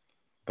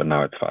 but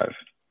now it's 5.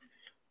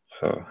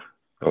 So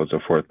there was a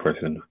 4th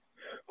person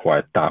who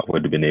I thought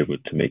would have been able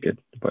to make it,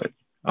 but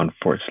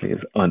unfortunately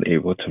is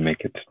unable to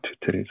make it to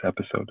today's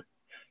episode.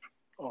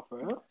 Oh, for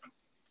real?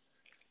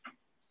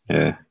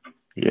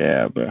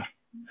 Yeah, bro.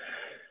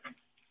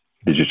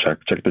 Did you check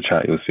the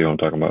chat? You'll see what I'm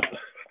talking about.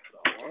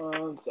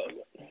 1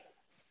 second.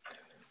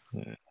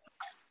 Yeah.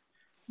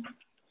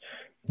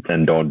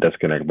 And don't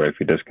disconnect, bro. If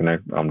you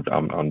disconnect, I'm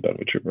done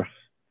with you, bro.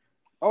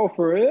 Oh,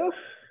 for real?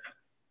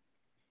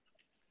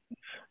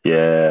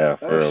 Yeah,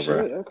 for real, bro.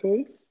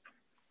 Okay.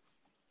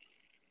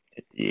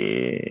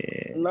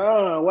 Yeah.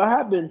 Nah, what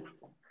happened?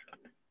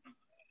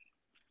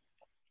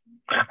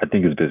 I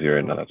think he's busy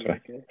right now, that's why.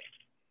 Okay.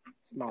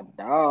 My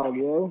dog,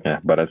 yo. Yeah,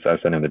 but I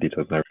sent him the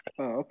details and everything.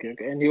 Oh, okay.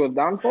 And he was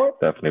down for it?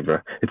 Definitely, bro.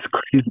 It's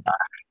crazy.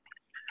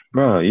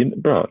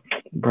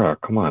 Bro,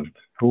 come on.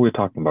 Who are we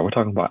talking about? We're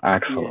talking about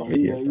Axel over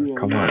here.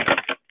 Come on.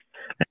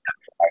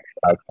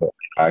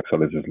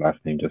 Axel is his last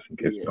name, just in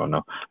case you don't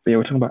know. But yeah,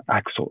 we're talking about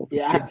Axel.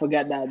 Yeah, I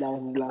forgot that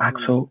was his last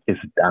Axel is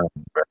down,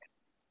 bro.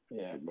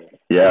 Yeah, bro.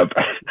 Yeah,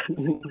 bro.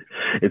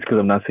 It's because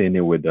I'm not saying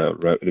it with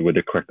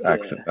the correct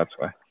accent. That's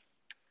why.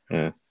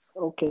 Yeah.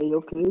 Okay.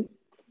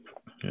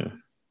 Yeah.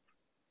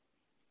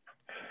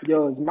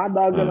 Yo, is my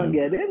dog gonna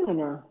get in or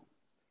not?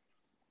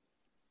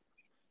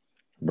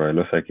 Bro, it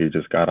looks like he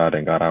just got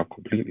out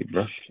completely,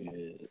 bro.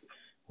 Shit.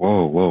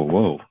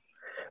 Whoa.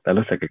 That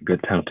looks like a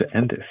good time to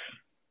end this.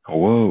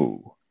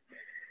 Whoa.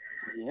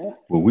 Yeah.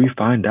 Will we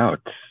find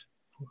out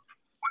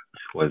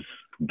what was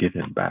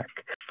given back?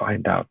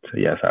 Find out.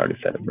 Yes, I already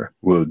said it, bro.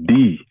 Will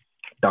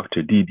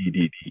Dr. D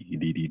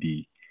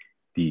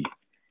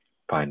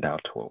find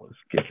out what was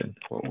given,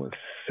 what was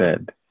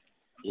said?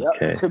 Yep.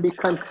 Okay. To be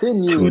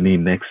continued. Tune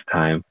in next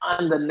time.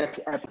 On the next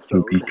To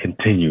episode. be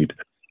continued.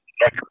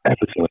 Next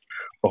episode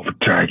of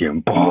Dragon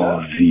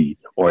Ball Z,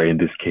 or in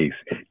this case,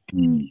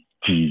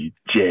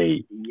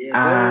 DGJ. Yes,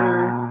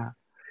 sir.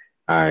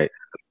 All right.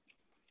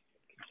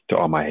 To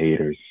all my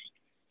haters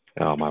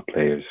and all my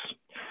players.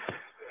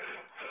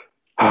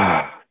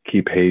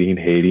 Keep hating,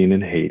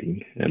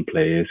 and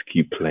players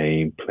keep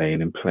playing.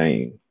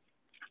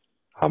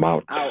 I'm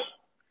out.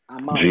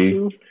 I'm out G,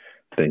 too.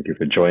 thank you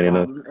for joining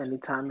us.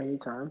 Anytime.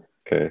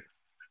 Okay.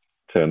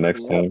 Till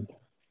next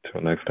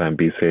time.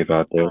 Be safe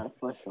out there.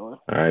 For sure.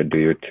 All right, do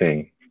your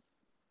thing.